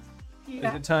 Is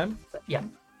it time Yeah.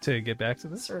 to get back to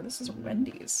this? Sir, this is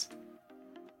Wendy's.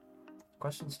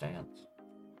 Question stands.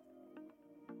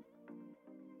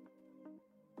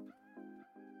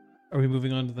 Are we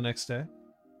moving on to the next day?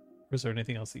 Or is there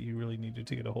anything else that you really needed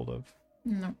to get a hold of?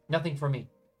 No. Nothing for me.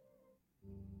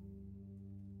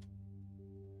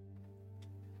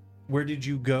 Where did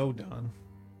you go, Don?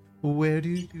 Where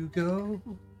did you go?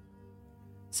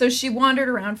 So she wandered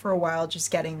around for a while,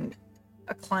 just getting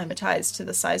acclimatized to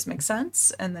the seismic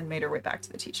sense, and then made her way back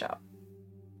to the tea shop.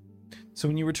 So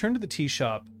when you return to the tea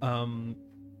shop,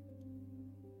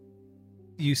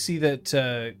 you see that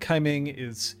Kaiming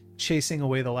is chasing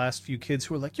away the last few kids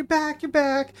who are like, "You're back, you're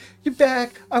back, you're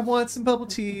back. I want some bubble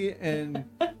tea." And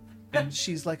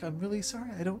she's like, "I'm really sorry.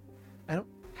 I don't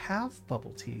have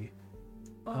bubble tea.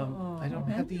 I don't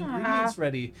have the ingredients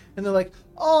ready." And they're like,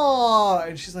 "Oh,"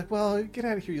 and she's like, "Well, get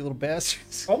out of here, you little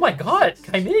bastards." Oh my god,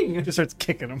 Kaiming! Just starts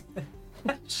kicking them.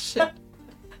 Shit.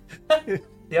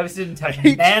 They obviously didn't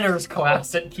have manners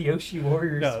class at Kyoshi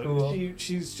Warrior No, School.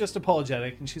 she's just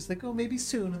apologetic, and she's like, "Oh, maybe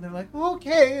soon." And they're like,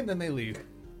 "Okay," and then they leave.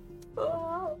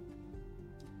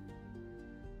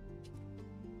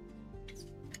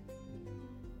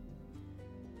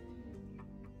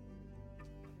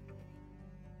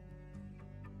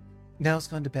 Now it's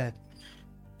gone to bed.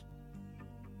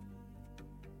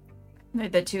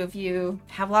 Did the two of you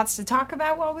have lots to talk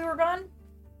about while we were gone?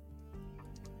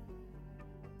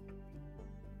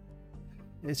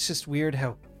 It's just weird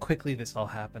how quickly this all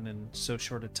happened in so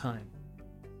short a time.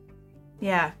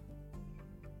 Yeah.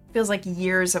 Feels like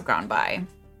years have gone by.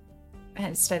 And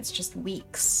instead it's just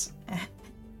weeks.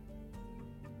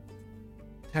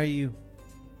 How are you?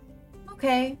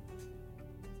 Okay.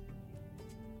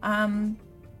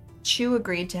 Chu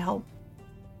agreed to help.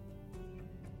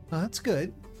 Oh, that's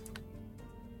good.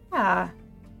 Yeah.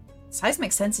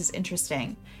 Seismic sense is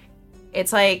interesting.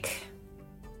 It's like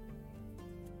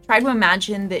try to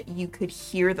imagine that you could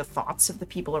hear the thoughts of the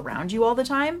people around you all the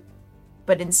time,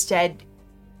 but instead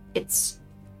it's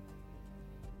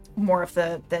more of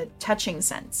the touching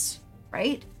sense,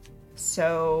 right?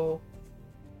 So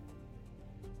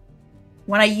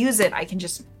when I use it, I can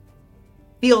just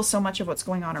feel so much of what's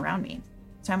going on around me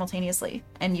simultaneously,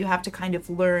 and you have to kind of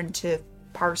learn to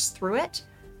parse through it.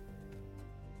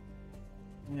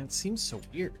 Yeah, it seems so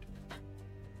weird.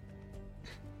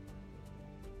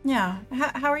 Yeah.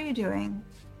 How are you doing?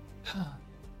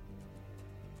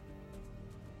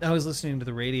 I was listening to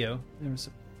the radio. There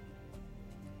was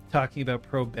talking about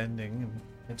pro bending, and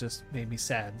it just made me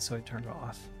sad, so I turned it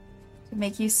off. To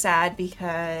make you sad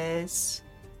because...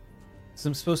 So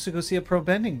I'm supposed to go see a pro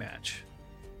bending match.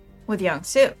 With Young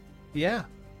Soo. Yeah.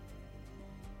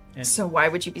 And so why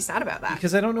would you be sad about that?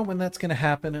 because I don't know when that's going to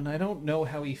happen, and I don't know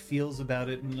how he feels about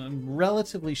it, and I'm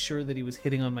relatively sure that he was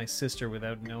hitting on my sister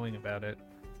without knowing about it.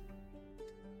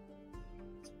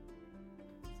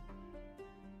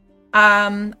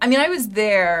 I mean, I was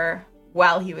there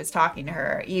while he was talking to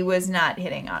her. He was not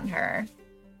hitting on her.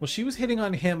 Well, she was hitting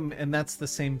on him, and that's the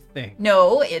same thing.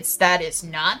 No, that is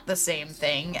not the same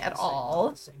thing at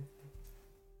all.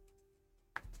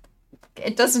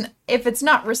 It doesn't, if it's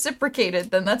not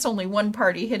reciprocated, then that's only one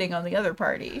party hitting on the other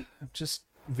party. I'm just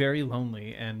very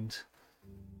lonely, and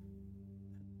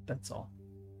that's all.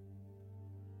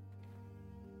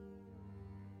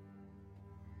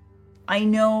 I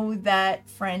know that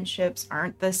friendships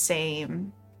aren't the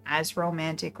same as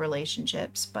romantic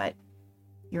relationships, but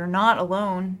you're not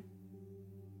alone.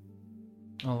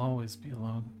 I'll always be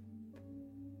alone.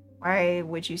 Why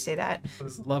would you say that?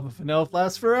 Because the love of an elf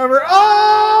lasts forever.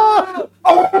 Oh!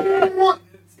 Oh!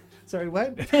 Sorry,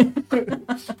 what?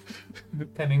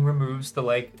 Penning removes the,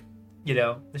 like, you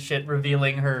know, the shit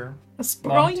revealing her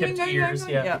long-tipped ears.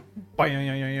 Yeah.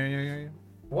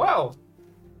 Wow.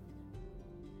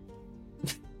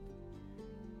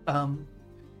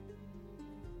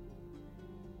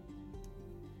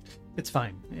 It's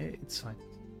fine. It's fine.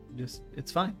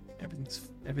 It's fine.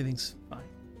 Everything's fine.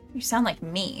 You sound like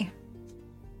me.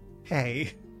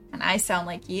 Hey. And I sound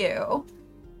like you.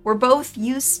 We're both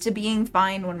used to being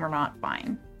fine when we're not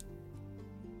fine.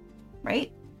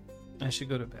 Right? I should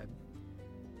go to bed.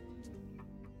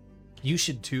 You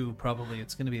should too, probably.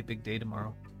 It's going to be a big day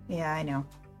tomorrow. Yeah, I know.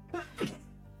 Do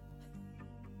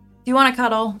you want to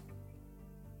cuddle?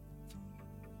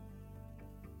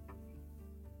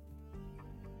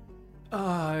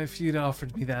 If you'd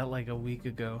offered me that like a week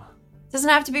ago. It doesn't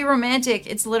have to be romantic.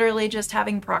 It's literally just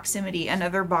having proximity,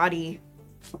 another body.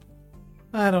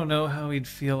 I don't know how he'd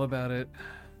feel about it.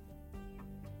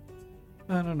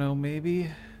 I don't know, maybe.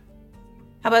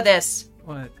 How about this?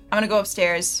 What? I'm gonna go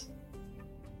upstairs.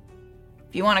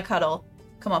 If you want to cuddle,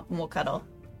 come up and we'll cuddle.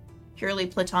 Purely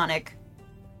platonic.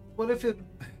 What if it...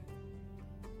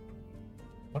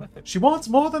 She wants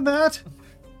more than that?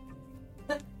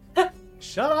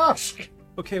 Shut up!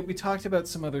 Okay, we talked about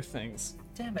some other things.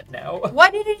 Damn it now.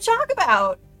 What did you talk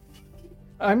about?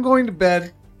 I'm going to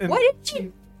bed. And What did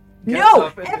you... gets No!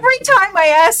 up and- Every time I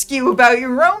ask you about your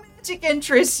romantic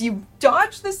interests, you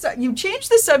dodge you change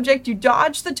the subject, you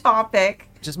dodge the topic.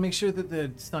 Just make sure that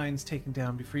the sign's taken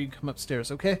down before you come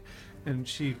upstairs, okay? And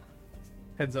she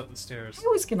heads up the stairs. I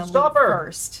was gonna Stop leave her.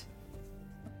 first.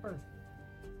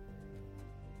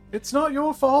 It's not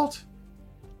your fault.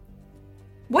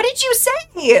 What did you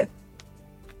say?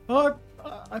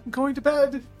 I'm going to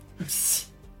bed.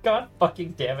 God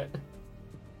fucking damn it.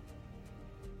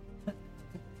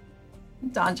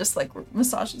 Dawn just like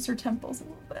massages her temples a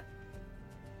little bit.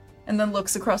 And then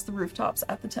looks across the rooftops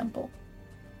at the temple.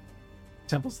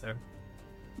 Temple's there.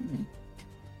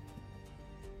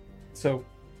 So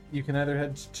you can either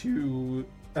head to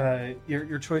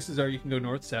your choices are you can go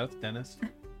north, south, Dennis.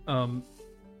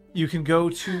 You can go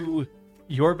to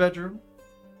your bedroom.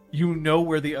 You know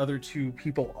where the other two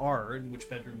people are and which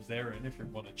bedrooms they're in if you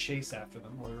want to chase after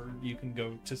them, or you can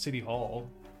go to City Hall.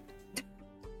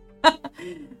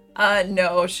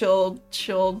 No,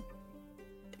 she'll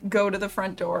go to the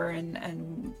front door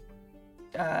and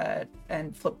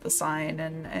flip the sign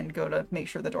and go to make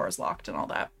sure the door is locked and all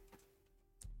that.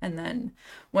 And then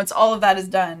once all of that is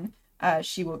done,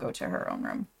 she will go to her own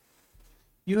room.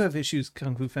 You have issues,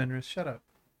 Kung Fu Fenris. Shut up.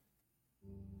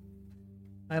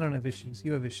 I don't have issues.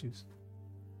 You have issues.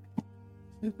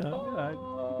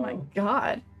 Oh my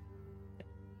god.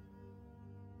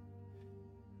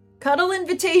 Cuddle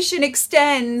invitation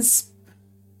extends,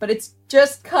 but it's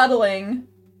just cuddling.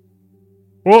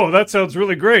 Whoa, that sounds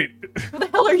really great. Who the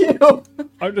hell are you?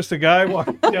 I'm just a guy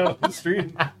walking down the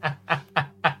street.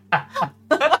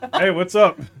 Hey, what's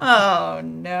up? Oh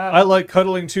no. I like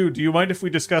cuddling too. Do you mind if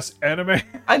we discuss anime?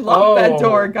 I locked that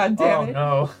door, god damn it.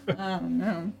 No. Oh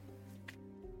no.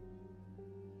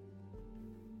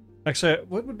 Actually,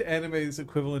 what would anime's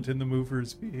equivalent in the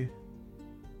movers be?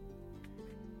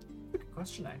 Good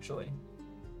question, actually.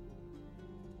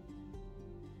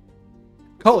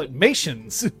 Call it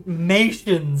Mations.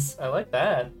 Nations. I like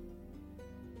that.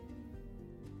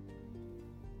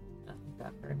 I like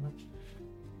that very much.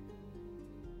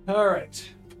 All right.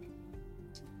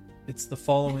 It's the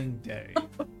following day.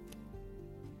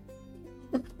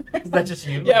 Is that just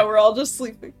you? Yeah, we're all just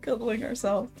sleeping, cuddling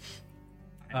ourselves.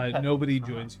 Nobody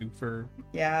joins you for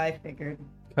Yeah, I figured.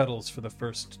 cuddles for the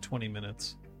first 20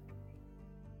 minutes.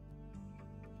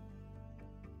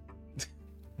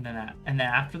 And then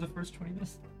after the first 20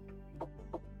 minutes?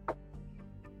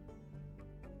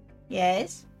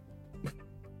 Yes.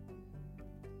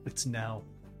 It's now.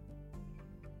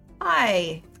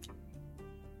 Hi.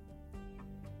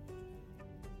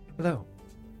 Hello.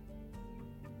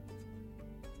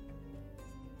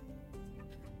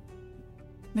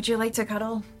 Would you like to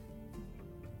cuddle?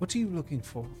 What are you looking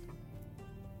for?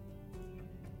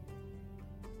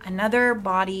 Another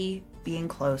body being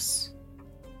close.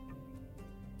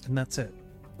 And that's it.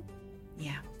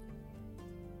 Yeah.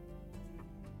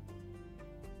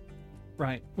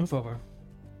 Right, move over.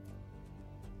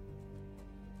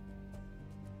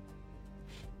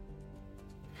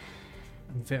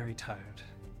 I'm very tired.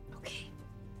 Okay.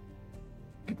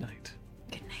 Good night.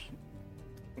 Good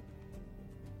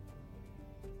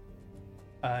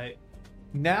night.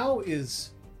 Now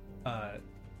is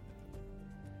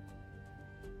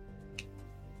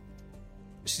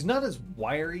she's not as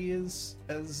wiry as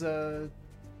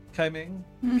Kaiming.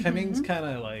 Kaiming's kind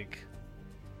of like,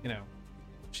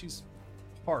 she's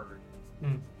hard.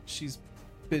 She's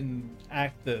been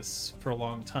at this for a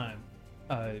long time.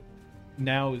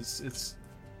 Now it's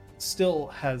still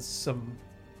has some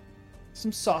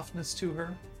softness to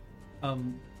her.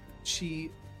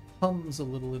 She hums a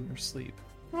little in her sleep.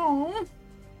 Aww.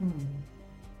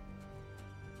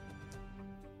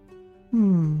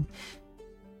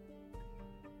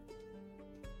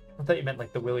 I thought you meant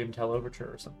like the William Tell Overture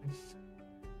or something.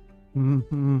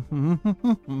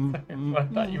 What I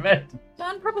thought you meant.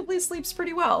 Don probably sleeps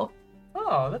pretty well,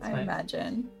 Oh, that's I nice.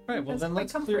 imagine. All right, well That's then quite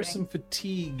let's clear comforting. some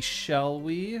fatigue, shall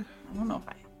we? I don't know if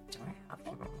I have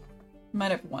one.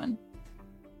 Might have one.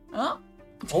 Oh.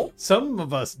 Oh, Some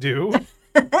of us do.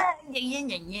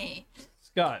 Yeah.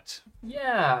 Scott,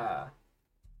 yeah.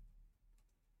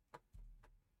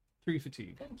 3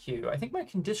 fatigue. Thank you. I think my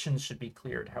conditions should be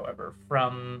cleared, however,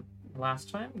 from last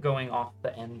time, going off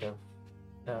the end of.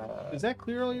 Does that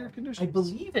clear all your I conditions?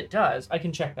 believe it does. I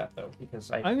can check that though, because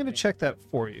I'm going to check that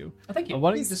for you. Thank you.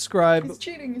 Why don't you describe? He's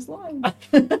cheating. He's lying.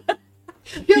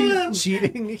 He's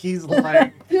cheating. He's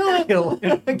lying. Kill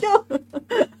him.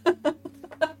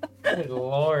 Good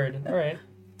lord. All right.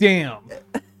 Damn.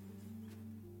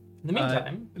 In the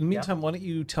meantime. In the meantime, why don't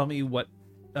you tell me what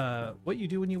you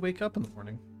do when you wake up in the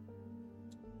morning?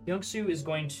 Youngsu is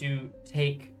going to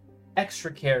take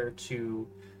extra care to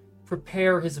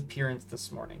prepare his appearance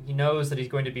this morning. He knows that he's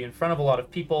going to be in front of a lot of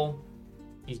people.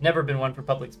 He's never been one for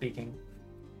public speaking.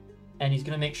 And he's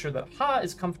going to make sure that Ha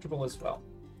is comfortable as well.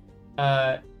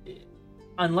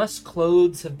 Unless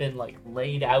clothes have been like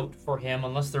laid out for him,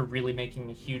 unless they're really making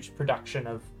a huge production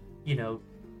of,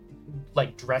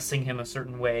 like dressing him a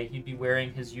certain way, he'd be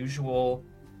wearing his usual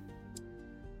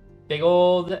big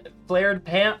old flared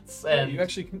pants and You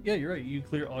actually can. Yeah, you're right. You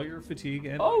clear all your fatigue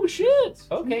and. oh shit!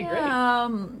 Okay, great.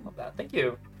 Love Love that. Thank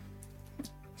you. He's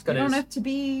You got don't his have to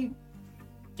be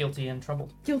guilty and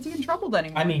troubled. guilty and troubled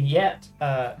anymore. I mean, yet.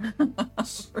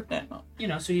 for now.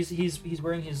 So he's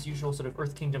wearing his usual sort of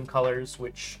Earth Kingdom colors,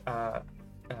 which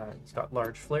he's got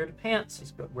large flared pants.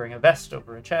 He's wearing a vest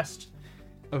over a chest.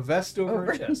 A vest over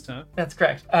Over. a chest, huh? That's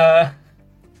correct.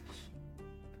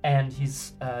 And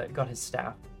he's got his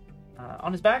staff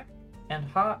on his back and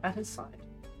Ha at his side.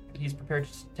 He's prepared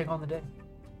to take on the day.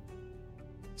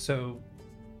 So,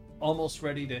 almost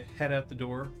ready to head out the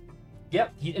door.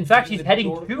 Yep. In fact, he's The heading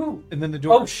door- to. And then the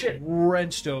door Oh, shit.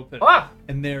 wrenched open. Ah!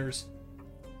 And there's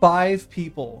 5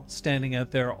 people standing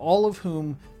out there, all of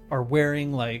whom are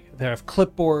wearing, like, they have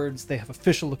clipboards, they have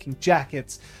official looking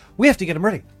jackets. We have to get them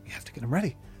ready. We have to get them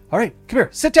ready. All right, come here,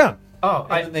 sit down. Oh,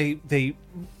 And then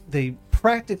they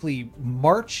practically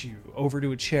march you over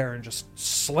to a chair and just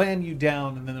slam you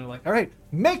down, and then they're like, all right,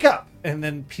 makeup. And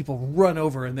then people run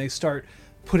over and they start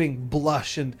putting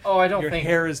blush, and I don't your think.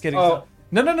 hair is getting Oh.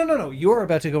 No. You're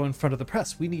about to go in front of the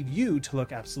press. We need you to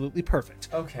look absolutely perfect.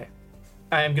 Okay.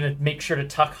 I am gonna make sure to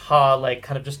tuck Ha, like,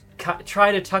 kind of just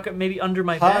try to tuck it maybe under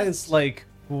my Ha vest. is like,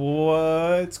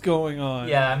 what's going on?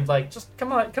 Yeah, I'm like, just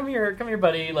come here,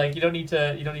 buddy. Like, you don't need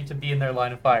to be in their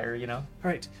line of fire, you know. All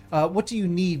right. What do you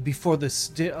need before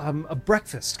this? A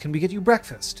breakfast. Can we get you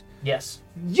breakfast? Yes.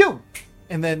 You.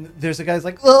 And then there's a guy's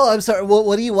like, oh, I'm sorry.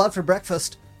 What do you want for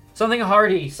breakfast? Something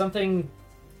hearty, something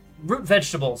root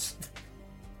vegetables.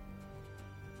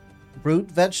 Root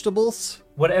vegetables.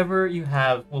 Whatever you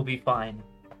have will be fine.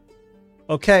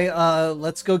 Okay.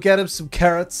 Let's go get him some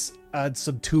carrots and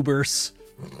some tubers.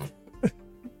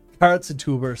 Carrots and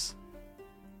tubers.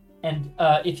 And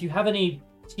if you have any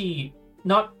tea,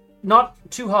 not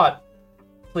too hot,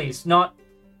 please. Don't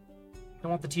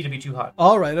want the tea to be too hot.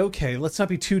 All right. Okay. Let's not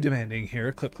be too demanding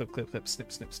here. Clip, clip, clip, clip.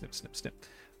 Snip, snip, snip, snip, snip.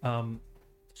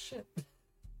 Shit.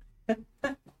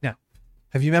 Now,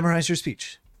 have you memorized your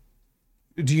speech?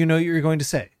 Do you know what you're going to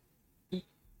say?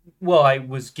 Well, I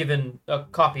was given a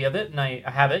copy of it, and I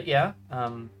have it. Yeah.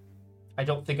 I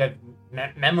don't think I've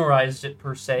memorized it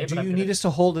per se. Do but you need us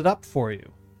to hold it up for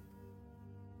you?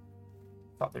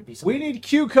 Thought there'd be something. We need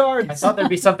cue cards. I thought there'd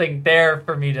be something there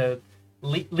for me to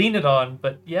lean it on,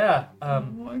 but yeah. Yes,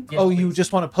 oh, you please.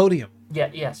 just want a podium? Yeah.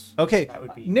 Yes. Okay. That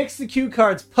would be. Nix the cue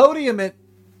cards. Podium it.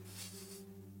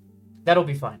 That'll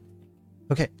be fine.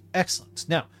 Okay. Excellent.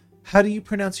 Now, how do you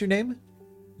pronounce your name?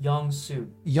 Yong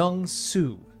Su. Young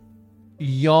Su.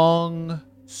 Young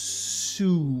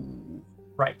Su.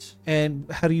 Right.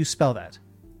 And how do you spell that?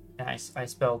 And I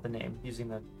spelled the name using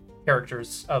the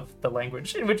characters of the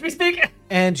language in which we speak.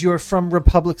 And you're from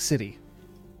Republic City.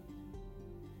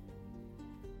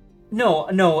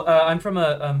 No. I'm from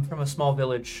a small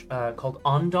village called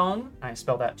Andong. I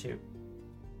spell that too.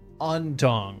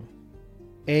 Andong.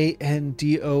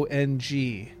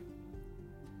 Andong.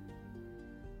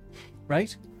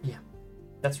 Right? Yeah,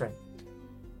 that's right.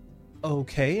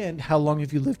 Okay, and how long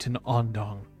have you lived in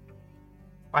Andong?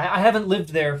 I haven't lived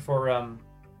there for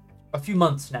a few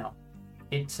months now.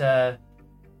 It's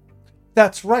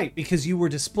That's right, because you were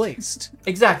displaced.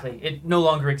 exactly. It no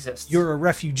longer exists. You're a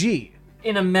refugee.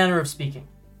 In a manner of speaking.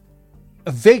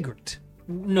 A vagrant.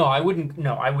 No, I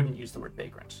wouldn't use the word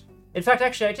vagrant. In fact,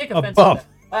 actually, I take offense bum. to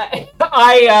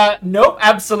that. Nope,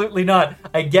 absolutely not.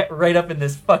 I get right up in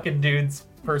this fucking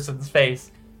person's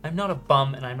face. I'm not a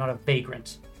bum and I'm not a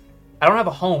vagrant. I don't have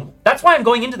a home. That's why I'm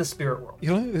going into the spirit world.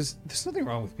 You know, there's nothing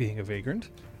wrong with being a vagrant.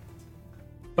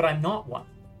 But I'm not one.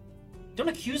 Don't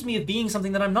accuse me of being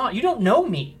something that I'm not. You don't know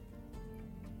me.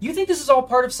 You think this is all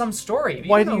part of some story.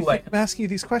 Why do you think I'm asking you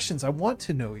these questions? I want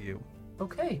to know you.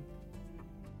 Okay.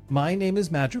 My name is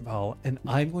Madrigal, and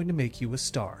I'm going to make you a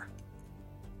star.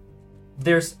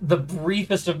 There's the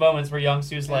briefest of moments where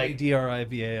Youngsu's like,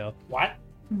 Drival. what?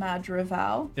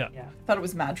 Madrival. Yeah. Yeah, Thought it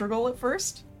was Madrigal at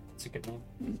first. it's a good name.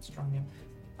 It's a strong name.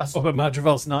 Oh, but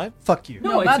Madrigal's not? Fuck you.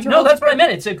 No, Madrigal's that's what I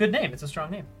meant. It's a good name. It's a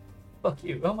strong name. Fuck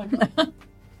you. Oh my god.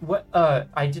 What?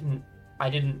 I didn't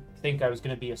think I was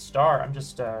gonna be a star. I'm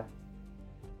just I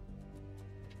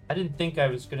didn't think I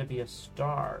was gonna be a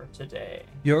star today.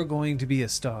 You're going to be a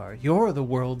star. You're the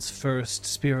world's first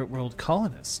spirit world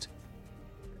colonist.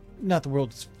 Not the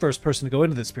world's first person to go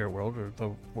into the spirit world, or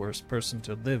the worst person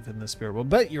to live in the spirit world,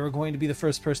 but you're going to be the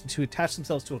first person to attach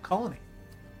themselves to a colony.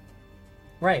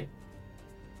 Right.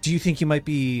 Do you think you might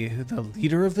be the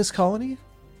leader of this colony?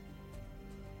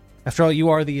 After all, you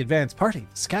are the advanced party,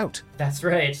 the scout. That's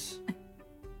right.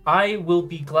 I will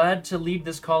be glad to lead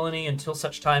this colony until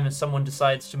such time as someone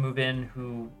decides to move in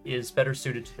who is better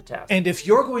suited to the task. And if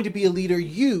you're going to be a leader,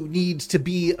 you need to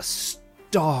be a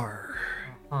star.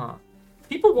 Huh.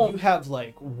 People You won't. have,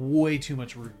 like, way too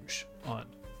much rouge on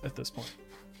at this point.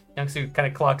 Youngsu kind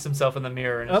of clocks himself in the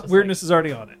mirror and it's just Weirdness is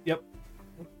already on it. Yep.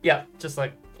 like, yeah, just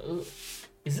like, ugh.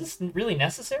 Is this really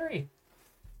necessary?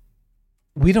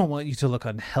 We don't want you to look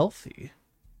unhealthy.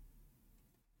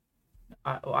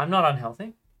 I'm not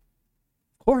unhealthy.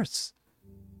 Of course.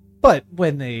 But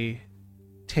when they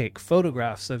take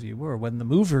photographs of you, or when the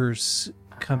movers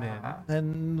come in,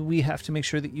 then we have to make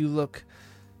sure that you look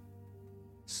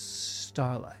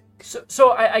star-like.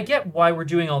 So I get why we're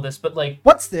doing all this, but like,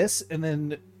 What's this? And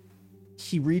then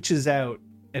he reaches out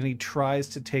and he tries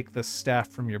to take the staff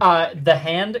from your the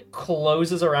hand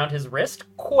closes around his wrist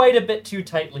quite a bit too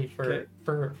tightly for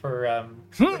Okay.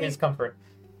 for his comfort.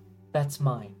 That's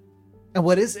mine. And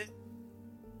what is it?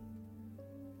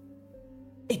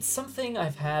 It's something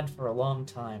I've had for a long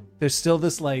time. There's still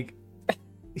this, like,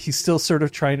 he's still sort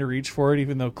of trying to reach for it,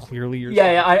 even though clearly you're...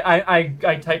 Yeah,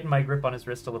 I tighten my grip on his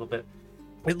wrist a little bit.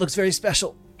 It looks very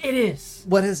special. It is.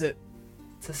 What is it?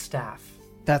 It's a staff.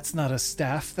 That's not a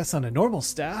staff. That's not a normal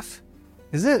staff.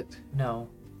 Is it? No.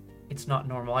 It's not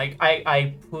normal.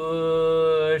 I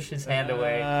push his hand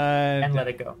away and let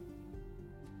it go.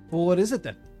 Well, what is it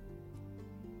then?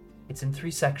 It's in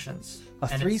 3 sections. A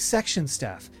and 3-section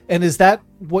staff. And is that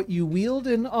what you wield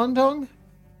in Ondong?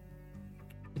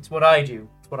 It's what I do.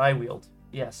 It's what I wield.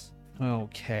 Yes.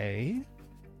 Okay.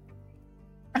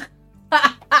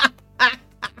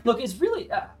 Look, it's really...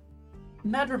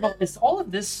 Madrigal, it's all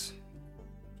of this...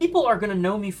 People are going to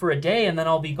know me for a day and then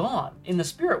I'll be gone in the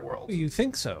spirit world. You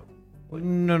think so?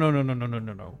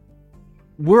 No.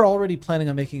 We're already planning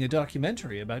on making a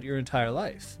documentary about your entire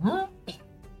life.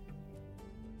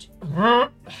 Can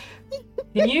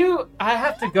you... I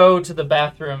have to go to the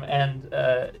bathroom and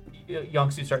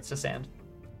Youngsu starts to sand.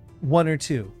 1 or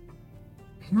 2?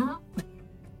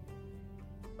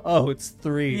 Oh, it's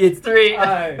 3. It's 3.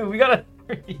 We got a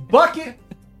 3. Bucket!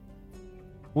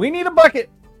 We need a bucket!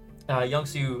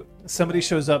 Youngsu... Somebody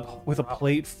shows up with a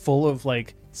plate full of,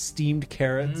 like, steamed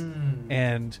carrots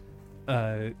and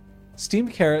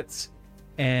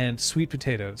sweet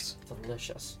potatoes.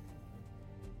 Delicious.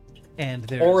 And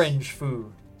there's... Orange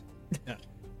food. Yeah.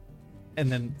 And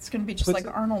then... It's gonna be just like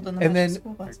Arnold in the and Magic then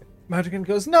School Bus. Madrigan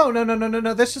goes, no,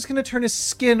 that's just gonna turn his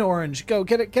skin orange. Go,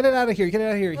 get it out of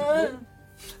here.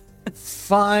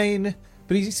 Fine.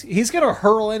 But he's gonna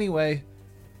hurl anyway.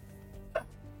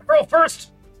 Hurl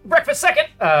first! Breakfast second!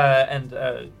 And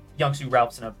Youngsu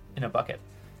ralphs in a bucket.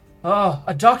 Oh,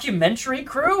 a documentary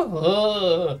crew?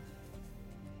 Ugh.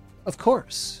 Of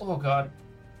course. Oh, God.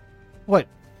 What?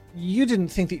 You didn't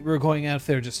think that you were going out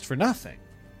there just for nothing.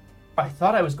 I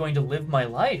thought I was going to live my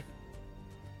life.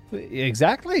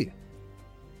 Exactly.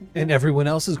 And everyone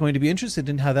else is going to be interested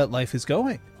in how that life is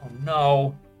going. Oh,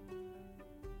 no.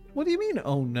 What do you mean,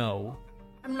 oh no?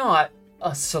 I'm not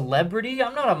a celebrity.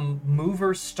 I'm not a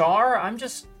mover star. I'm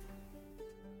just...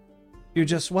 You're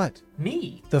just what?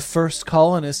 Me. The first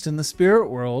colonist in the spirit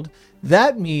world.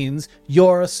 That means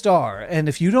you're a star. And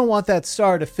if you don't want that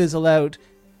star to fizzle out,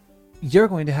 you're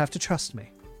going to have to trust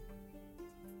me.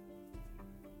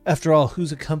 After all,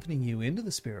 who's accompanying you into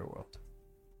the spirit world?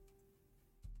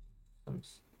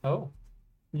 Oh.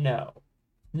 No.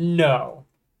 No.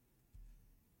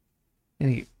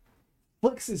 And he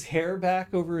flicks his hair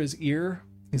back over his ear.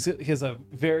 He has a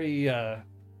very...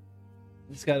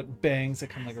 he's got bangs that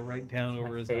come like right down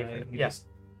over his eye. He just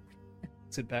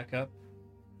sit back up.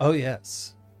 Oh,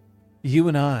 yes. You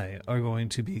and I are going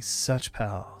to be such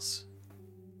pals.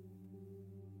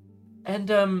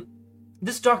 And,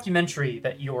 this documentary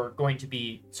that you're going to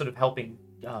be sort of helping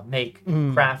make,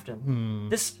 craft,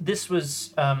 and this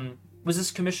was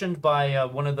this commissioned by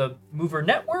one of the mover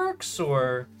networks,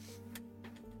 or?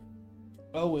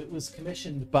 Oh, it was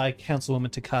commissioned by Councilwoman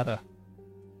Takata.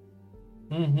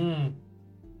 Mm-hmm.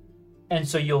 And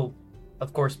so you'll,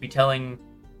 of course, be telling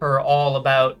her all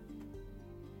about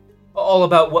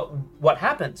what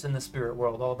happens in the spirit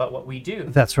world, all about what we do.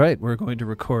 That's right. We're going to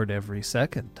record every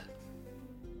second.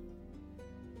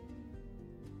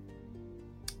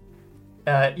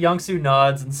 Youngsu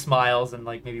nods and smiles and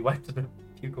like maybe wipes a bit of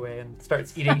puke away and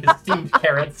starts eating his steamed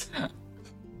carrots.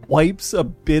 Wipes a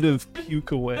bit of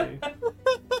puke away.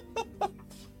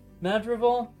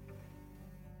 Madrigal,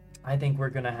 I think we're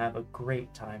gonna have a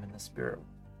great time in the spirit.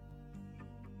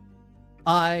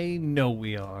 I know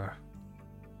we are.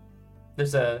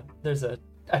 There's a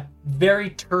very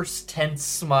terse, tense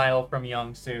smile from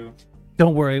Youngsu.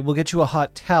 Don't worry, we'll get you a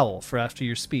hot towel for after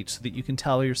your speech so that you can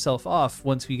towel yourself off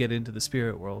once we get into the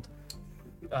spirit world.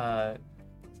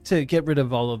 To get rid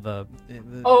of all of the...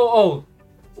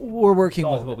 We're working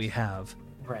with what we have.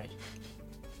 Right.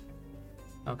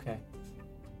 Okay.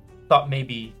 Thought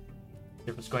maybe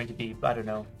there was going to be, I don't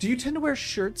know. Do you tend to wear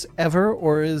shirts ever,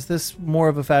 or is this more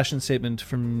of a fashion statement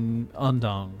from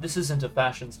Ondong? This isn't a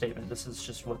fashion statement. This is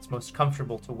just what's most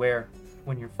comfortable to wear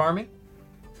when you're farming.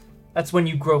 That's when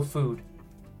you grow food.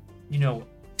 You know.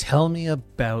 Tell me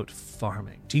about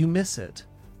farming. Do you miss it?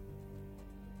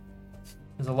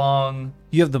 There's a long...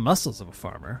 You have the muscles of a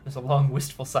farmer. There's a long,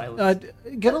 wistful silence.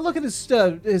 Get a look at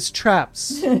his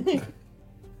traps.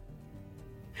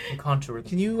 Contour them.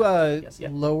 Can you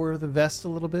lower the vest a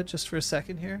little bit just for a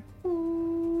second here?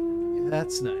 Yeah,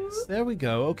 that's nice. There we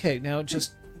go. Okay, now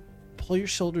just pull your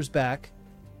shoulders back.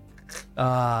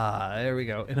 There we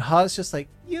go. And Ha's just like,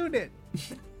 unit.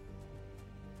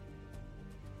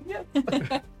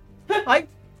 Hi,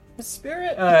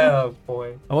 spirit. Oh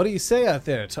boy. What do you say out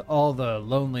there to all the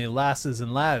lonely lasses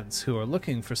and lads who are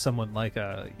looking for someone like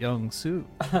a Youngsu?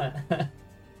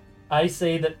 I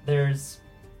say that there's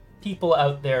people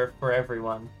out there for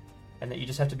everyone, and that you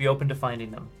just have to be open to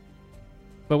finding them.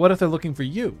 But what if they're looking for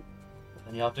you?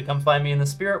 Then you'll have to come find me in the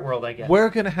spirit world, I guess. We're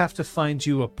gonna have to find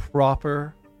you a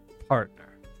proper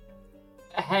partner.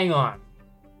 Hang on.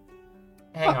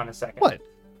 Hang on a second. What?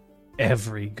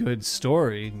 Every good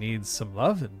story needs some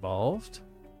love involved.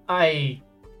 I'm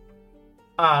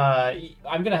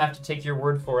gonna have to take your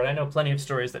word for it. I know plenty of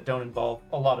stories that don't involve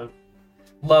a lot of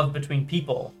love between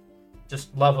people.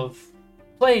 Just love of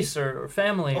place or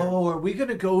family. Oh, are we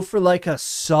gonna go for like a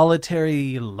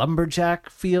solitary lumberjack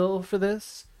feel for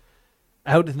this?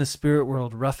 Out in the spirit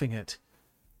world, roughing it.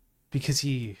 Because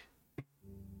he's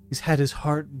had his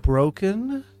heart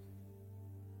broken?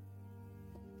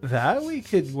 That we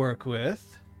could work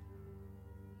with.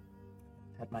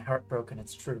 Had my heart broken,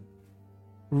 it's true.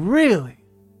 Really?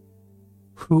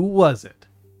 Who was it?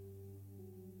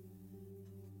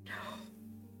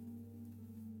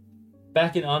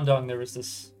 Back in Andong, there was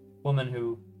this woman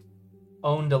who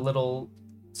owned a little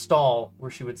stall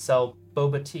where she would sell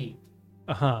boba tea.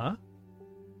 Uh-huh.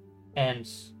 And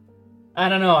I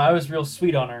don't know, I was real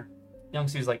sweet on her.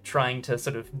 Youngsu's like trying to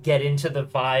sort of get into the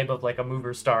vibe of like a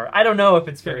mover star. I don't know if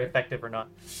it's very effective or not.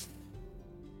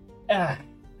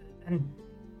 And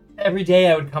every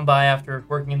day I would come by after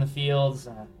working in the fields,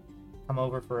 come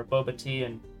over for a boba tea,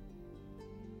 and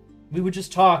we would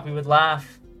just talk, we would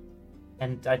laugh.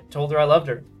 And I told her I loved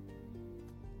her.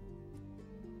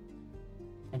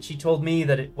 And she told me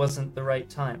that it wasn't the right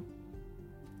time.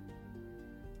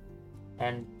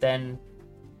 And then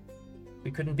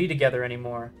we couldn't be together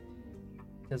anymore.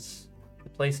 Because the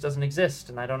place doesn't exist,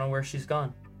 and I don't know where she's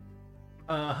gone.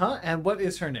 Uh-huh. And what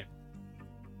is her name?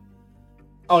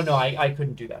 Oh, no, I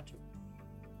couldn't do that to her.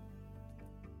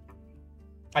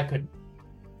 I couldn't.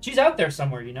 She's out there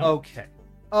somewhere, you know?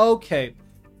 Okay.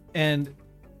 And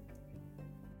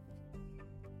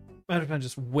Matterpon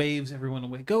just waves everyone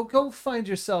away. Go find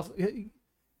yourself.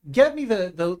 Get me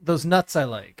those nuts I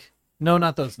like. No,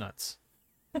 not those nuts.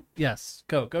 Yes.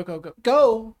 Go.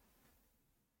 Go!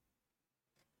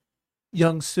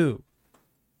 Youngsu.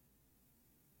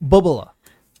 Bubula.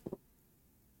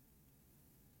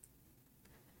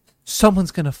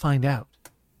 Someone's going to find out.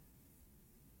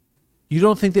 You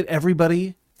don't think that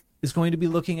everybody is going to be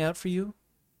looking out for you?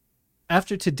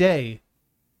 After today,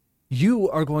 you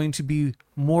are going to be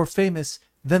more famous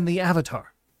than the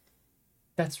Avatar.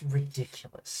 That's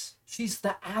ridiculous. She's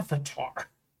the Avatar.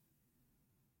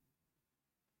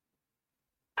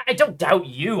 I don't doubt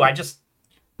you, I just...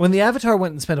 When the Avatar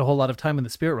went and spent a whole lot of time in the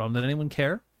spirit realm, did anyone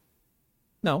care?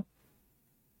 No.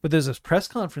 But there's a press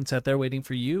conference out there waiting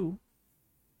for you.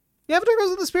 The Avatar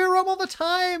goes in the spirit realm all the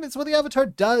time. It's what the Avatar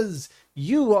does.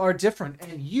 You are different,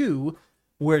 and you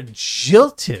were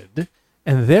jilted,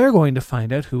 and they're going to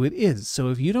find out who it is. So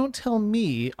if you don't tell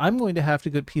me, I'm going to have to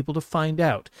get people to find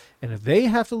out. And if they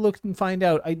have to look and find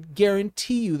out, I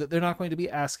guarantee you that they're not going to be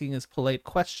asking as polite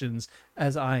questions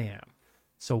as I am.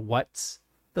 So what's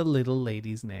the little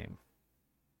lady's name?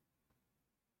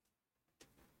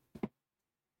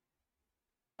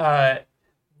 I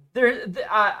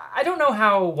don't know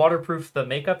how waterproof the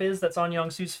makeup is that's on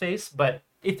Youngsu's face, but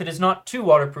if it is not too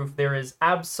waterproof, there is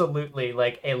absolutely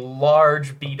like a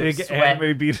large bead of Big sweat.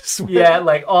 anime bead of sweat. Yeah,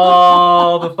 like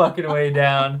all the fucking way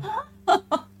down.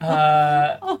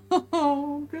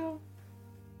 Oh god.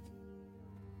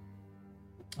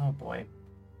 Oh boy.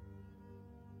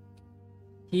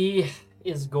 He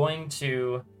is going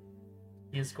to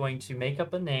make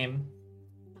up a name.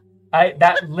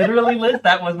 That literally, Liz,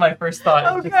 that was my first thought.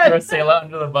 Oh, Just good. throw Sayla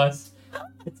under the bus.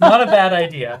 It's not a bad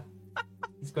idea.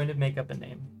 He's going to make up a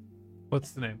name.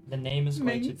 What's the name? The name is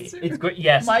going to be... Mingsu. It's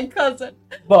yes. My cousin.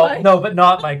 Well, My- no, but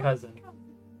not my cousin.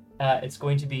 It's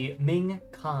going to be Ming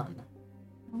Khan.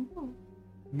 Oh.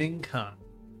 Ming Khan.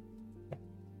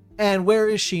 And where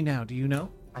is she now? Do you know?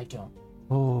 I don't.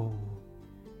 Oh.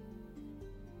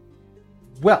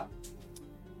 Well,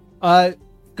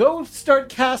 go start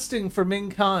casting for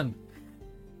Ming Khan.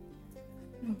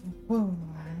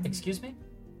 Excuse me?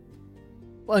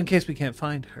 Well, in case we can't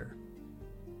find her.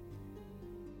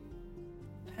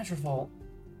 Patrafal,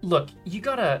 look, you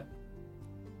gotta...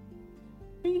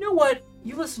 You know what?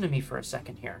 You listen to me for a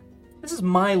second here. This is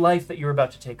my life that you're about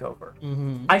to take over.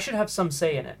 Mm-hmm. I should have some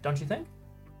say in it, don't you think?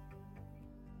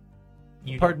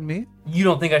 Pardon me? You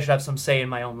don't think I should have some say in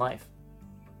my own life?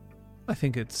 I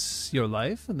think it's your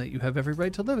life and that you have every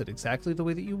right to live it exactly the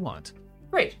way that you want.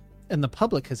 Great. And the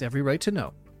public has every right to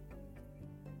know.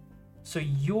 So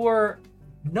you're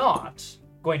not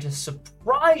going to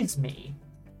surprise me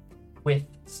with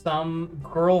some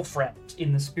girlfriend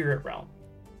in the spirit realm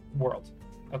world,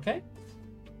 okay?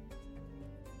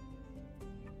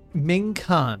 Ming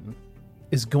Khan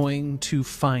is going to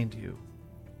find you.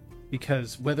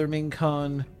 Because whether Ming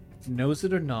Khan knows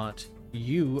it or not,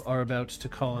 you are about to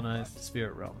colonize the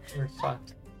spirit realm. We're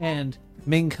fucked. And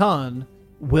Ming Khan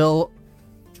will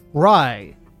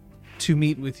try to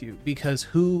meet with you, because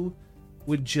who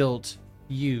would jilt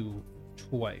you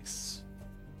twice?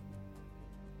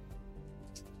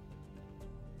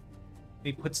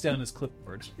 He puts down his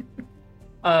clipboard.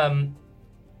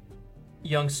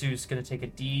 Young Sue's gonna take a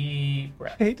deep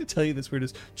breath. I hate to tell you this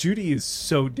weirdness. Judy is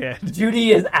so dead.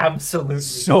 Judy is absolutely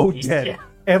So deceased. dead. Yeah.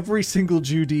 Every single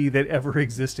Judy that ever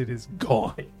existed is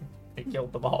gone. They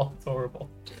killed them all. It's horrible.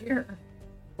 Dear.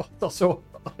 Also,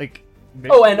 like...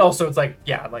 Oh, and also it's like,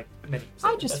 yeah, like many.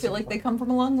 I just feel like they come from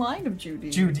a long line of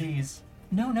Judy. Judy's.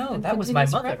 No, And that was my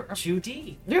continues mother. forever.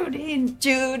 Judy.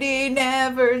 Judy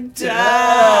never dies.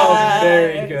 Oh,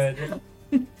 very good.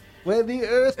 When the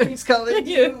earth keeps calling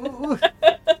you.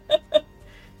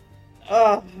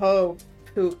 Oh,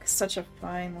 Pook. Such a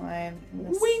fine line in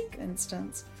this Wink.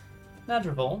 instance.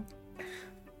 Nadravol,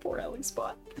 Poor Ellie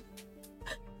Spot.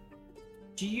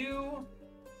 do you...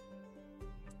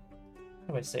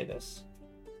 How do I say this?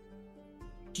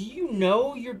 Do you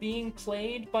know you're being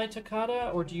played by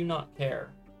Takata, or do you not care?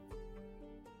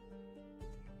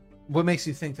 What makes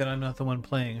you think that I'm not the one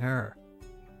playing her?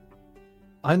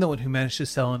 I'm the one who managed to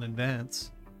sell in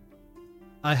advance.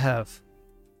 I have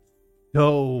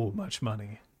so much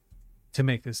money to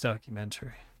make this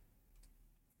documentary.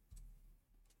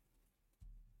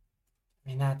 I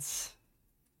mean, it's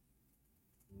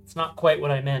not quite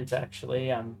what I meant,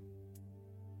 actually.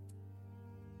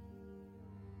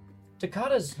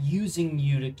 Takata's using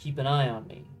you to keep an eye on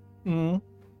me. Mm.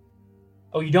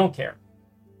 Oh, you don't care?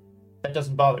 That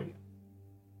doesn't bother you?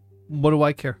 What do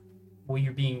I care? Well,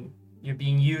 you're being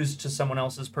used to someone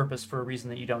else's purpose for a reason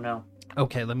that you don't know.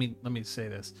 Okay, let me say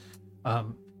this.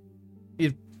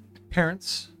 If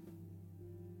parents,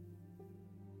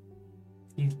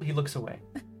 He looks away.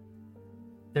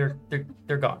 They're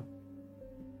gone.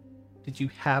 did you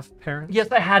have parents?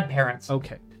 Yes, I had parents.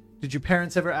 Okay. Did your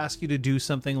parents ever ask you to do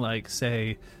something like,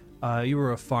 say, you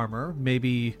were a farmer,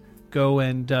 maybe go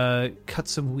and cut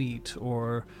some wheat,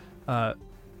 or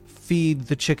feed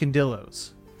the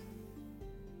chickendillos?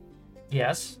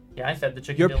 Yes. Yeah, I fed the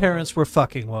chicken. Your parents were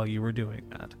fucking while you were doing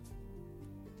that.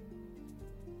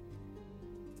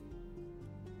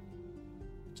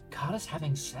 God is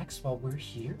having sex while we're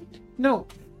here? No,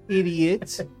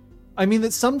 idiot. I mean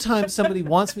that sometimes somebody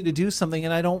wants me to do something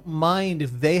and I don't mind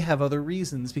if they have other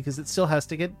reasons, because it still has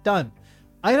to get done.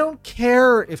 I don't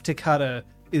care if Takata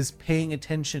is paying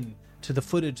attention to the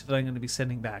footage that I'm going to be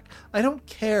sending back. I don't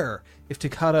care if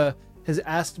Takata has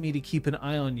asked me to keep an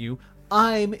eye on you.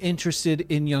 I'm interested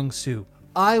in Young Soo.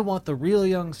 I want the real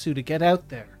Young Soo to get out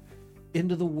there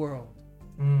into the world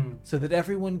so that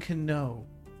everyone can know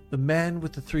the man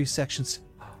with the 3 sections.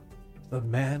 The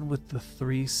man with the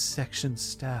 3-section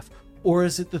staff. Or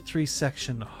is it the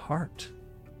 3-section heart?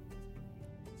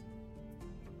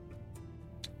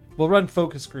 We'll run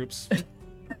focus groups.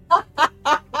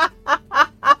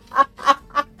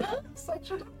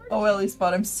 Oh, Ellie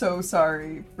Spot, I'm so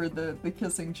sorry for the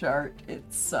kissing chart.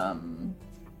 It's, there's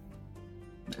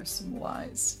some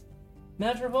lies.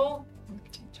 Madrigal,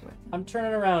 Looked into it. I'm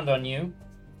turning around on you.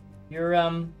 You're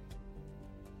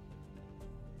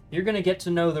gonna get to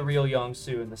know the real Young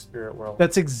Soo in the spirit world.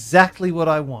 That's exactly what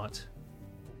I want.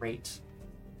 Great.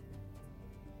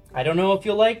 I don't know if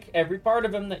you'll like every part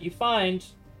of him that you find.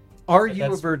 Are But you a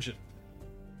that's- virgin?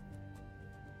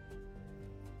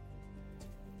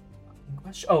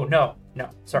 Oh, no.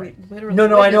 Sorry. We literally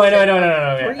No, I know. witnessed it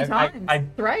Yeah, 3 times. I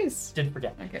Thrice. did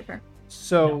forget. Okay, fair.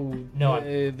 So No,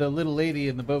 the little lady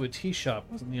in the boba tea shop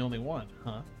wasn't the only one,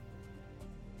 huh?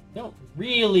 Don't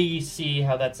really see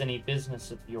how that's any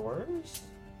business of yours.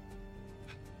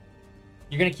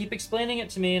 You're gonna keep explaining it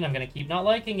to me, and I'm gonna keep not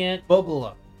liking it. Bubble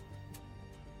up.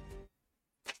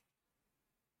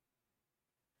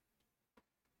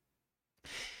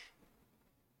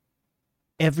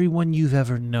 Everyone you've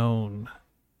ever known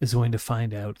is going to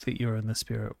find out that you're in the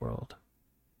spirit world.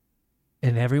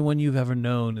 And everyone you've ever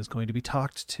known is going to be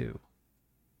talked to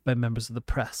by members of the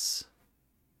press.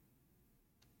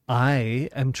 I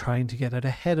am trying to get out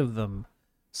ahead of them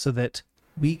so that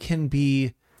we can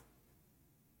be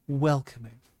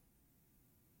welcoming.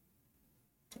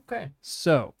 Okay.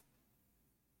 So,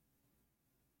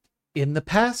 in the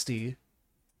pasty,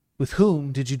 with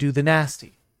whom did you do the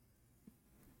nasty?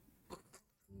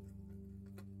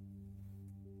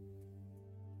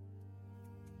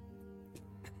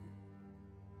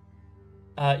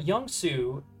 Young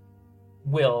Soo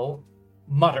will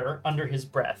mutter under his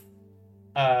breath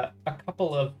a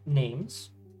couple of names,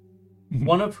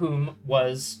 one of whom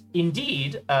was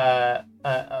indeed like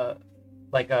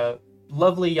a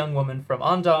lovely young woman from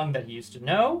Andong that he used to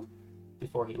know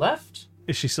before he left.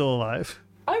 Is she still alive?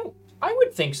 I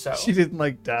would think so. She didn't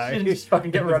like die. She didn't just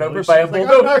fucking get run over She's by a like,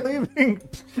 bulldozer. I'm not leaving.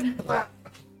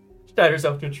 She tied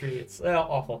herself to a tree. It's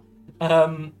awful.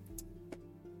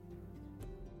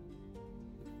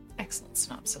 Excellent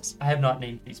synopsis. I have not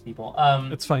named these people.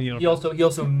 It's fine. You He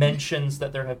also mentions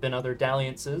that there have been other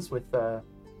dalliances with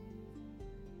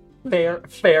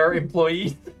fair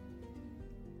employees.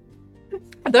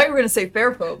 I thought you were going to say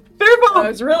Fairfolk. Fairfolk! I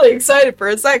was really excited for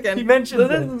a second. He mentions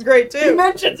This it. is great, too. He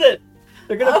mentions it.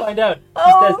 They're gonna find out.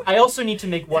 He says, I also need to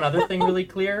make one other thing really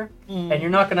clear, and you're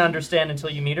not gonna understand until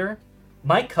you meet her.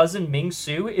 My cousin Ming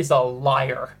Su is a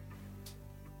liar.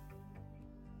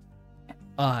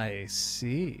 I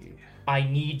see. I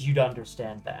need you to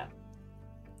understand that.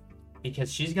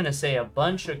 Because she's gonna say a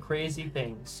bunch of crazy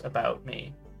things about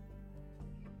me.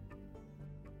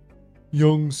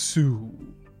 Young Su.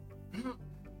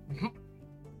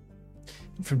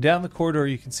 From down the corridor,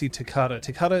 you can see Takata.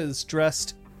 Takata is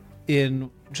dressed in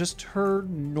just her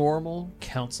normal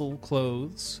council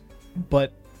clothes,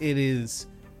 but it is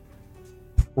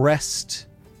pressed,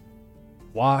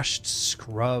 washed,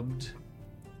 scrubbed.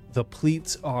 The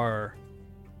pleats are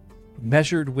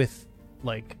measured with,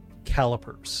 like,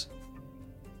 calipers.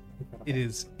 It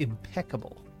is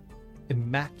impeccable,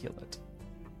 immaculate.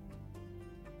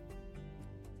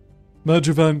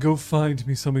 Madravan, go find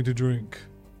me something to drink.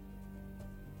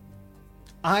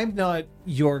 I'm not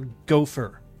your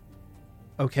gopher.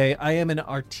 Okay, I am an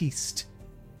artiste.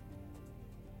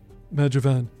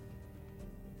 Madravan,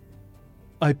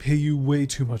 I pay you way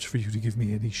too much for you to give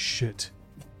me any shit.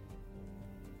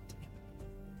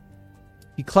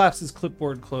 He claps his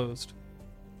clipboard closed.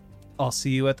 I'll see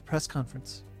you at the press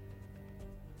conference.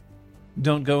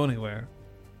 Don't go anywhere.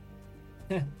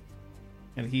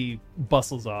 And he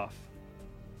bustles off.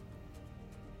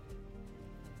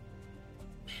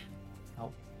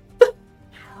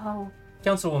 Oh.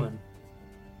 Councilwoman.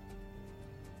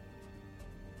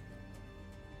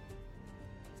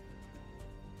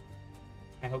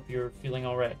 I hope you're feeling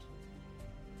alright.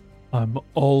 I'm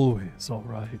always all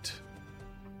right.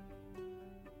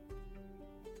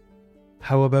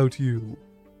 How about you?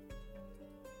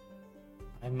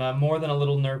 I'm more than a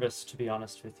little nervous, to be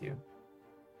honest with you.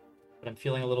 But I'm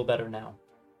feeling a little better now.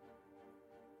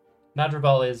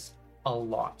 Madrigal is a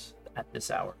lot at this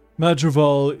hour.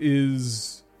 Madrigal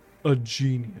is a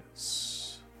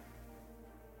genius.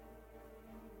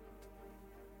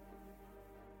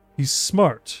 He's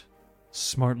smart.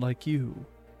 Smart like you.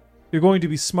 You're going to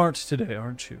be smart today,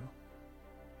 aren't you?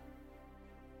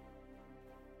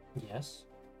 Yes.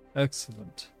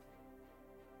 Excellent.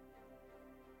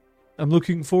 I'm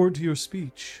looking forward to your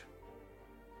speech.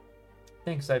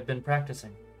 Thanks, I've been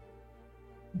practicing.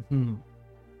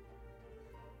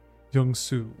 Young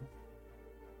Su.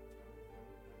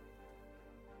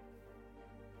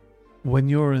 When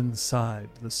you're inside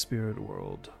the spirit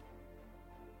world,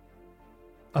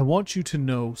 I want you to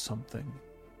know something.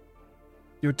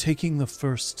 You're taking the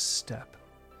first step.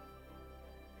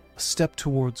 A step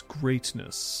towards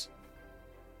greatness.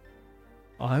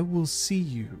 I will see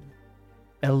you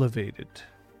elevated.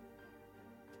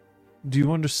 Do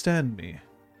you understand me?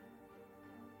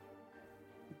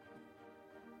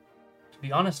 To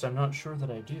be honest, I'm not sure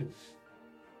that I do.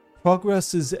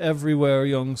 Progress is everywhere,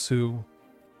 Young Su.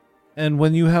 And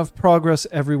when you have progress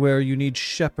everywhere, you need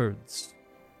shepherds.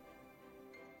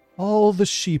 All the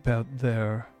sheep out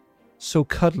there, so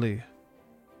cuddly.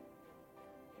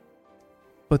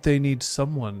 But they need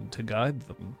someone to guide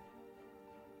them.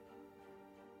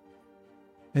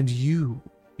 And you,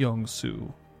 Young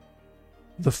Su,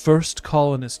 the first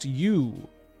colonist, you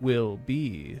will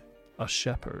be a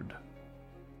shepherd.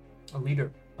 A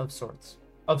leader of sorts.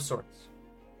 Of sorts.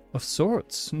 Of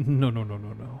sorts?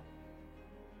 No.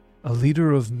 A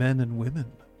leader of men and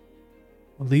women.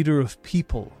 A leader of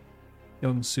people.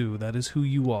 Young Su, that is who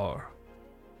you are.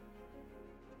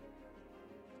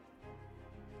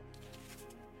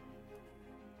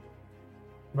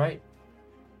 Right.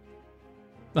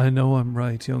 I know I'm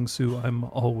right, Young Su. I'm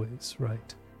always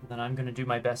right. Then I'm going to do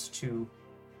my best to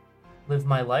live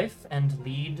my life and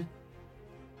lead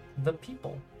the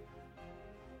people.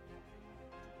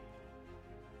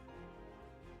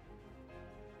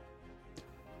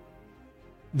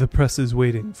 The press is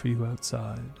waiting for you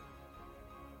outside.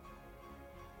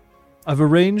 I've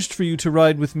arranged for you to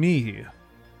ride with me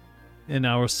in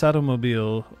our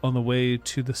saddlemobile on the way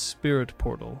to the spirit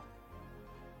portal.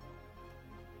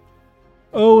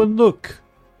 Oh, and look!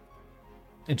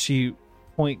 And she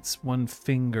points one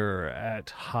finger at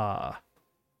Ha.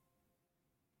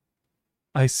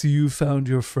 I see you found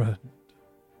your friend.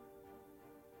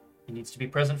 He needs to be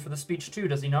present for the speech too,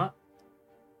 does he not?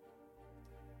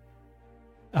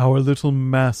 Our little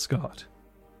mascot.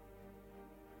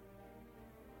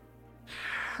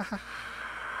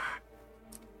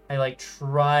 I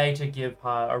try to give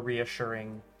her a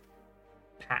reassuring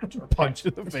pat or Punch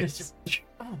pet. in the face.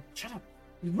 Oh, shut up!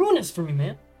 You ruin this for me,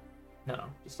 man. No,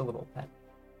 just a little pet.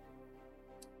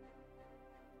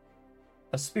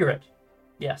 A spirit,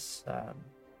 yes.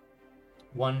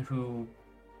 One who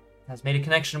has made a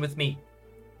connection with me.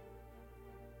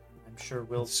 I'm sure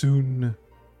will. Soon,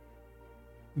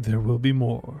 there will be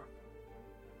more.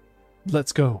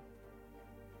 Let's go.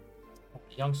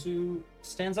 Youngsu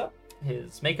stands up.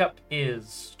 His makeup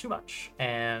is too much,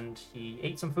 and he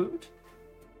ate some food,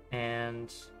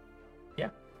 and yeah,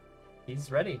 he's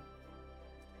ready.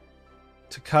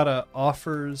 Takata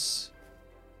offers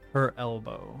her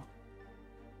elbow.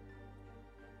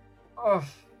 Oh,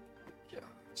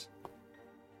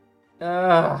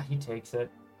 God. He takes it.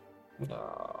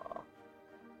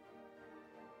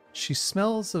 She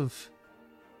smells of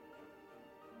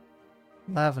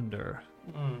lavender.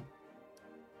 Mm.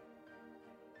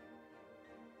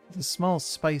 There's a small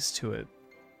spice to it.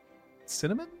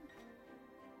 Cinnamon?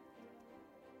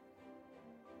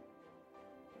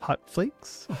 Hot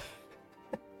flakes?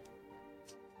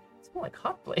 It's more like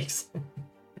hot flakes.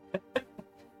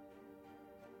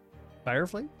 Fire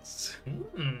flakes?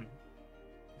 Mmm.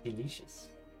 Delicious.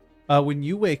 When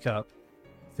you wake up,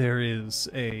 there is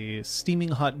a steaming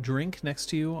hot drink next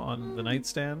to you on the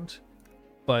nightstand,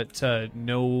 but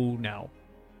no now.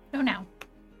 No, now.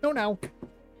 No now.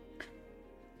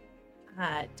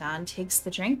 Don takes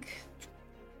the drink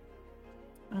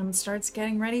and starts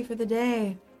getting ready for the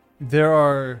day. There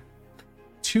are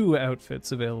 2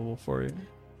 outfits available for you.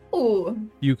 Ooh.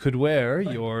 You could wear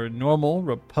your normal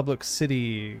Republic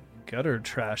City gutter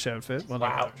trash outfit. Well,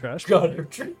 not Wow. gutter trash. Gutter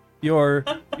tree. Your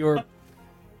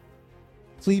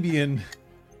plebeian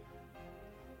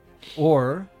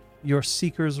or your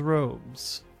seeker's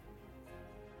robes,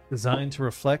 designed to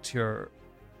reflect your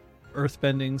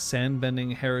earthbending,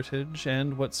 sandbending heritage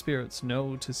and what spirits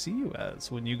know to see you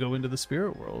as when you go into the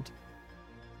spirit world.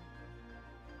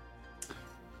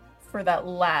 For that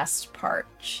last part,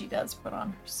 she does put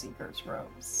on her seeker's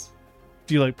robes.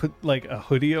 Do you put a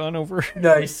hoodie on over?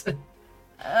 Nice. Turn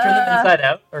them inside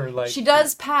out, or She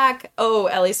does pack. Oh,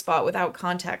 Ellie Spot without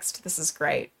context. This is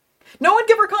great. No one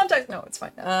give her context. No, it's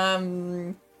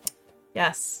fine.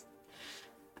 Yes.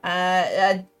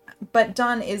 But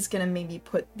Dawn is gonna maybe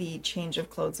put the change of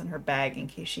clothes in her bag in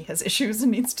case she has issues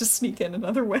and needs to sneak in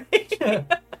another way. It's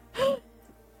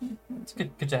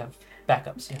good to have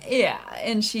backups. Yeah. Yeah,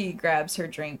 and she grabs her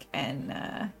drink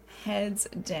and heads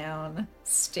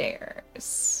downstairs.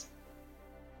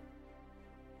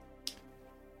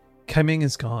 Kaiming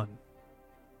is gone.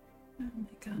 Oh my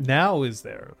god. Now is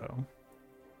there, though.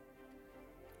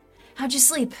 How'd you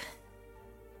sleep?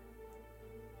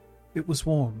 It was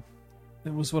warm.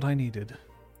 It was what I needed.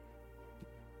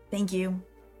 Thank you.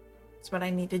 It's what I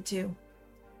needed too.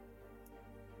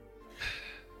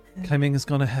 Kaiming has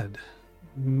gone ahead.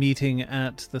 Meeting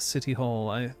at the city hall.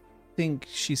 I think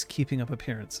she's keeping up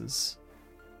appearances.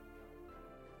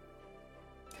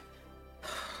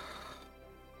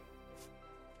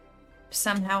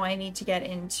 Somehow I need to get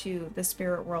into the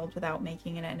spirit world without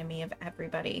making an enemy of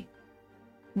everybody.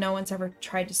 No one's ever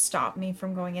tried to stop me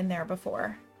from going in there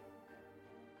before.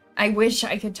 I wish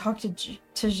I could talk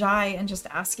to Jai and just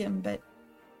ask him, but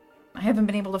I haven't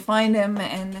been able to find him,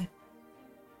 and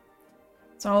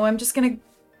so I'm just gonna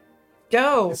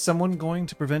go. Is someone going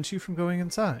to prevent you from going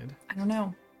inside? I don't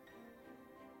know.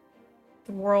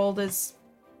 The world is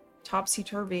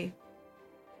topsy-turvy.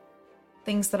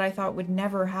 Things that I thought would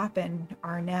never happen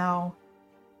are now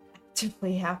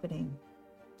actively happening.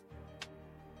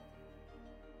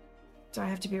 Do I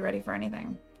have to be ready for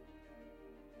anything?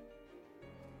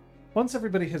 Once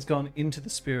everybody has gone into the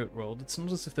spirit world, it's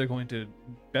not as if they're going to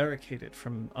barricade it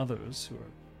from others who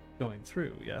are going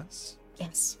through, yes?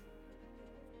 Yes.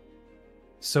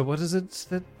 So what is it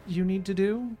that you need to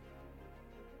do?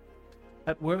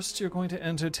 At worst, you're going to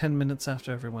enter 10 minutes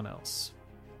after everyone else.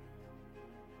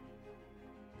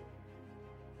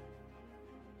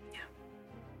 Yeah.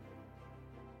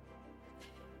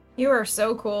 You are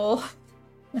so cool.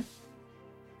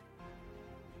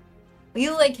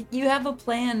 You have a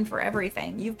plan for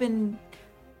everything. You've been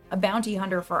a bounty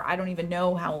hunter for I don't even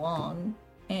know how long.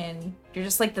 And you're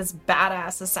just this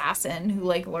badass assassin who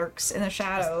lurks in the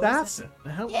shadows. Assassin?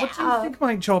 What do you Yeah. think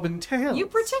my job entails? You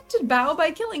protected Bao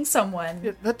by killing someone.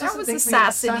 Yeah, that doesn't was make me an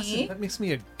assassin. assassin-y. That makes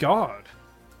me a god.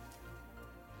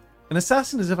 An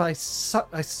assassin is if I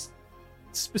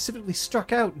specifically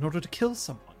struck out in order to kill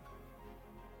someone.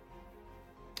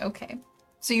 Okay.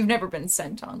 So you've never been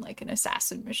sent on like an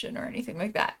assassin mission or anything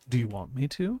like that? Do you want me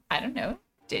to? I don't know.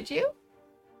 Did you?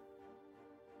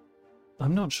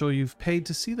 I'm not sure you've paid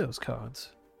to see those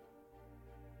cards.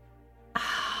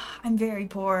 I'm very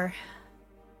poor.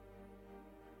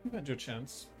 You had your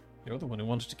chance. You're the one who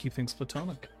wanted to keep things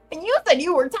platonic. And you said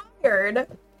you were tired.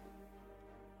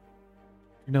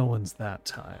 No one's that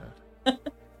tired.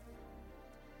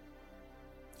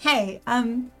 Hey,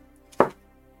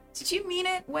 did you mean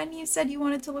it when you said you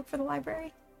wanted to look for the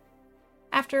library?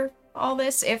 After all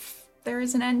this, if there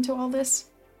is an end to all this?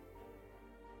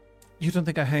 You don't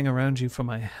think I hang around you for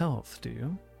my health, do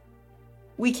you?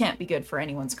 We can't be good for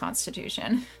anyone's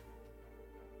constitution.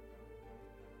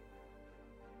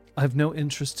 I've no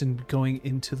interest in going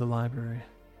into the library.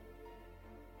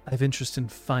 I have interest in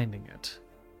finding it.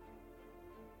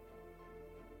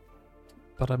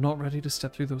 But I'm not ready to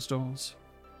step through those doors.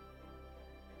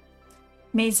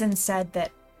 Mason said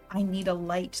that I need a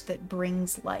light that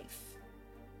brings life.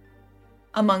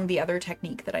 Among the other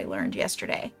technique that I learned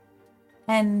yesterday.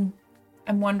 And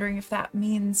I'm wondering if that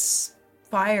means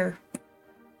fire.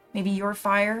 Maybe your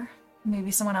fire,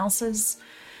 maybe someone else's.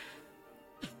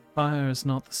 Fire is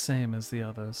not the same as the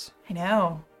others. I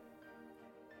know.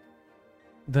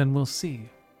 Then we'll see,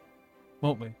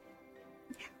 won't we?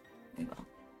 Yeah, we will.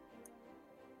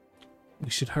 We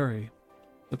should hurry.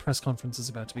 The press conference is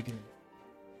about to begin.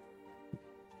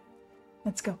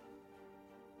 Let's go.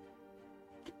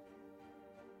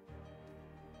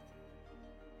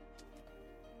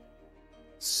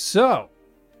 So,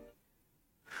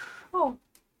 Oh.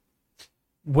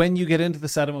 when you get into the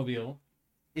Satomobile,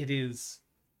 it is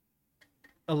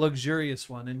a luxurious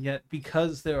one, and yet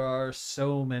because there are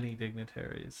so many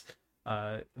dignitaries,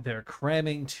 they're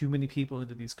cramming too many people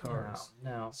into these cars.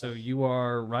 No. So you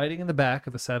are riding in the back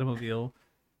of the Satomobile,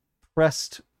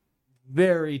 pressed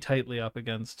very tightly up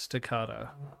against Takata.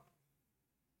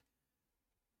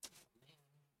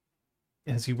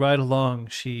 As you ride along,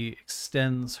 she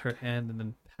extends her hand and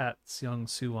then pats Young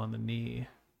Soo on the knee.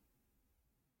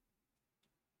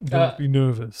 Don't be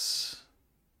nervous.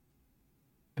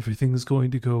 Everything's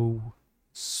going to go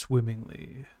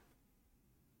swimmingly.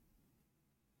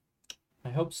 I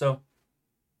hope so.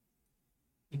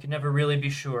 You can never really be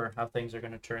sure how things are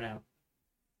going to turn out.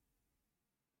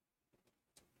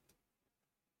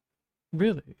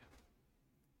 Really?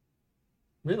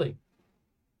 Really?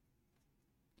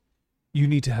 You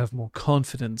need to have more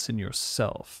confidence in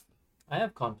yourself. I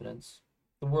have confidence.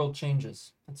 The world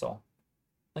changes. That's all.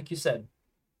 Like you said,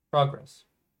 progress.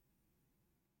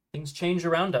 Things change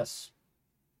around us.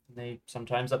 They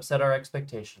sometimes upset our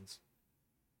expectations.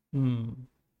 Well,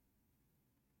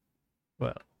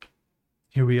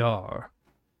 here we are.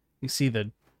 You see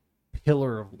the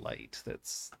pillar of light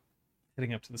that's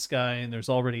heading up to the sky, and there's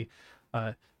already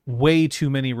way too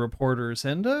many reporters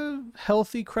and a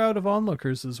healthy crowd of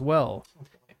onlookers as well.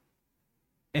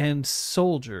 And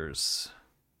soldiers.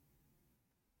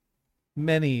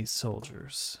 Many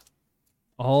soldiers.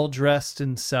 All dressed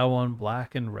in Sauon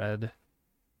black and red.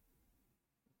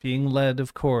 Being led,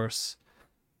 of course,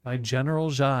 by General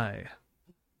Jai,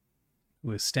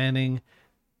 who is standing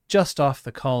just off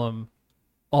the column,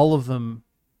 all of them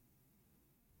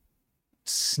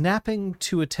snapping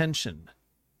to attention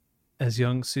as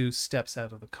Young Soo steps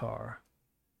out of the car.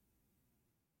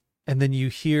 And then you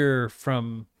hear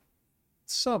from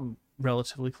some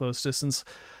relatively close distance,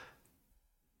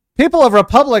 "People of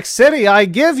Republic City, I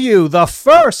give you the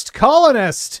first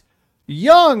colonist,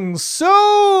 Young Soo!"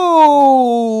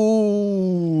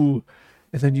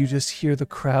 And then you just hear the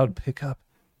crowd pick up,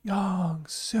 "Young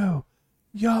Soo,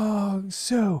 Young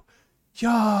Soo,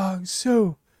 Young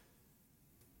Soo."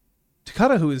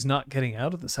 Takata, who is not getting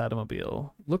out of the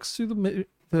Satomobile, looks through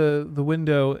the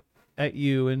window at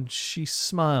you, and she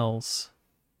smiles.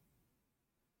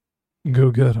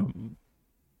 "Go get him."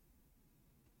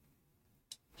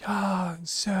 Young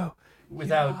Soo.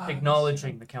 Without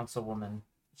acknowledging the councilwoman,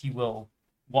 he will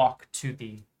walk to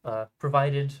the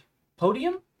provided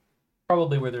podium,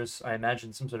 probably where there's, I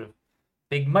imagine, some sort of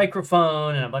big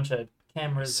microphone and a bunch of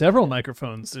cameras. Several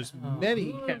microphones. There's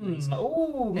many cameras.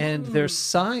 And there's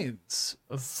signs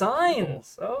of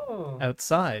signs.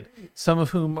 outside, some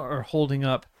of whom are holding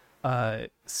up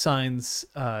signs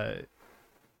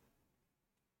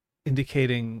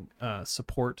indicating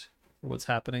support for what's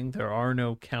happening. There are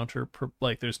no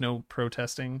there's no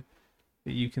protesting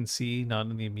that you can see, not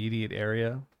in the immediate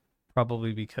area,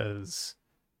 probably because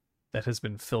that has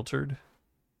been filtered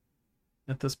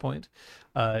at this point.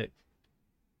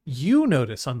 You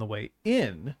notice on the way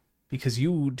in, because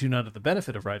you do not have the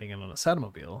benefit of riding in on a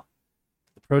Satomobile,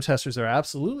 the protesters are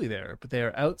absolutely there, but they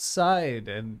are outside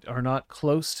and are not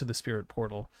close to the spirit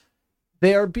portal.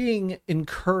 They are being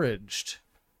encouraged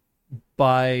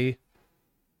by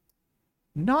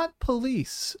not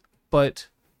police, but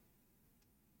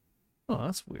oh,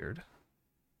 that's weird.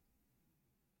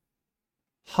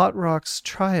 Hot Rock's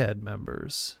triad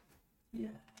members. Yeah.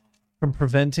 From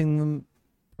preventing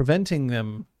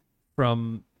them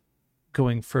from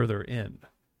going further in.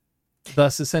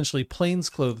 Thus, essentially,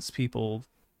 plainclothes people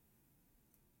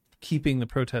keeping the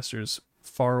protesters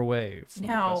far away from the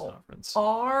press conference.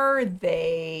 Are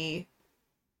they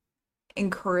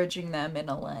encouraging them in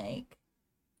a, like,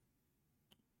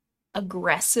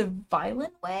 aggressive,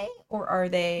 violent way? Or are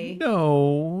they...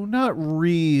 No, not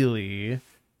really.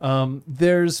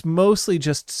 There's mostly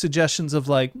just suggestions of,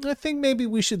 like, I think maybe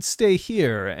we should stay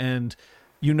here. And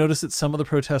you notice that some of the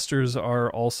protesters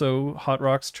are also Hot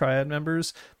Rock's triad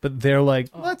members, but they're like,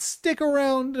 let's stick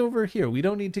around over here. We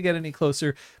don't need to get any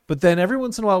closer. But then every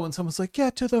once in a while, when someone's like,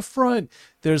 get to the front,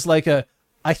 there's like I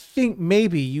think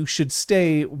maybe you should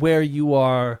stay where you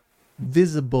are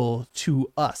visible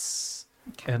to us.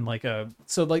 Okay. And like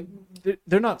so like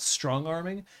they're not strong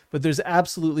arming, but there's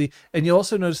absolutely, and you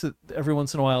also notice that every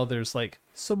once in a while there's like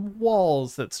some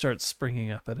walls that start springing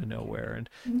up out of nowhere, and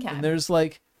there's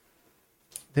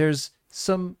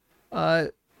some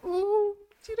like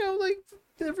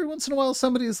every once in a while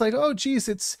somebody is like, oh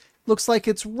geez, looks like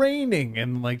it's raining,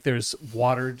 and like there's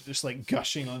water just like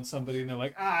gushing on somebody, and they're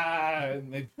like,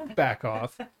 and they back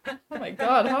off. Oh my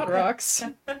god, Hot Rocks.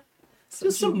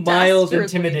 Just some mild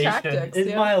intimidation. Tactics,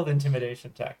 mild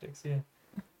intimidation tactics, yeah.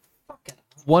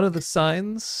 One of the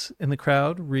signs in the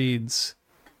crowd reads,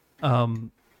 the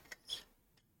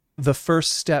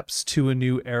first steps to a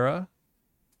new era.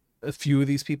 A few of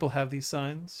these people have these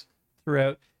signs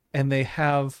throughout, and they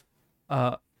have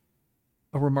a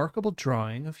remarkable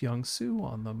drawing of young Sue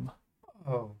on them.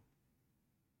 Oh.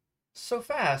 So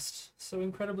fast. So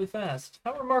incredibly fast.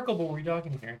 How remarkable were we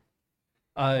talking here?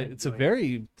 It's a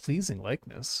very pleasing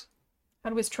likeness.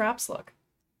 How do his traps look?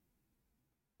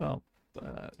 Well,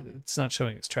 it's not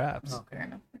showing his traps. Oh, fair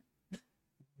enough.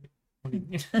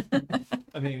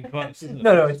 I mean, come on,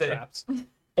 no, it's traps.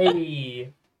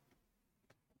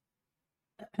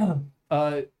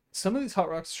 Some of these Hot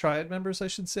Rocks triad members, I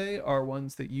should say, are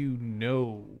ones that you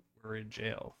know were in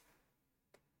jail.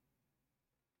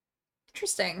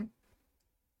 Interesting.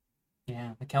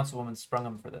 Yeah, the councilwoman sprung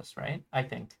him for this, right? I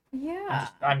think. Yeah.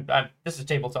 I'm this is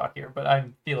table talk here, but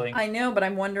I'm feeling... I know, but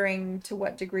I'm wondering to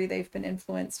what degree they've been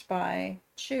influenced by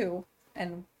Chu,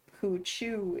 and who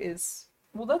Chu is...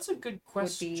 Well, that's a good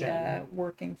question. Would be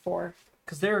working for.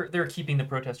 Because they're keeping the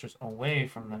protesters away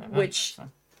from the event. Which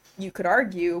you could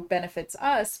argue benefits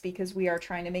us because we are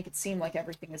trying to make it seem like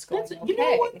everything is going okay. You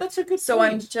know what? That's a good point. So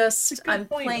I'm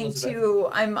playing Elizabeth. to...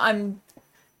 I'm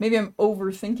maybe I'm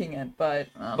overthinking it, but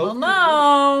I don't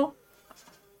know.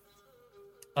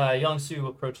 Young Sue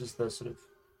approaches the sort of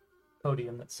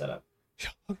podium that's set up.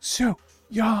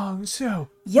 Young Sue.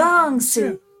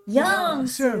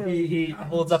 He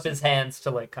holds up his hands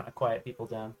to like kind of quiet people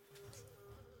down.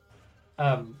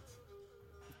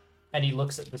 And he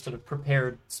looks at the sort of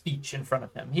prepared speech in front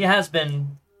of him. He has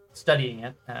been studying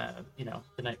it,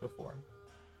 the night before.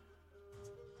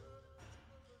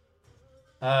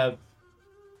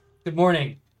 Good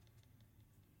morning,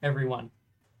 everyone.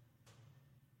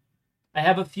 I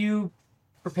have a few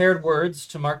prepared words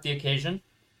to mark the occasion,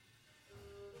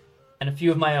 and a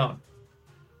few of my own.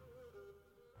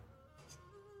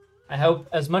 I hope,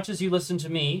 as much as you listen to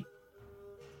me,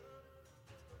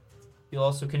 you'll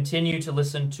also continue to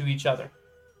listen to each other.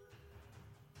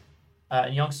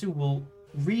 And Young-Soo will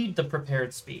read the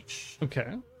prepared speech.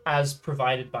 Okay. As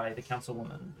provided by the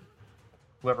councilwoman,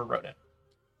 whoever wrote it.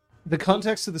 The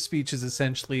context of the speech is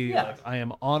essentially, like, I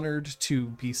am honored to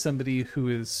be somebody who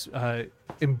is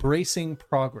embracing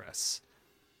progress.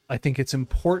 I think it's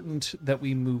important that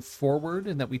we move forward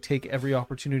and that we take every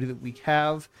opportunity that we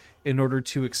have in order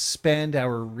to expand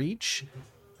our reach.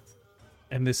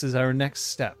 And this is our next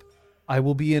step. I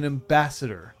will be an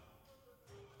ambassador.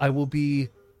 I will be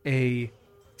a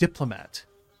diplomat.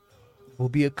 I will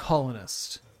be a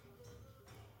colonist.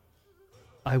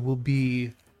 I will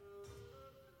be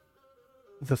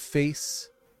the face.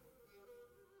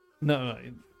 No,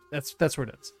 that's where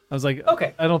it ends. I was like,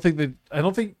 okay. I don't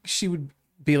think she would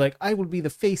be like, I will be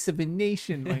the face of a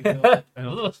nation. Like, no, I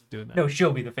don't think she's doing that. No,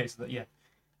 she'll be the face of that. Yeah.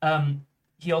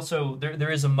 He also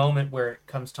there is a moment where it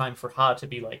comes time for Ha to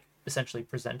be like essentially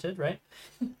presented, right?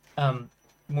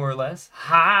 More or less.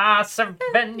 Ha,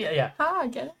 Savenya. Yeah. Ha, I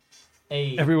get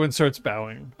it. Everyone starts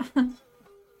bowing.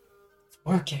 It's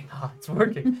working. Ha, it's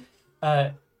working.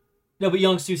 No, but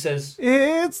Youngsu says,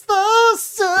 It's the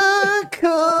circle.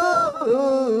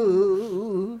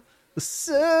 The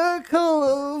circle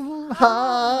of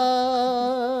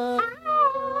heart.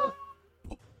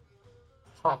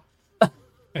 ha.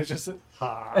 It's just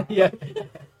ha. Yeah.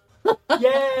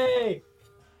 Yay!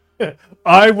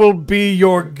 I will be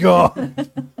your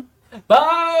god.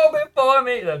 Bow before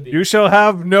me. That'd be... You shall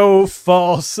have no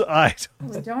false idol.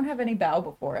 We don't have any bow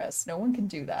before us. No one can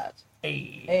do that.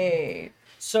 Hey. Hey.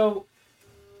 So,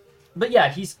 but yeah,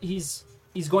 he's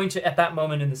going to, at that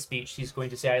moment in the speech, he's going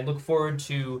to say, I look forward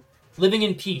to living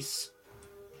in peace,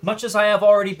 much as I have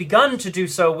already begun to do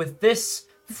so with this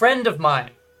friend of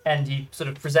mine. And he sort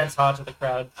of presents Ha to the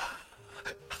crowd.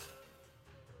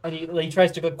 And he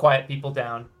tries to quiet people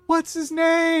down. What's his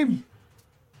name?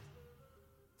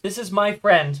 This is my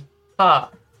friend,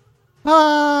 Ha.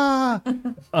 Ah.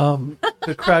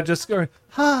 The crowd just going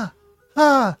ha,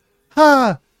 ha,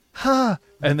 ha, ha,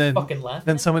 and then Fucking laugh.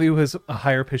 then somebody who has a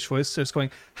higher pitched voice starts going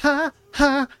ha,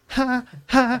 ha, ha,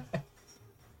 ha.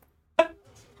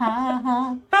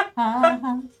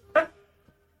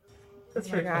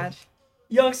 That's Oh my god.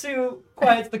 Youngsu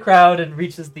quiets the crowd and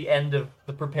reaches the end of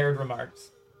the prepared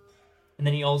remarks. And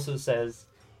then he also says,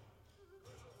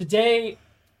 today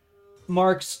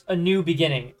marks a new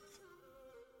beginning.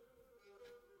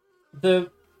 There's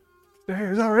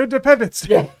our independence.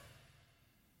 Yeah.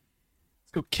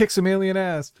 Let's go kick some alien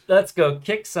ass. Let's go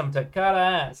kick some Takata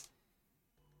ass.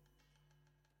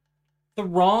 The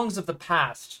wrongs of the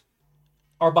past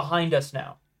are behind us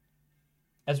now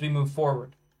as we move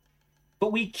forward.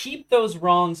 But we keep those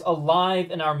wrongs alive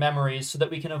in our memories so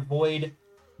that we can avoid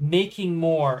making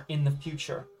more in the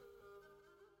future.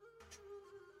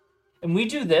 And we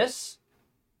do this,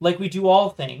 like we do all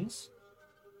things,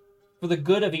 for the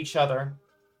good of each other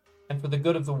and for the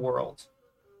good of the world.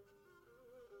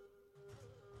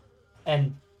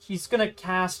 And he's going to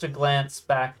cast a glance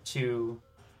back to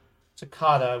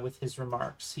Takata with his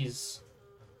remarks. This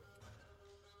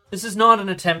is not an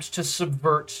attempt to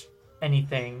subvert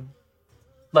anything,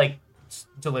 like,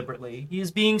 deliberately. He is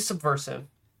being subversive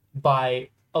by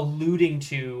alluding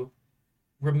to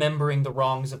remembering the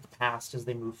wrongs of the past as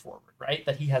they move forward, right?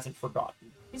 That he hasn't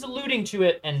forgotten. He's alluding to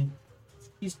it, and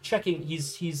he's checking,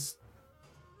 he's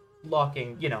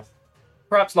locking,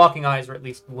 perhaps locking eyes, or at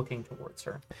least looking towards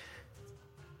her.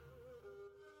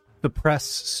 The press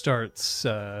starts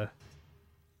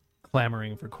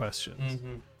clamoring for questions.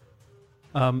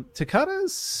 Mm-hmm.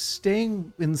 Takata's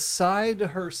staying inside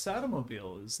her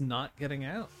Satomobile, is not getting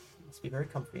out. Must be very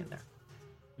comfy in there.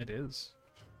 It is.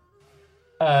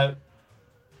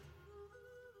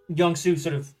 Youngsu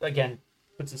sort of, again,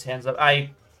 puts his hands up.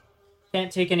 I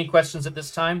can't take any questions at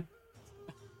this time.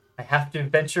 I have to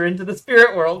venture into the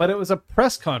spirit world. But it was a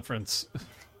press conference.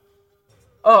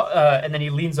 And then he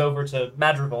leans over to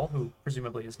Madrigal, who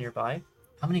presumably is nearby.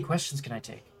 How many questions can I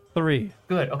take? 3.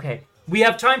 Good, okay. We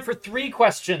have time for 3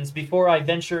 questions before I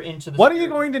venture into the What are spirit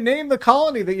you going to name the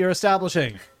colony that you're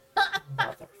establishing?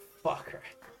 Motherfucker.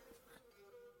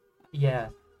 Yeah.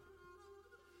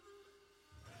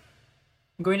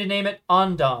 I'm going to name it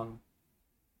Andong.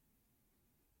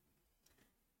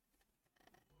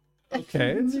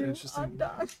 Okay, it's interesting.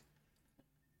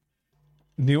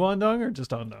 New Andong or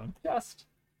just Andong? Just.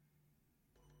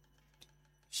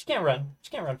 She can't run.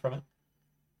 She can't run from it.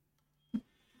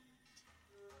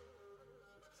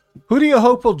 Who do you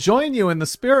hope will join you in the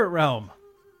spirit realm?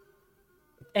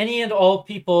 Any and all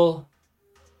people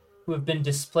who have been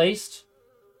displaced,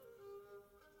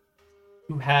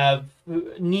 who have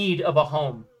need of a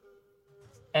home,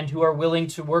 and who are willing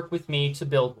to work with me to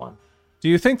build one. Do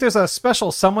you think there's a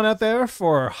special someone out there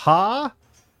for Ha?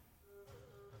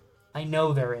 I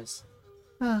know there is.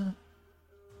 Yeah,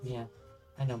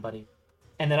 I know, buddy.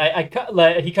 And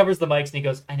then he covers the mics and he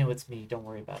goes, I know it's me, don't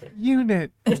worry about it.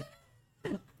 Unit.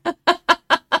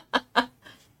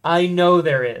 I know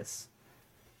there is.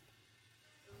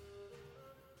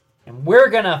 And we're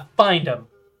gonna find him.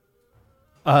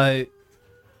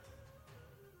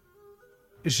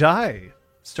 Jai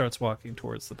starts walking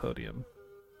towards the podium.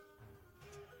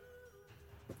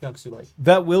 Youngsu like,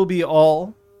 That will be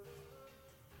all.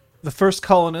 The first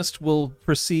colonist will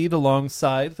proceed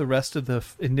alongside the rest of the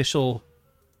initial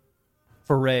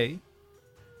foray.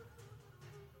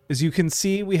 As you can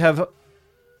see, we have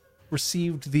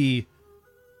received the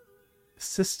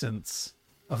assistance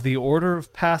of the Order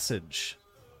of Passage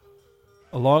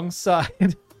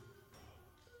alongside...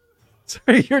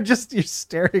 Sorry, you're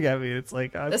staring at me. It's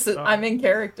like, I'm in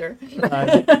character.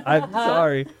 I'm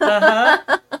sorry.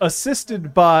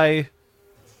 Assisted by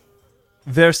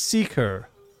their seeker,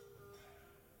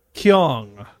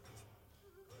 Kyung,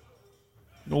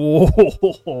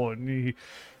 Oh, and he,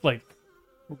 like,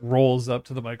 rolls up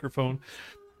to the microphone.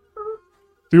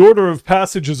 The Order of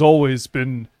Passage has always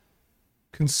been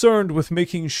concerned with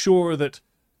making sure that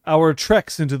our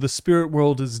treks into the spirit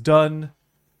world is done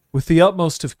with the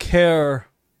utmost of care,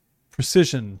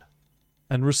 precision,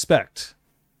 and respect.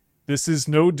 This is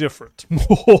no different.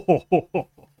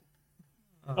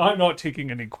 I'm not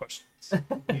taking any questions.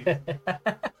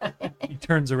 He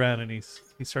turns around and he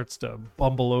starts to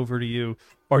bumble over to you.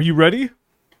 Are you ready?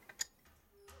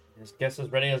 I guess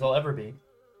as ready as I'll ever be.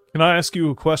 Can I ask you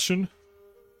a question?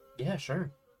 Yeah, sure.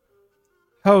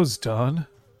 How's Dawn?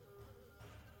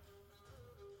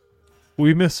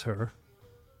 We miss her.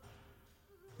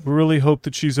 We really hope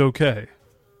that she's okay.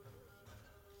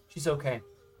 She's okay.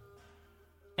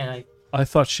 And I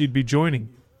thought she'd be joining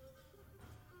you.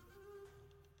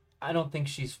 I don't think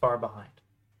she's far behind.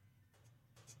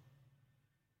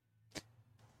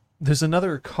 There's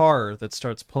another car that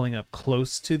starts pulling up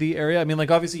close to the area. I mean,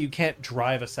 like, obviously you can't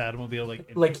drive a Satomobile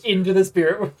like into the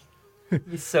spirit world. That'd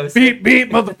be so sick. beep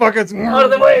beep motherfuckers. Out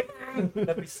of the way.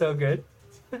 That'd be so good.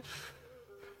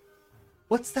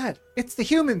 What's that? It's the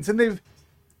humans, and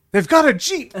they've got a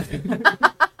Jeep.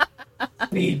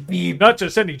 Beep beep. Not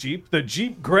just any Jeep, the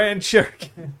Jeep Grand Cherokee.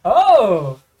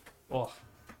 Oh. Oh.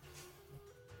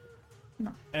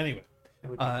 Anyway,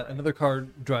 another car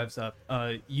drives up.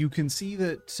 You can see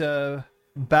that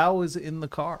Bao is in the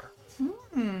car,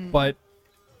 but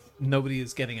nobody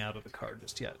is getting out of the car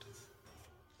just yet.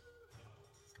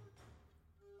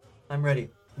 I'm ready.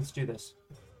 Let's do this.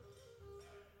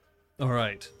 All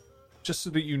right. Just so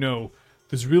that you know,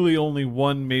 there's really only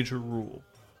one major rule.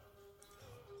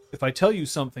 If I tell you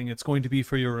something, it's going to be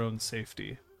for your own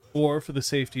safety, or for the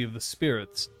safety of the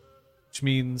spirits, which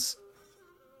means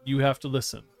you have to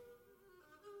listen.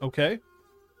 Okay?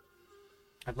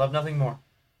 I'd love nothing more.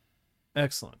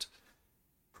 Excellent.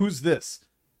 Who's this?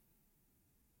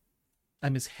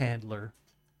 I'm his handler.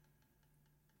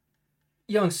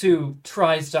 Young-Soo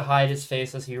tries to hide his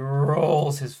face as he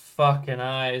rolls his fucking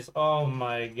eyes. Oh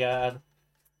my god.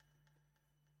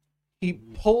 He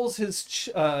pulls his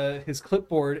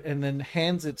clipboard and then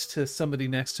hands it to somebody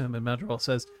next to him, and Madrigal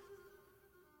says,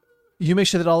 "You make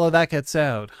sure that all of that gets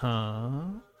out, huh?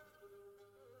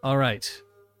 All right.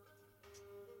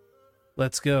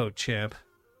 Let's go, champ.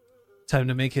 Time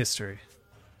to make history.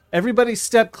 Everybody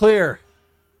step clear.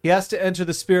 He has to enter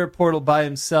the spirit portal by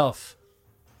himself.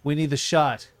 We need the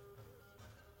shot."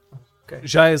 Okay.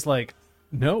 Jai is like,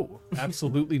 "No,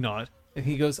 absolutely not." And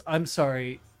he goes, "I'm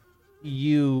sorry.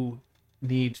 You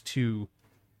need to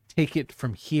take it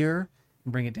from here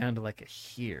and bring it down to like a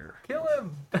here." Kill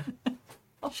him!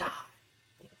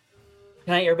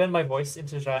 Can I airbend my voice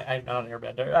into Jai? I'm not an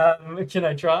airbender. Can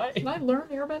I try? Can I learn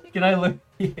airbending? Can I learn?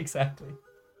 Exactly.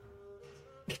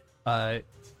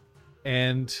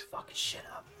 And Fuck his shit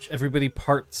up. everybody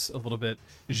parts a little bit.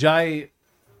 Jai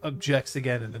objects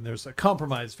again, and then there's a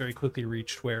compromise very quickly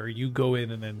reached where you go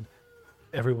in and then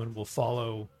everyone will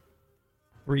follow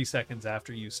 3 seconds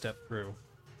after you step through.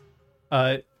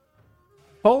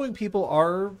 Following people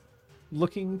are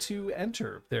looking to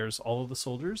enter. There's all of the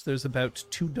soldiers. There's about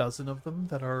 24 of them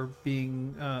that are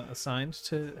being assigned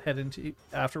to head into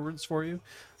afterwards for you.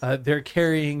 They're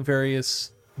carrying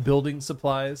various building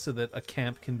supplies so that a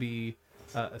camp can be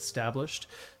established.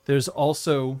 There's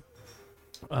also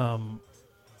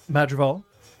Madrigal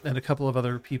and a couple of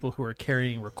other people who are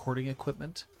carrying recording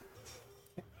equipment.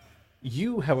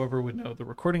 You, however, would know the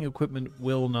recording equipment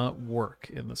will not work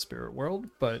in the spirit world,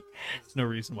 but there's no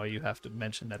reason why you have to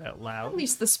mention that out loud. At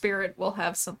least the spirit will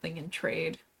have something in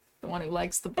trade. The one who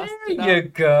likes the busted There you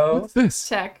go. What's this?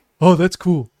 tech. Oh, that's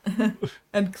cool.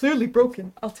 And clearly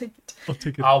broken. I'll take it. I'll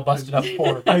take it. I'll bust it up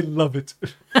for him. I love it.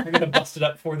 I'm gonna bust it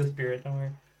up for the spirit.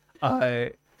 Don't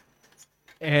worry.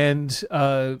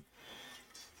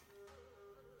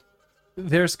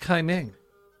 There's Kai Ming.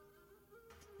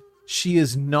 She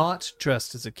is not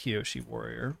dressed as a Kyoshi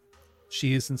warrior.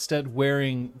 She is instead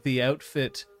wearing the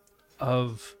outfit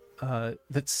of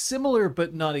that's similar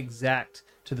but not exact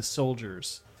to the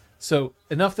soldiers. So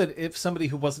enough that if somebody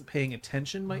who wasn't paying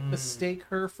attention might mistake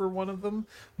her for one of them,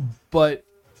 but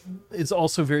is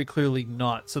also very clearly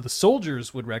not. So the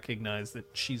soldiers would recognize that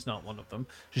she's not one of them.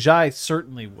 Jai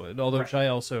certainly would, although Right. Jai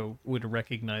also would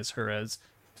recognize her as,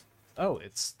 oh,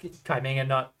 it's... Kai Ming and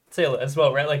not Sailor as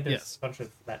well, right? Like there's Yes. a bunch of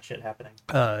that shit happening.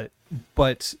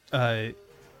 But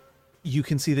you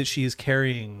can see that she is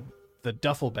carrying the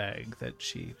duffel bag that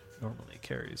she normally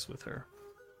carries with her.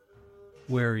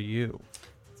 Where are you?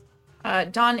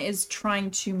 Dawn is trying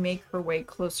to make her way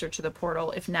closer to the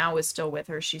portal. If Now is still with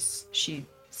her, she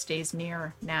stays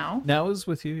near Now. Now is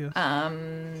with you, yes.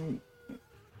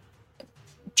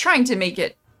 trying to make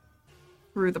it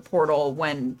through the portal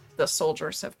when the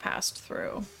soldiers have passed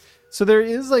through. So there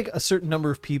is like a certain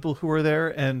number of people who are there,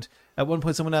 and at one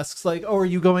point someone asks like, "Oh, are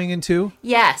you going in too?"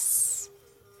 Yes.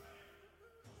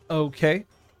 Okay.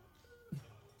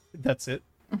 That's it.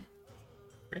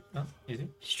 Great. No, easy.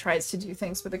 She tries to do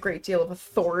things with a great deal of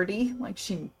authority, like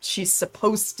she's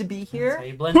supposed to be That's here. how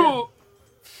you blend in.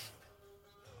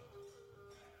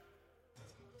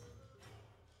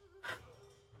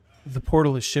 The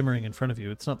portal is shimmering in front of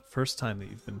you. It's not the first time that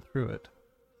you've been through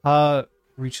it.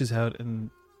 Reaches out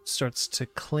and starts to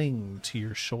cling to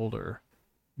your shoulder,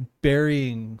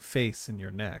 burying face in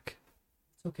your neck.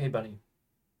 It's okay, buddy.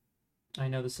 I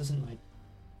know this isn't my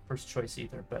first choice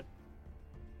either, but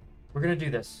we're gonna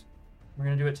do this. We're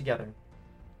gonna do it together.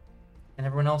 And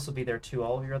everyone else will be there too,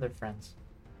 all of your other friends.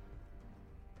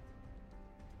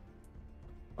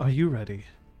 Are you ready?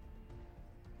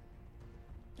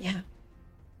 Yeah.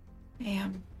 I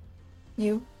am.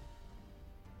 You?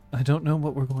 I don't know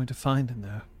what we're going to find in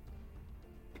there.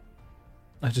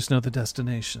 I just know the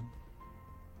destination.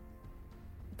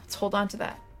 Let's hold on to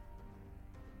that.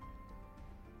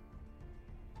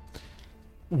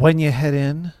 When you head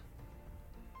in,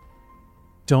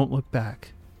 don't look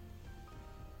back.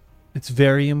 It's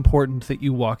very important that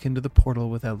you walk into the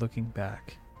portal without looking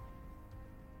back.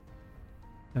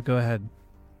 Now go ahead.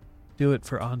 Do it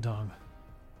for Andong.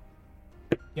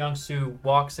 Yangsu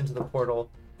walks into the portal.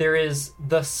 There is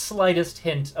the slightest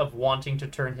hint of wanting to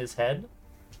turn his head.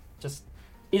 Just,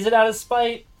 is it out of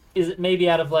spite? Is it maybe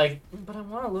out of like, but I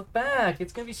want to look back.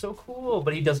 It's going to be so cool.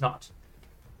 But he does not.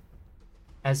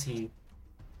 As he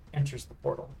enters the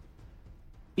portal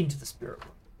into the spirit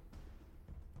world.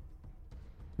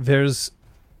 There's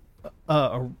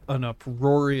an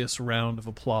uproarious round of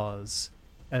applause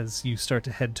as you start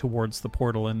to head towards the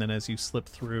portal, and then as you slip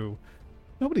through.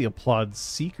 Nobody applauds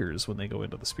seekers when they go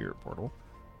into the spirit portal.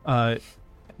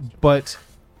 But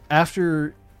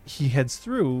after he heads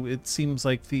through, it seems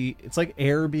like it's like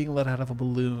air being let out of a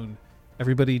balloon.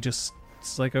 Everybody just,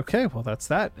 it's like, okay, well, that's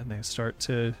that. And they start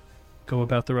to go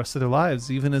about the rest of their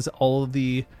lives, even as all of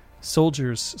the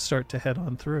soldiers start to head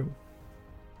on through.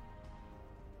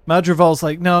 Madrival's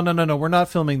like, no, we're not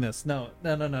filming this. No,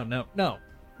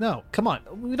 come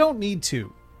on. We don't need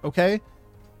to, okay?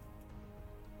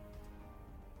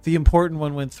 The important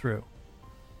one went through.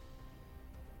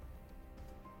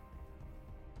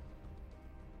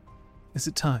 Is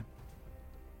it time?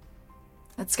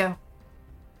 Let's go.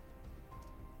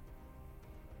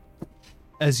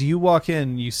 As you walk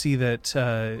in, you see that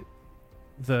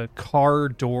the car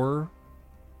door,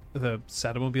 the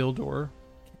Satomobile door,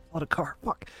 what a car,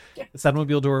 fuck. Yeah. The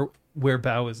Satomobile door where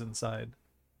Bao is inside,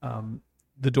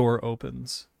 the door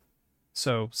opens.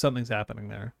 So something's happening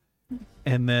there.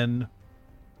 And then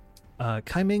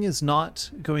Kai Ming is not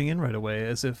going in right away,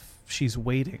 as if she's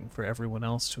waiting for everyone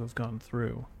else to have gone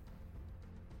through.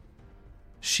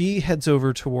 She heads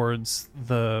over towards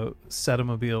the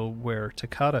Satomobile where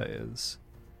Takata is.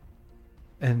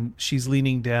 And she's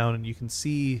leaning down, and you can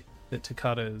see that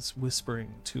Takata is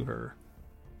whispering to her.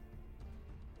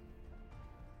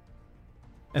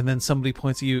 And then somebody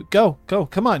points at you. Go,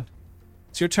 come on.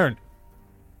 It's your turn.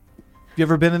 Have you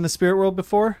ever been in the spirit world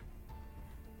before?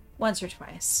 Once or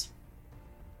twice.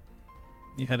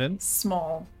 You head in?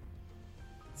 Small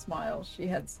smile she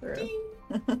heads through.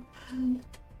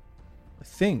 I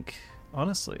think,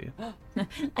 honestly,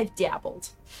 I've dabbled.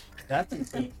 that's a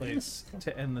good place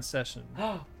to end the session.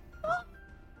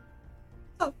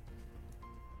 So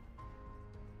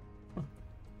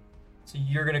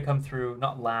you're going to come through,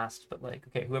 not last, but like,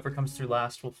 okay, whoever comes through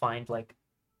last will find like,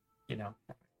 you know,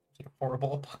 like a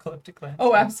horrible apocalyptic land.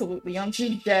 Oh, absolutely.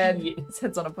 Yangchu's dead. Yeah. His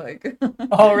head's on a pike.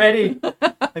 Already.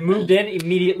 I moved in,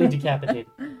 immediately decapitated.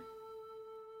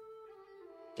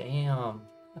 Damn.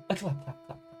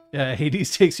 Yeah,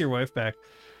 Hades takes your wife back.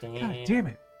 Damn. God damn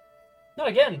it. Not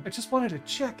again. I just wanted to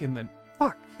check and then...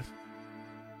 Fuck.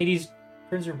 Hades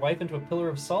turns your wife into a pillar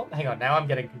of salt? Hang on, now I'm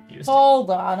getting confused. Hold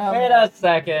on. Wait a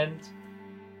second.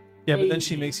 Yeah, but then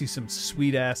she Hades. makes you some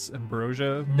sweet-ass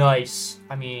ambrosia. Nice.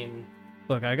 I mean...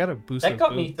 Look, I got to boost That those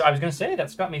got me... boots. I was going to say,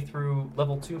 that's got me through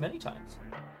level 2 many times.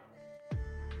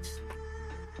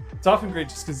 It's often great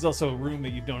just because it's also a room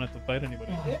that you don't have to fight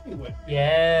anybody. Anyway,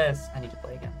 Yes. I need to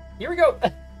play again. Here we go.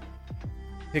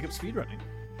 pick up speedrunning.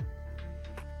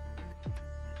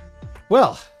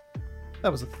 Well,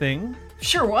 that was a thing.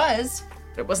 Sure was.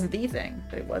 It wasn't the thing,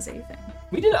 but it was a thing.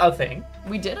 We did a thing.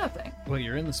 We did a thing. Well,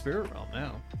 you're in the spirit realm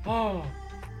now. Oh.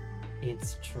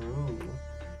 It's true.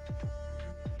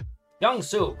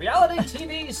 Youngsu, reality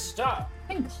TV star.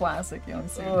 And classic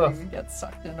Yangsu Ugh. who gets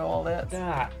sucked into all this.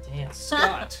 God damn.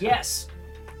 Scott. Yes.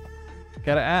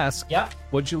 Gotta ask. Yeah.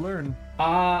 What'd you learn?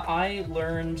 I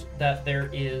learned that there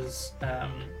is.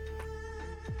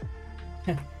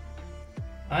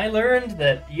 I learned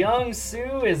that Young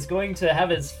Soo is going to have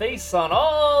his face on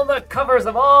all the covers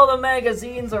of all the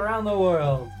magazines around the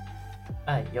world.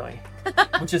 Ay, yoy.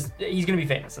 Which is, he's going to be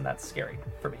famous, and that's scary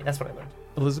for me. That's what I learned.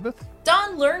 Elizabeth?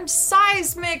 Don learned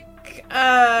seismic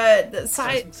sense.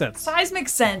 Seismic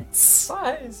sense.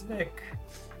 Seismic.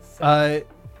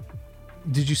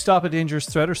 Did you stop a dangerous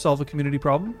threat or solve a community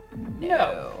problem?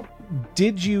 No.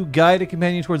 Did you guide a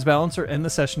companion towards balance or end the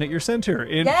session at your center?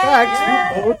 In Yes!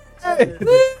 fact, you both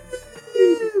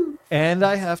did. And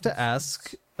I have to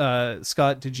ask,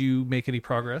 Scott, did you make any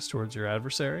progress towards your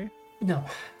adversary? No.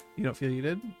 You don't feel you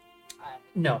did?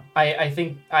 No. I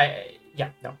think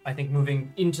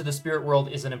moving into the spirit world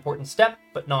is an important step,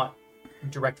 but not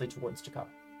directly towards Takata.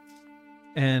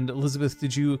 And Elizabeth,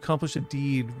 did you accomplish a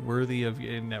deed worthy of...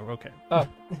 No, okay. Oh.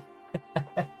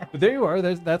 But there you are.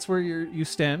 That's where you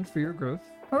stand for your growth.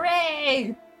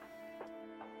 Hooray!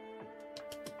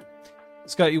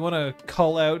 Scott, you want to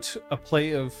call out a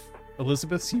play of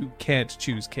Elizabeth's? You can't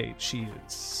choose Kate. She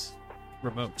is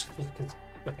remote.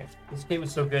 Okay, this Kate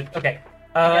was so good. Okay.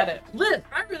 I get it. Liz,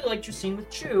 I really liked your scene with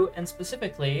Chu, and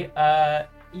specifically,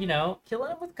 killing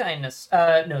him with kindness.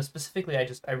 No, specifically,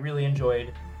 I really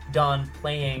enjoyed Don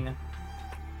playing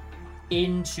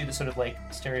into the sort of like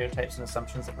stereotypes and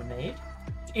assumptions that were made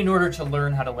in order to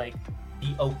learn how to like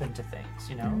be open to things,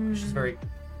 you know?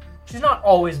 She's not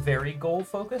always very goal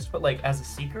focused, but like as a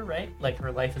seeker, right? Like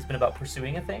her life has been about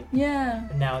pursuing a thing. Yeah.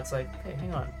 And now it's like, okay,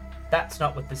 hang on. That's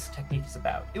not what this technique is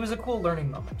about. It was a cool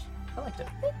learning moment. I liked it.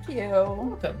 Thank you.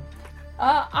 Welcome.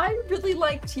 I really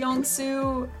liked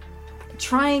Yongsoo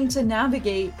trying to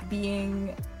navigate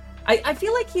being... I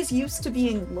feel like he's used to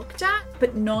being looked at,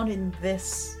 but not in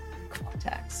this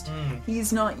context.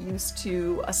 He's not used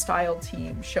to a style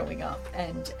team showing up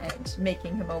and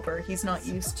making him over. He's not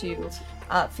used to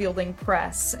fielding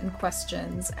press and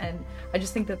questions, and I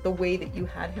just think that the way that you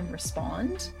had him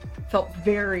respond felt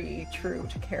very true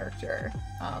to character,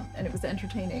 and it was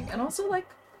entertaining and also like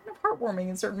kind of heartwarming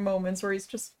in certain moments where he's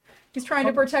trying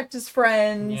to protect his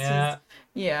friends.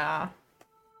 Yeah.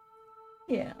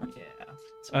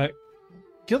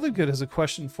 Gilligood has a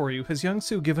question for you. Has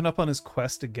Youngsoo given up on his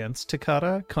quest against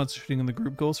Takata, concentrating on the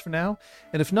group goals for now?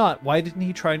 And if not, why didn't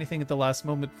he try anything at the last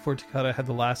moment before Takata had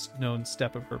the last known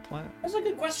step of her plan? That's a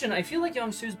good question. I feel like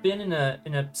Youngsoo's been in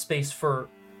a space for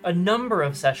a number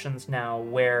of sessions now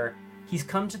where he's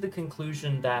come to the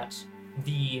conclusion that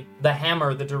the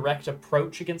hammer, the direct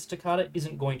approach against Takata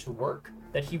isn't going to work.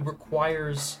 That he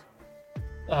requires,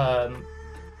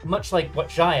 much like what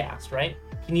Jai asked, right?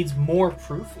 He needs more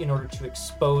proof in order to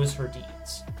expose her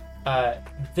deeds.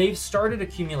 They've started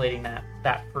accumulating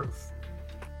that proof.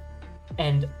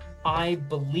 And I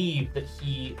believe that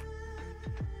he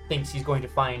thinks he's going to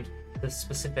find the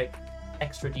specific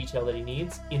extra detail that he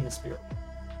needs in the spirit.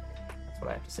 That's what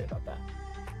I have to say about that.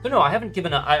 But no, I haven't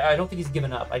given up. I don't think he's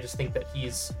given up. I just think that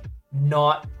he's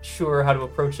not sure how to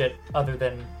approach it other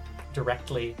than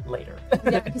directly later.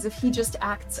 Yeah, because if he just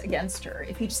acts against her,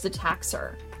 if he just attacks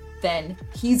her, then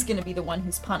he's going to be the one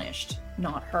who's punished,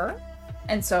 not her.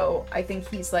 And so I think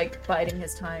he's like biding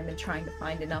his time and trying to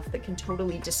find enough that can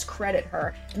totally discredit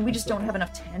her. And we just don't have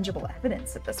enough tangible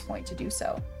evidence at this point to do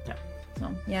so. Yeah.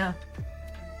 So, yeah.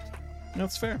 No,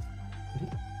 it's fair.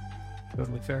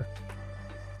 Totally fair.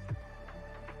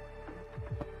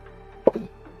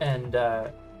 And,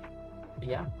 no,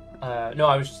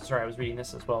 I was reading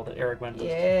this as well, that Eric went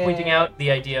pointing out the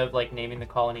idea of like naming the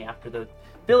colony after the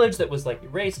village that was like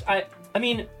erased. I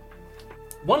mean,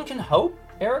 one can hope,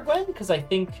 Aragwen, because I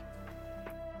think,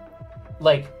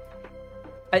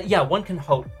 one can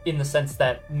hope in the sense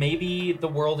that maybe the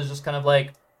world is just kind of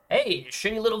like, hey,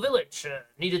 shitty little village,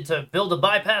 needed to build a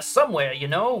bypass somewhere, you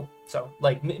know? So,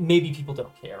 like, maybe people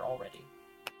don't care already.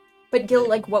 But Gil,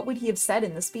 like, what would he have said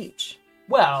in the speech?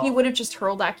 Well... He would have just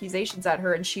hurled accusations at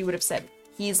her and she would have said,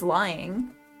 he's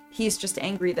lying. He's just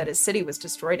angry that his city was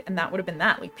destroyed, and that would have been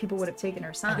that. Like, people would have taken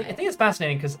her side. I think it's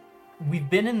fascinating because we've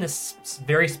been in this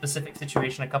very specific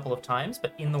situation a couple of times,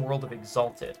 but in the world of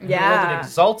Exalted. In the world of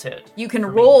Exalted. You can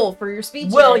roll for your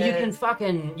speeches. Well, you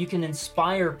can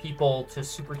inspire people to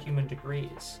superhuman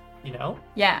degrees, you know?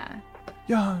 Yeah.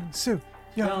 Youngsoo.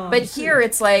 But here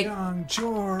it's like...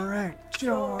 Jorek.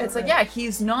 It's like, yeah,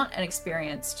 he's not an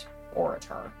experienced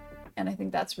orator. And I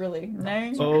think that's really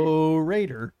nice.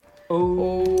 Orator.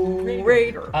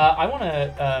 Raider. I want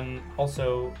to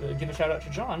also give a shout out to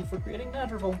John for creating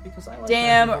Madrigal because I like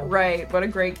Damn Madrigal. right. What a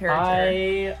great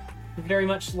character. very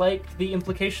much like the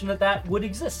implication that that would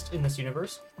exist in this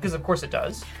universe, because of course it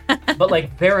does. But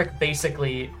like Varric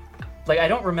basically, like I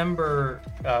don't remember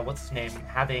what's his name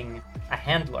having a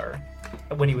handler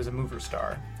when he was a mover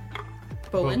star.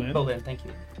 Bolin, thank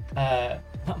you.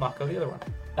 Not Mako, the other one.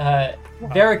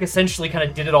 Varric essentially kind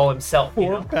of did it all himself.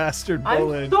 Poor bastard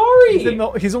Bolin. I'm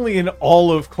sorry! He's only in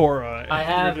all of Korra.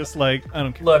 You're just like, I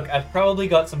don't care. Look, I've probably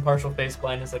got some partial face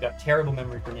blindness. I got terrible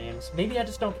memory for names. Maybe I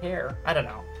just don't care. I don't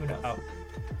know. Who knows? Oh.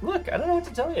 Look, I don't know what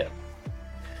to tell you.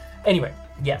 Anyway,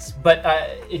 yes, but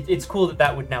it's cool that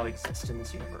that would now exist in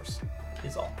this universe,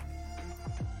 is all.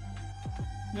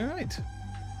 All right.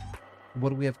 What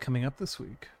do we have coming up this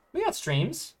week? We got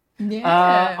streams.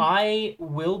 Yeah. I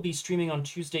will be streaming on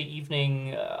Tuesday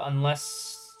evening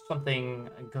unless something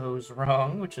goes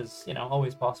wrong, which is,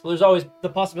 always possible. There's always the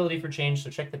possibility for change,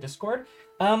 so check the Discord.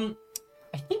 I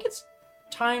think it's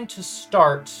time to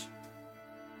start.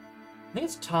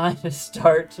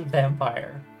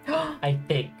 Vampire. I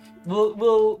think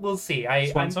we'll see.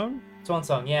 Swan Song? Swan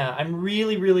Song. Yeah, I'm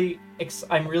really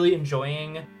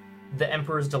enjoying the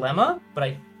Emperor's Dilemma, but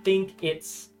I think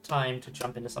it's time to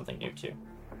jump into something new too.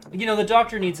 The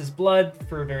Doctor needs his blood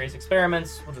for various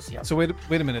experiments. We'll just see how. So wait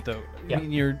a minute though. Yeah. I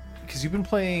mean, because you've been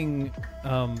playing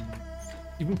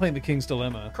the King's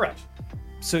Dilemma. Correct.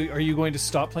 So are you going to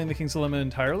stop playing the King's Dilemma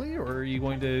entirely, or are you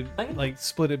going to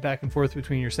split it back and forth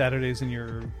between your Saturdays and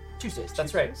your Tuesdays?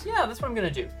 That's right. Yeah, that's what I'm gonna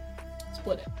do.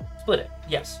 Split it.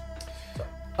 Yes. So.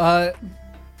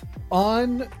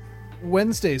 On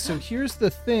Wednesday. So here's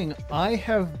the thing. I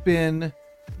have been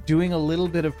doing a little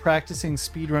bit of practicing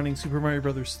speedrunning Super Mario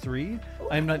Bros. 3.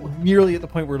 I'm not nearly at the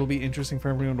point where it'll be interesting for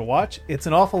everyone to watch. It's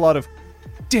an awful lot of,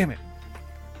 damn it,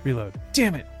 reload,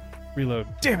 damn it, reload,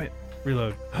 damn it,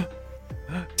 reload,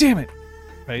 damn it,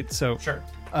 right? So sure,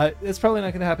 it's probably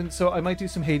not going to happen. So I might do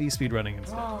some Hades speedrunning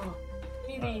instead. Oh,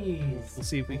 Hades. We'll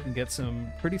see if we can get some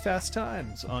pretty fast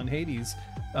times on Hades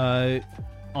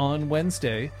on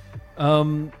Wednesday.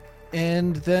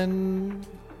 And then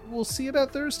we'll see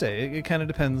about Thursday. It kind of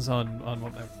depends on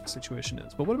what my situation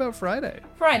is. But what about Friday?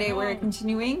 Friday, we're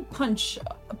continuing Punch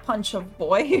of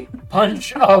Boy.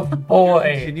 Punch of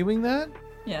Boy. Continuing that?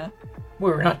 Yeah.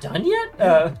 We're not done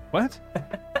yet? What?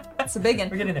 That's a big one.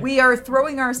 We're getting there. We are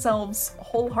throwing ourselves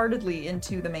wholeheartedly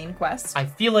into the main quest. I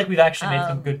feel like we've actually made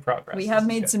some good progress. We have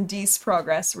made some decent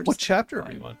progress. We're just what chapter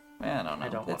are you on? I don't know. I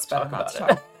don't want it's to better talk not about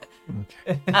to it.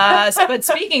 talk. But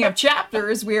speaking of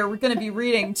chapters, we're going to be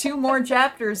reading 2 more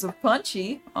chapters of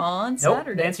Punchy on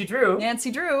Saturday. Nancy Drew.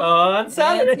 On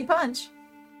Saturday. Nancy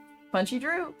Punchy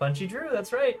Drew. Punchy Drew,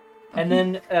 that's right. And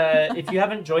then if you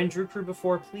haven't joined Drew Crew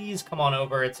before, please come on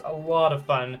over. It's a lot of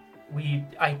fun.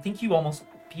 I think you almost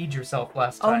peed yourself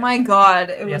last time. Oh my god,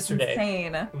 it Yesterday. was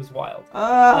insane. It was wild.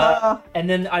 And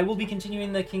then I will be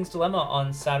continuing the King's Dilemma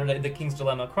on Saturday, the King's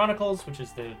Dilemma Chronicles, which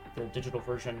is the digital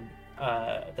version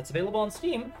that's available on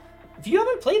Steam. If you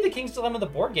haven't played the King's Dilemma, the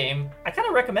board game, I kind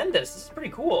of recommend this. This is pretty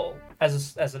cool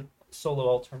as a solo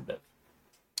alternative.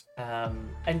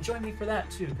 And join me for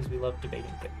that too, because we love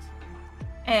debating things.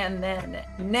 And then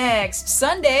next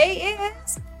Sunday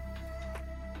is...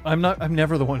 I'm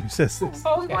never the one who says this.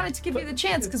 Oh, we wanted to give you the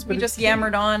chance because we just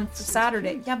yammered on for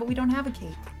Saturday. Yeah, but we don't have a cake.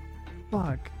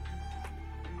 Fuck.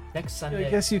 Next Sunday.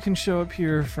 I guess you can show up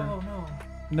here for Oh no.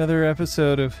 another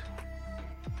episode of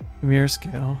Mirror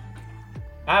Scale.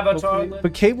 Avatar.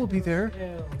 But Kate will be there.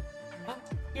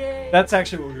 Yay. That's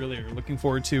actually what we really are looking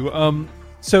forward to.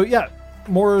 So yeah,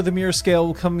 more of the Mirror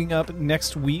Scale coming up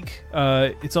next week.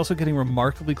 It's also getting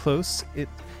remarkably close. It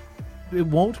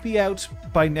won't be out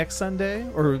by next Sunday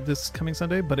or this coming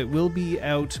Sunday, but it will be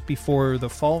out before the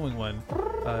following one,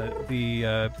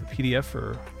 the PDF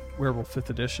for Werewolf 5th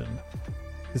Edition,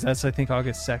 because that's I think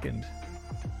August 2nd.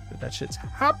 That shit's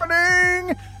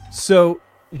happening. So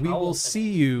we will see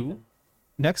you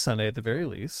next Sunday at the very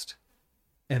least,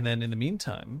 and then in the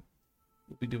meantime,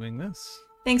 we'll be doing this.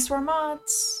 Thanks to our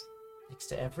mods. Thanks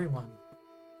to everyone.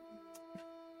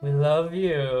 We love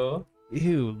you.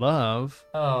 Ew, love.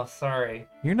 Oh, sorry.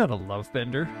 You're not a love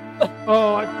bender.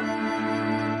 Oh,